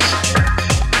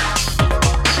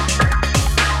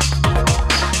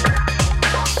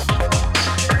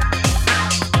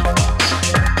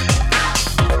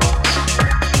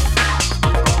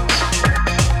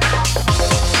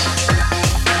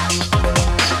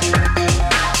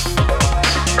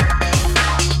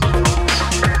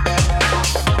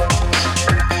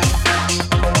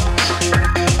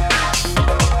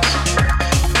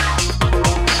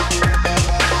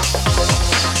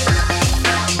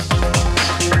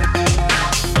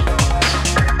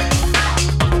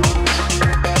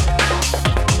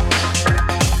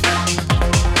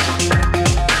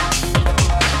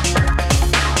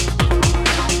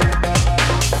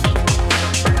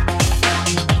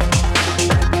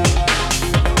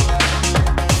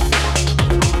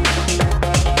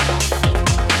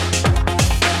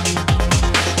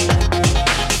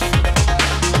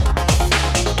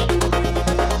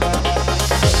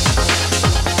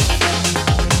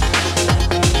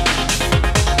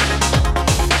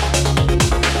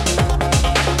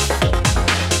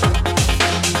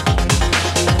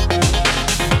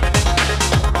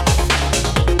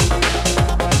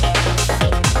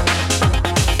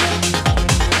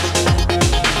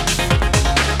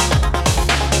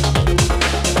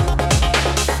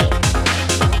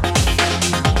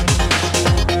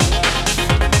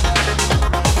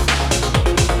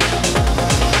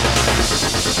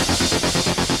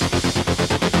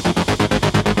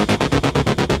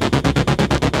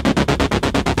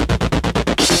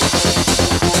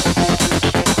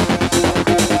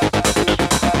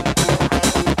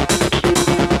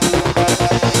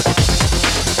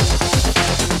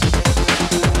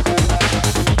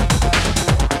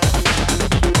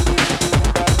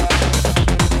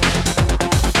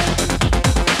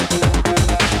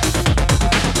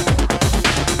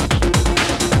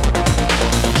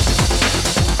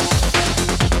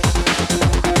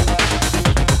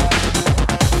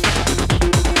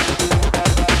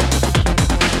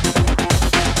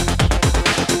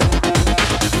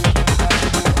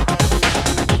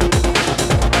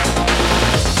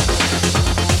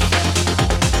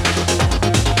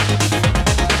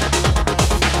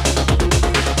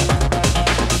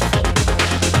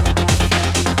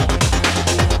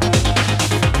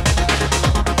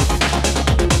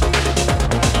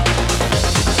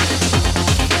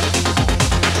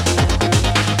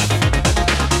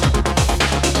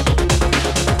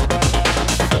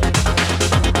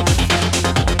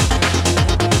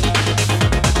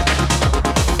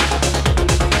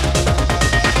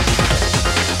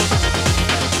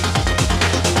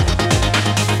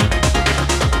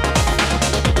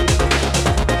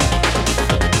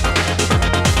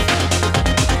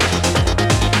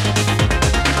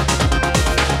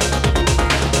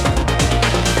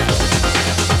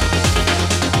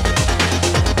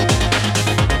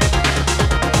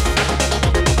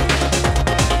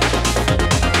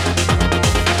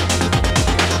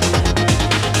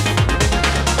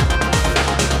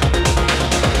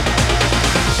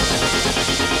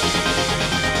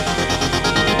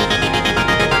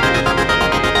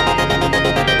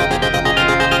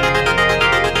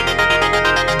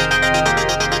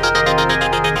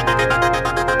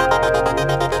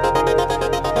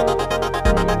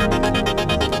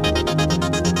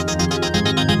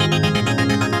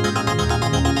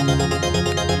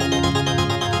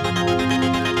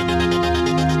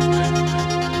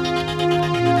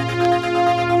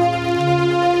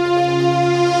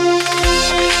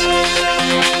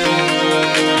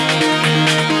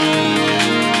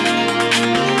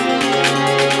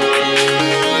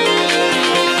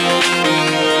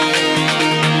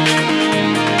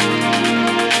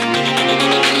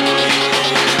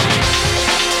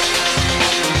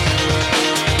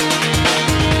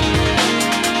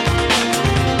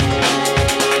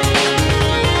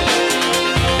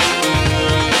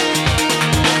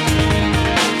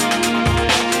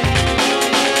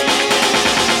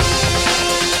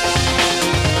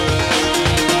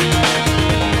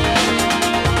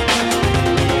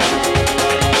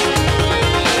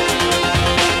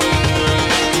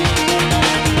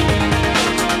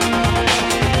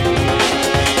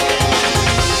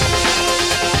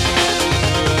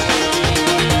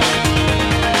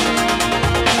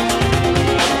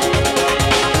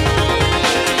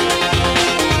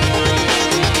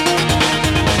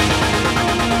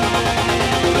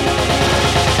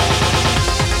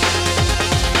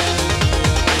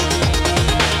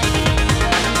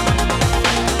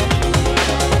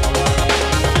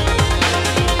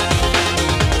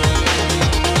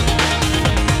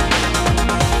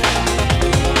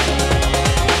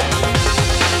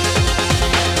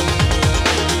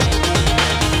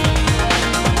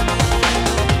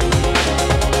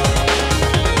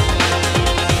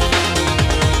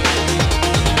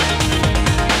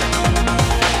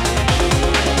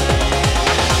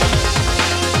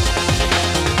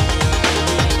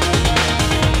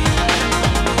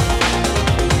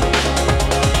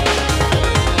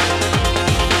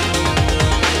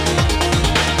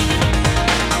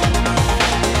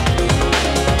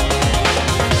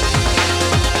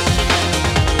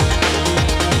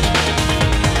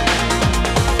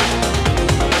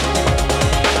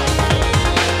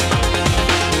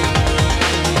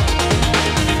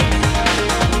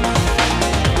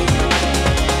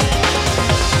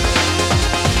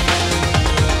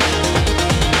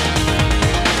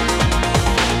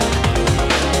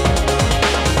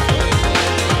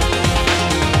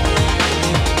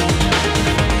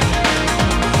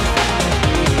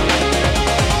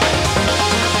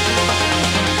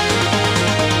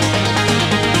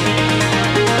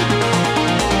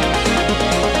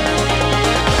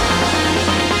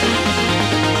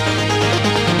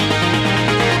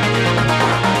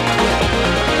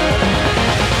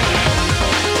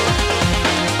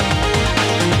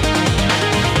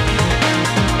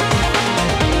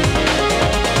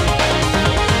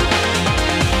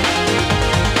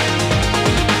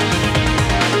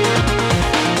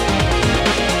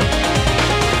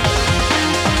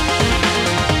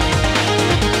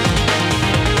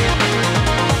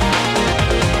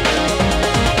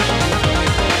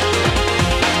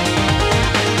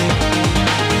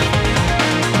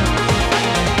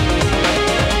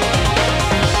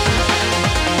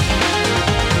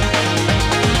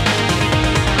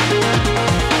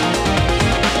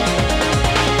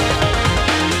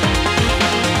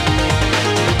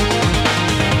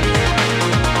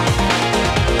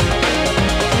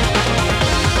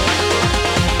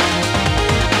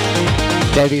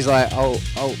 Davey's like, I'll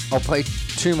play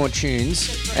 2 more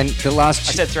tunes, and the last.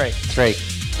 I said 3. 3,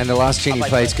 and the last tune he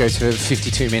plays goes for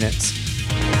 52 minutes.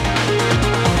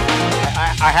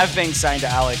 I have been saying to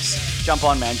Alex, jump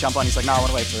on, man, jump on. He's like, no, I want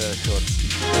to wait for the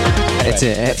shorts.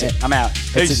 Anyway, that's it. I'm out.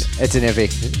 It's an epic.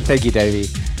 Thank you, Davey.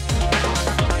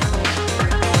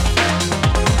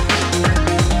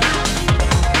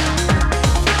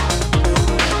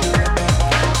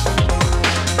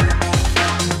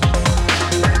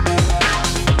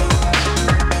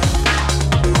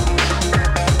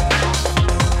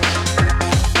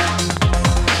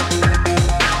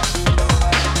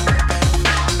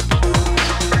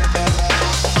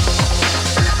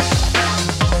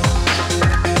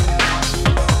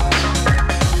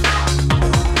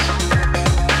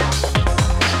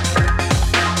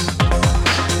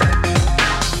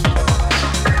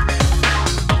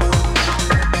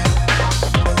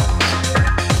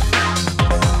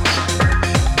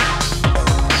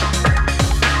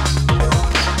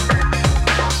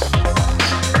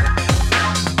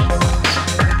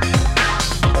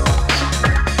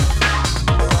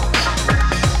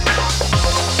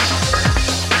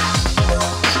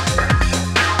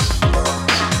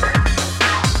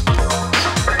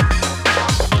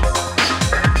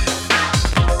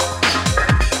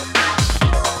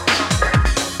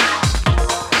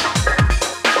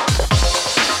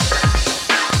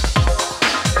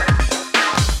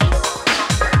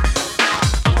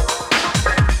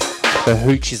 The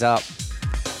hooch is up.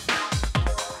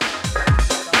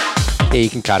 Yeah, you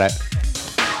can cut it.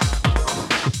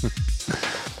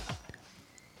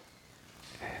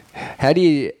 How do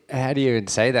you even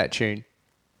say that tune?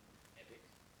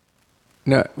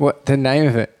 No, what the name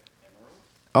of it?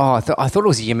 Oh, I thought it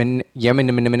was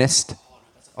Yemenist.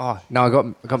 Oh no, I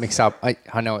got mixed up. I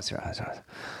know it's right.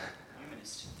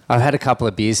 I've had a couple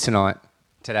of beers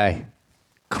today.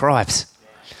 Cripes.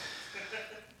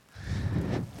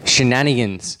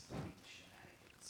 Shenanigans.